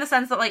different in the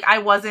sense that, like, I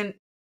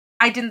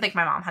didn't think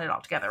my mom had it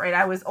all together, right?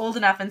 I was old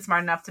enough and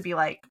smart enough to be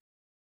like,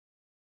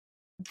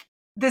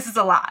 this is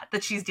a lot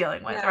that she's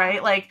dealing with,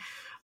 right? Like,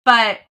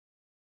 but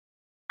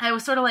I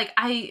was sort of like,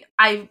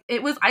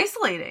 it was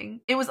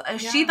isolating. It was,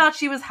 she thought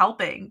she was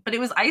helping, but it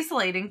was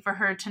isolating for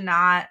her to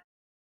not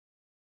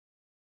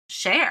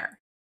share.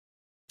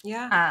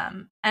 Yeah.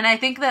 And I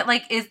think that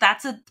like,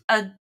 that's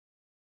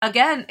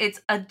again,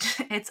 it's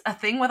a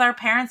thing with our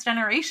parents'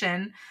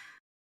 generation,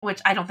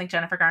 which I don't think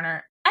Jennifer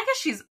Garner, I guess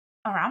she's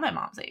around my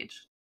mom's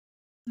age.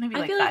 Maybe I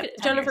like feel like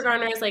Jennifer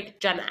Garner is like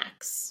Gen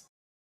X.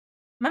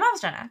 My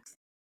mom's Gen X.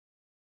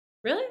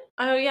 Really?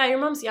 Oh yeah, your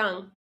mom's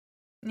young.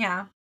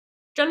 Yeah.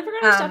 Jennifer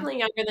Garner's definitely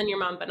younger than your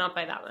mom, but not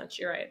by that much.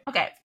 You're right.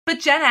 Okay. But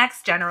Gen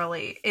X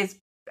generally is,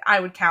 I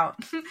would count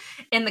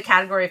in the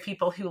category of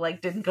people who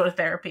like didn't go to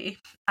therapy,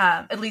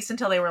 at least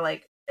until they were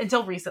like,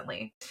 until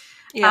recently.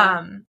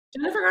 Yeah.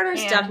 Jennifer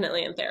Garner's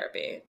definitely in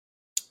therapy.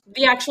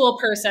 The actual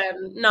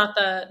person, not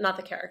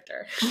the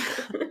character.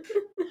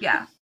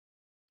 Yeah.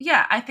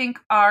 Yeah, I think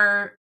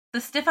the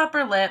stiff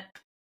upper lip,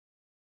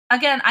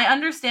 again, I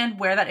understand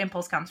where that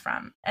impulse comes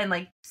from, and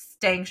like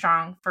staying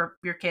strong for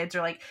your kids,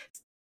 or like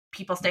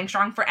people staying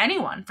strong for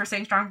anyone, for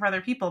staying strong for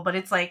other people, but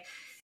it's like,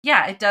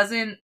 yeah, it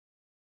doesn't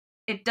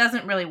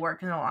really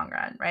work in the long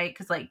run, right?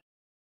 Because like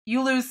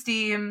you lose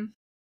steam,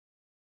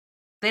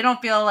 they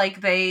don't feel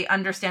like they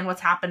understand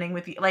what's happening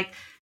with you. Like,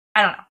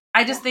 I don't know.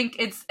 I just think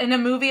it's in a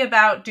movie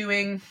about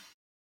doing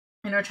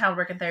inner child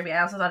work and therapy.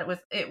 I also thought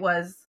it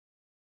was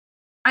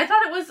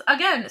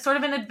again sort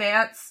of an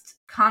advanced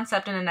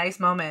concept and a nice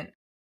moment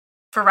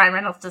for Ryan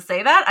Reynolds to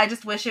say that. I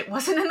just wish it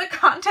wasn't in the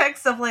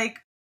context of like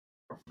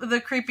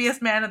the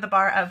creepiest man at the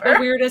bar ever. The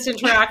weirdest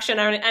interaction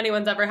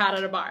anyone's ever had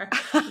at a bar.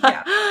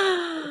 Yeah.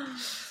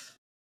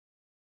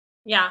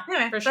 Yeah.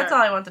 Anyway, for sure. That's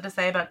all I wanted to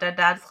say about Dead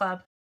Dads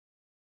Club.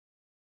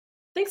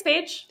 Thanks,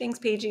 Paige. Thanks,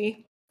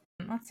 Paigey.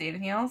 Let's see,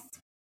 anything else?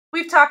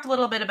 We've talked a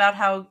little bit about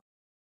how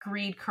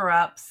greed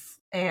corrupts,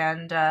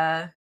 and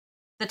the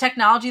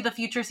technology of the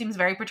future seems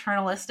very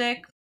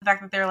paternalistic. The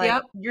fact that they're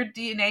like, your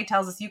DNA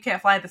tells us you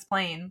can't fly this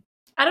plane.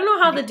 I don't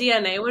know how the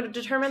DNA would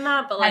determine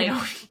that, but like, I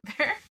don't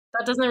either.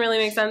 That doesn't really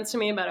make sense to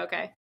me, but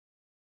okay.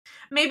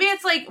 Maybe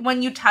it's like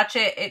when you touch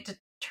it, it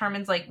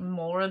determines like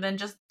more than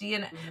just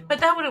DNA. But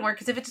that wouldn't work,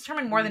 because if it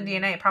determined more than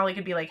DNA, it probably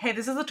could be like, hey,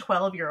 this is a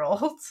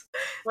 12-year-old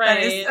that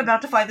is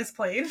about to fly this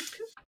plane.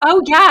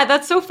 Oh, yeah,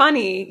 that's so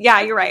funny.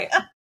 Yeah, you're right.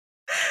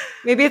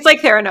 Maybe it's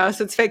like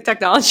Theranos. It's fake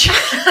technology.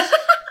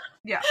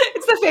 Yeah.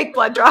 It's the fake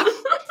blood draw.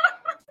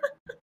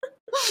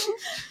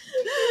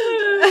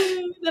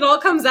 It all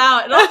comes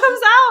out. It all comes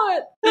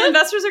out. The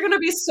investors are going to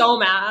be so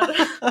mad.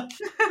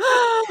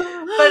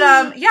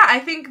 But yeah,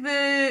 I think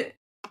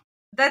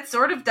that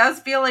sort of does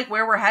feel like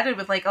where we're headed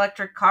with like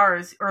electric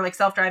cars or like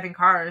self-driving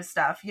cars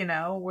stuff, you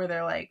know, where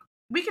they're like,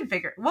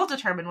 we'll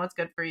determine what's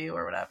good for you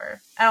or whatever.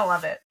 I don't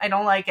love it. I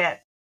don't like it.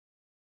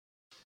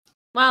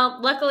 Well,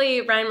 luckily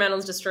Ryan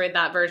Reynolds destroyed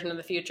that version of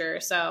the future,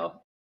 so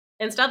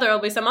instead there will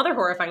be some other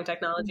horrifying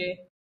technology.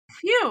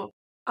 Phew.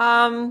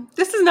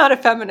 This is not a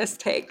feminist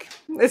take.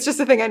 It's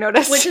just a thing I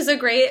noticed. Which is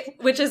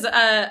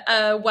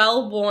a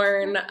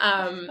well-worn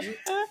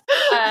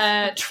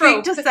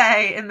trope to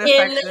say in this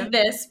section.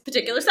 This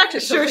particular section.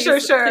 Sure.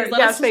 Please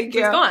Yes, thank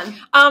you. Go on.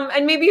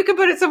 And maybe you can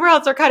put it somewhere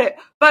else or cut it.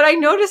 But I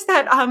noticed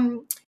that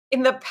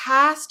in the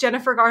past,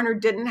 Jennifer Garner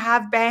didn't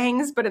have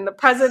bangs, but in the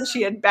present,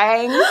 she had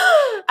bangs.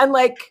 And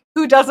like,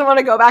 who doesn't want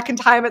to go back in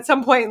time at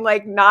some point and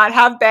like not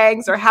have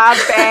bangs or have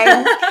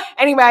bangs?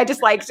 Anyway, I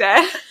just liked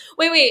it.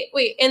 Wait.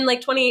 In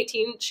like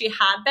 2018, she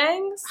had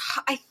bangs?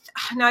 I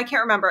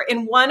can't remember.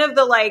 In one of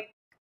the like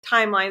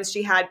timelines,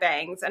 she had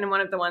bangs, and in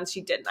one of the ones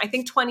she didn't. I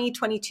think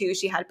 2022,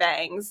 she had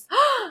bangs.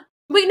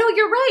 Wait, no,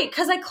 you're right,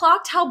 because I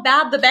clocked how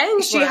bad the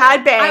bangs she were.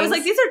 had bangs. I was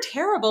like, these are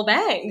terrible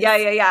bangs.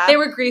 Yeah. They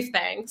were grief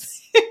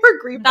bangs. They were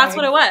grief That's bangs.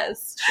 what it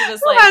was. She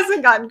was Who like,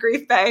 hasn't gotten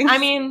grief bangs? I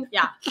mean,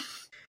 yeah.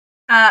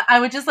 I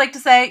would just like to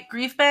say,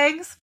 grief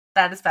bangs,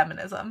 that is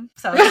feminism.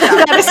 So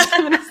That is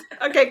feminism.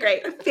 Okay,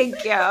 great.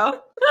 Thank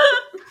you.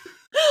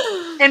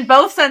 in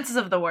both senses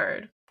of the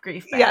word,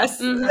 grief bangs.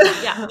 Yes.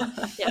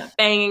 Mm-hmm. Yeah.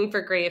 Banging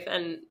for grief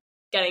and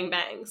getting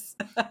bangs.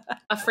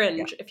 A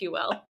fringe, if you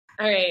will.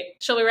 All right.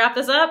 Shall we wrap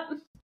this up?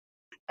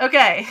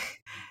 Okay.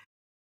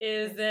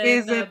 Is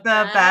it the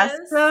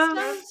best of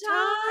times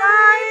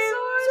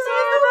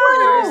or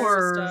the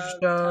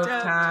worst of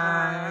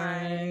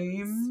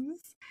times?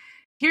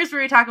 Here's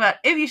where we talk about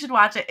if you should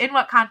watch it, in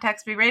what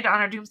context, we rate it on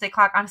our doomsday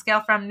clock on a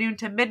scale from noon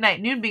to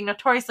midnight. Noon being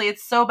notoriously,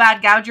 it's so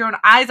bad, gouge your own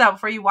eyes out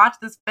before you watch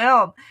this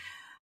film.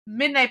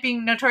 Midnight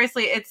being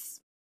notoriously, it's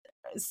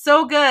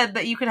so good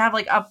that you could have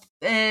like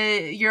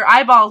your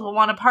eyeballs will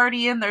want to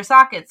party in their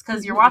sockets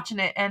because you're watching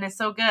it and it's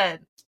so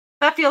good.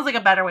 That feels like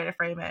a better way to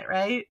frame it,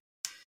 right?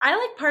 I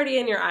like party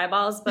in your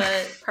eyeballs,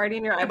 but Party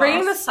in your eyeballs.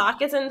 bringing the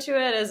sockets into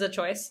it is a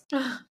choice.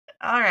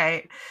 All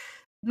right.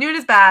 Noon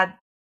is bad.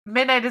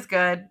 Midnight is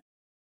good.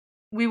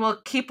 We will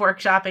keep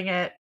workshopping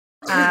it.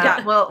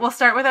 We'll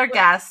start with our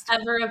guest.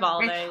 Ever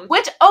evolving.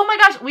 Which, oh my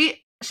gosh,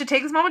 we should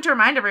take this moment to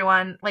remind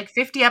everyone, like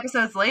 50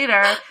 episodes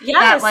later,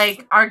 that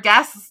like our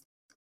guest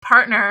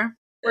partner.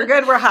 We're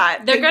good, we're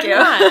hot. They're Thank good you.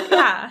 and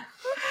hot,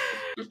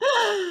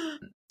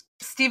 yeah.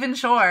 Stephen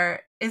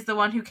Shore is the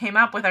one who came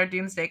up with our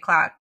doomsday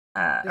clock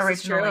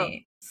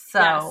originally.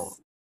 So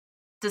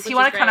Does he Which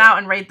want is to come great. out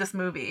and rate this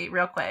movie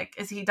real quick?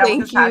 Is he done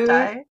with his Thank hat you.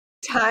 tie?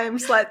 Time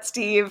slut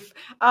Steve.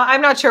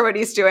 I'm not sure what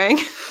he's doing.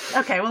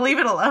 Okay, we'll leave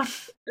it alone.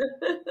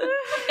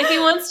 If he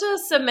wants to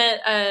submit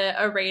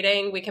a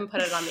rating, we can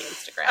put it on the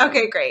Instagram.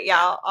 Okay, great.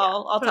 Yeah,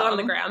 I'll Put it tell on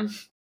the him. gram.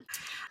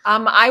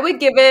 I would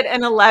give it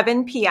an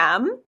 11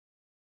 p.m.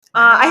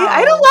 I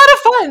had a lot of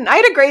fun. I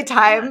had a great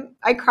time.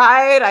 I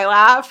cried. I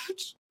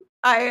laughed.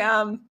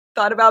 I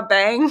thought about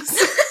bangs.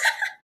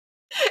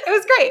 It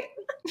was great.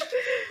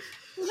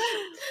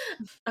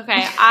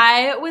 Okay,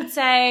 I would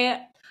say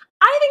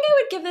I think I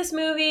would give this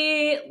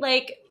movie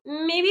like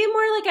maybe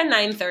more like a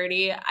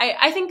 9.30.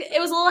 I think it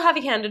was a little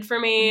heavy-handed for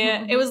me.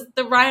 It was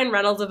the Ryan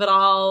Reynolds of it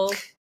all.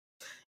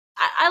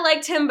 I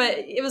liked him, but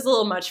it was a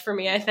little much for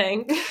me, I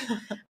think.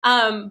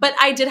 But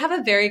I did have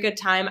a very good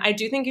time. I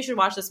do think you should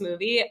watch this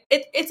movie.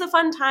 It's a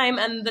fun time,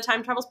 and the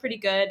time travel's pretty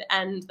good,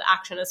 and the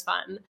action is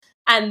fun.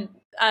 And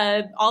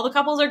all the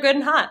couples are good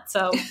and hot,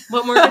 so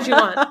what more could you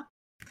want?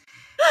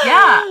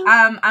 Yeah,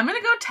 I'm gonna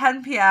go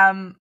 10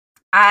 p.m.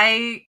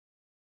 I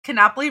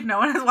cannot believe no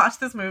one has watched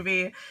this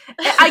movie.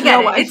 I get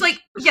No it. one. It's like,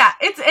 yeah,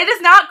 it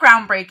is not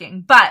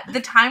groundbreaking, but the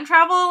time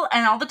travel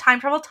and all the time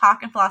travel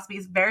talk and philosophy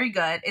is very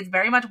good. It's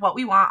very much what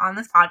we want on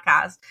this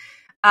podcast.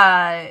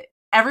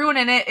 Everyone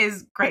in it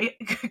is great,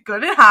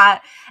 good and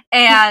hot,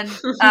 and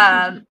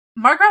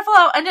Mark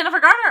Ruffalo and Jennifer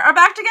Garner are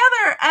back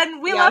together,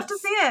 and we love to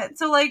see it.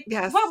 So, like,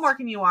 what more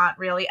can you want,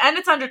 really? And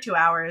it's under 2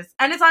 hours,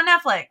 and it's on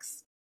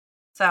Netflix.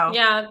 So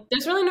yeah,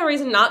 there's really no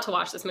reason not to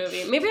watch this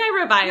movie. Maybe I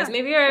revise. Yeah.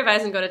 Maybe I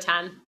revise and go to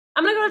 10.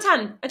 I'm going to go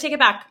to 10. I take it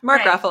back.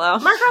 Mark Right.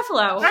 Ruffalo. Mark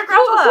Ruffalo. Mark Who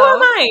Ruffalo.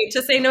 am I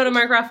to say no to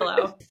Mark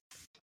Ruffalo?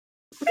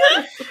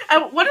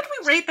 what did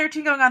we rate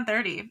 13 going on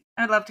 30?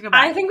 I'd love to go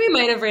back. I think we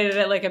might have rated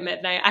it like a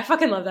midnight. I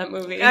fucking love that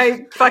movie.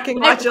 I fucking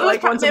watch it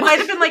like once a It month. might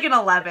have been like an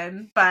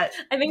 11, but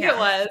I think yeah. it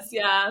was,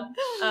 yeah.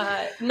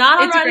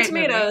 Not on It's a Rotten great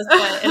movie. Tomatoes,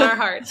 but in our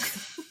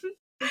hearts.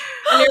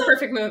 A near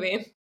perfect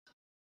movie.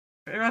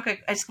 real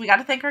quick, we got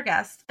to thank our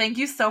guest. Thank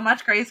you so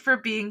much, Grace, for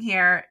being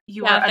here.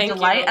 You Yeah, were a thank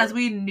delight, you. as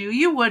we knew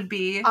you would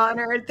be.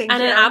 Honored. Thank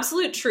And you. an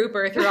absolute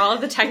trooper through all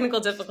of the technical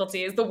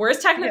difficulties. The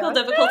worst technical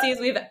difficulties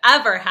we've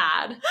ever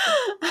had.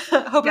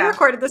 Hope you Yeah.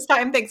 recorded this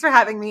time. Thanks for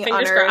having me.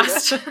 Fingers Honored.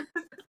 crossed.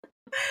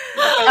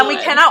 And we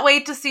cannot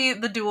wait to see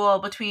the duel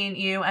between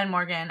you and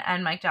Morgan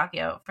and Mike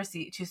Giacchio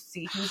to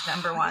see who's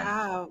number one.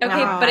 Wow. Okay,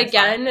 Wow. but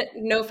again,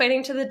 no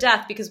fighting to the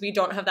death because we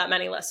don't have that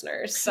many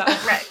listeners. So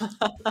Right. we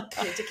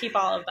need to keep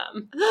all of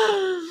them.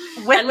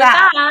 With And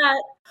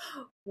that,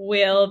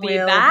 we'll be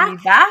we'll back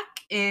be back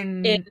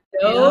in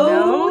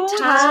no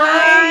time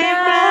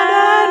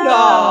at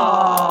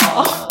all.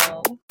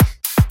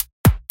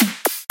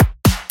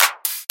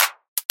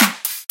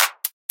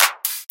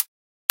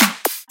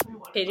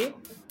 Did you?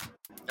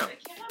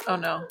 Oh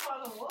no.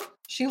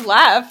 She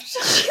left.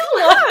 She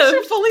left.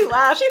 She fully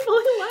left. She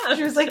fully left.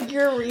 She was like,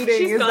 your reading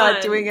She's is gone.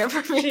 not doing it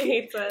for She me.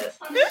 hates it.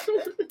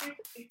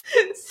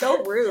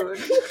 So rude.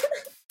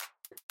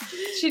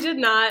 She did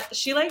not.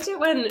 She liked it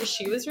when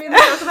she was reading the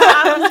joke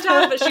about Adam's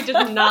dad, but she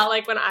did not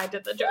like when I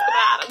did the joke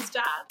about Adam's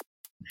dad.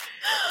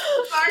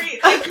 Sorry,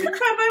 I couldn't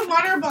find my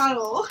water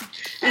bottle.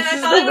 And This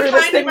is the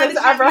weirdest thing that's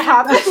ever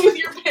happened. with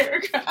your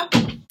paragraph.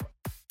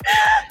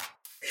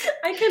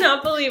 I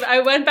cannot believe I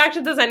went back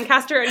to the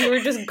Zencaster and you were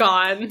just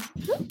gone.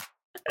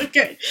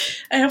 Okay,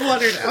 I have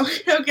water now.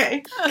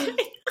 Okay.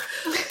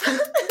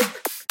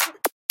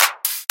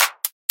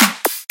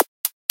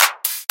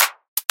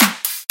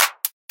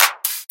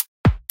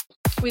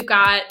 We've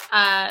got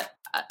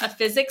a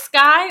physics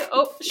guy.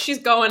 Oh, she's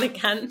going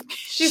again.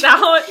 She's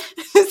out.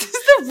 This is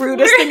the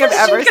rudest thing I've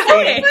ever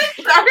seen.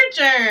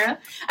 Charger.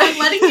 I'm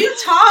letting you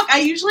talk. I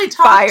usually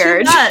talk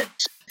Fired. too much.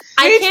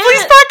 I Please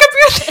can't. pack up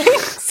your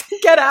things.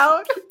 Get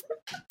out.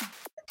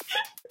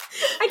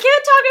 I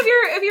can't talk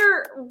if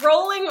you're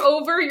rolling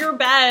over your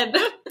bed,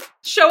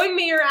 showing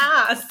me your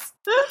ass.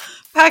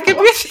 Pack up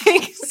your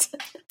things.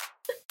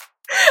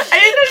 I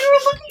didn't know you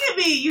were looking at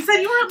me. You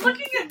said you weren't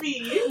looking at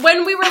me.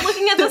 When we were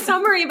looking at the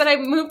summary, but I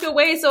moved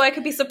away so I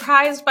could be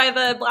surprised by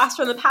the blast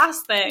from the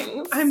past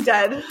things. I'm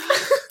dead.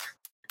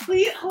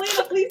 Please,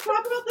 Helena, please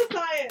talk about the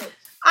science.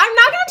 I'm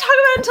not going to talk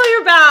about it until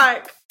you're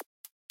back.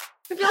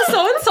 I feel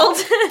so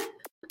insulted.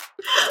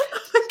 Oh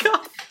my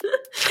god.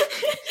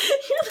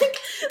 You're like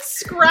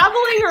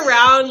scrabbling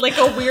around like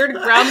a weird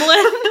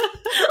gremlin.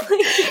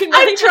 Like, you're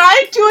not I'm even-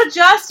 trying to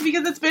adjust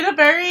because it's been a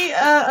very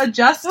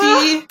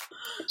adjusty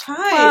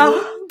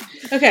time.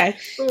 Okay.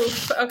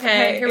 Oof,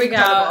 okay, here we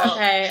incredible. go.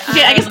 Okay.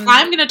 Okay, I guess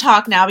I'm going to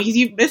talk now because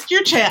you've missed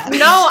your chance.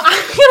 No,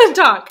 I'm gonna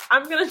talk.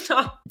 I'm gonna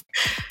talk.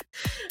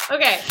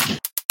 Okay.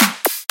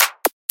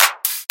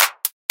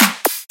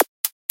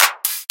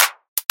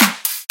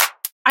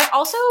 I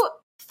also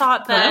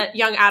thought that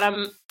young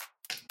Adam.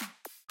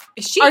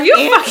 Is she Are you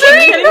fucking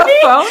answering kidding the me?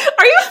 phone?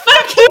 Are you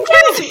fucking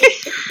kidding me?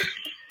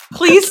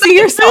 Please see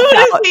yourself Food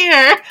out. is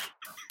here.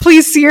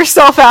 Please see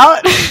yourself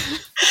out.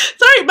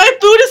 Sorry, my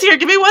food is here.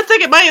 Give me 1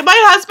 second. My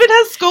husband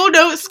has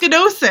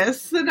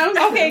scoliosis.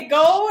 Okay,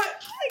 go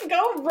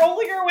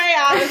roll your way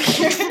out of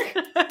here.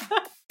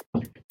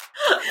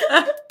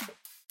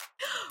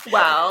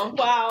 Wow.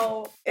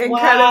 Wow. Incredible.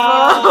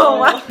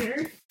 Wow.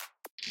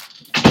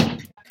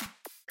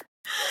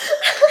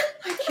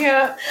 I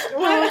can't.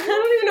 I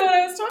don't even know what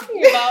I was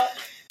talking about.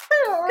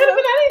 Could have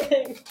been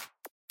anything.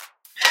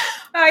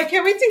 I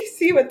can't wait to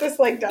see what this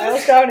like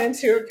dials down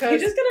into. You're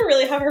Because just gonna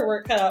really have her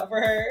work cut out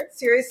for her.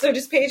 serious. So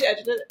just page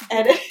edit.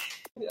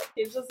 Yeah,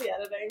 it's just the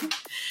editing.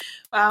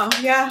 Wow.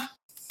 Yeah.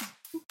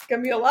 It's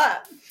gonna be a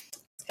lot.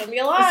 It's gonna be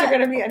a Is lot. there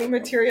gonna be any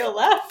material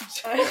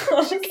left? It's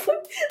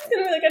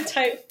gonna be like a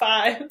type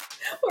 5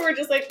 where we're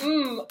just like,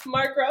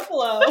 Mark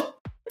Ruffalo.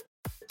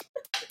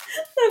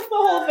 That's the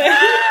whole thing.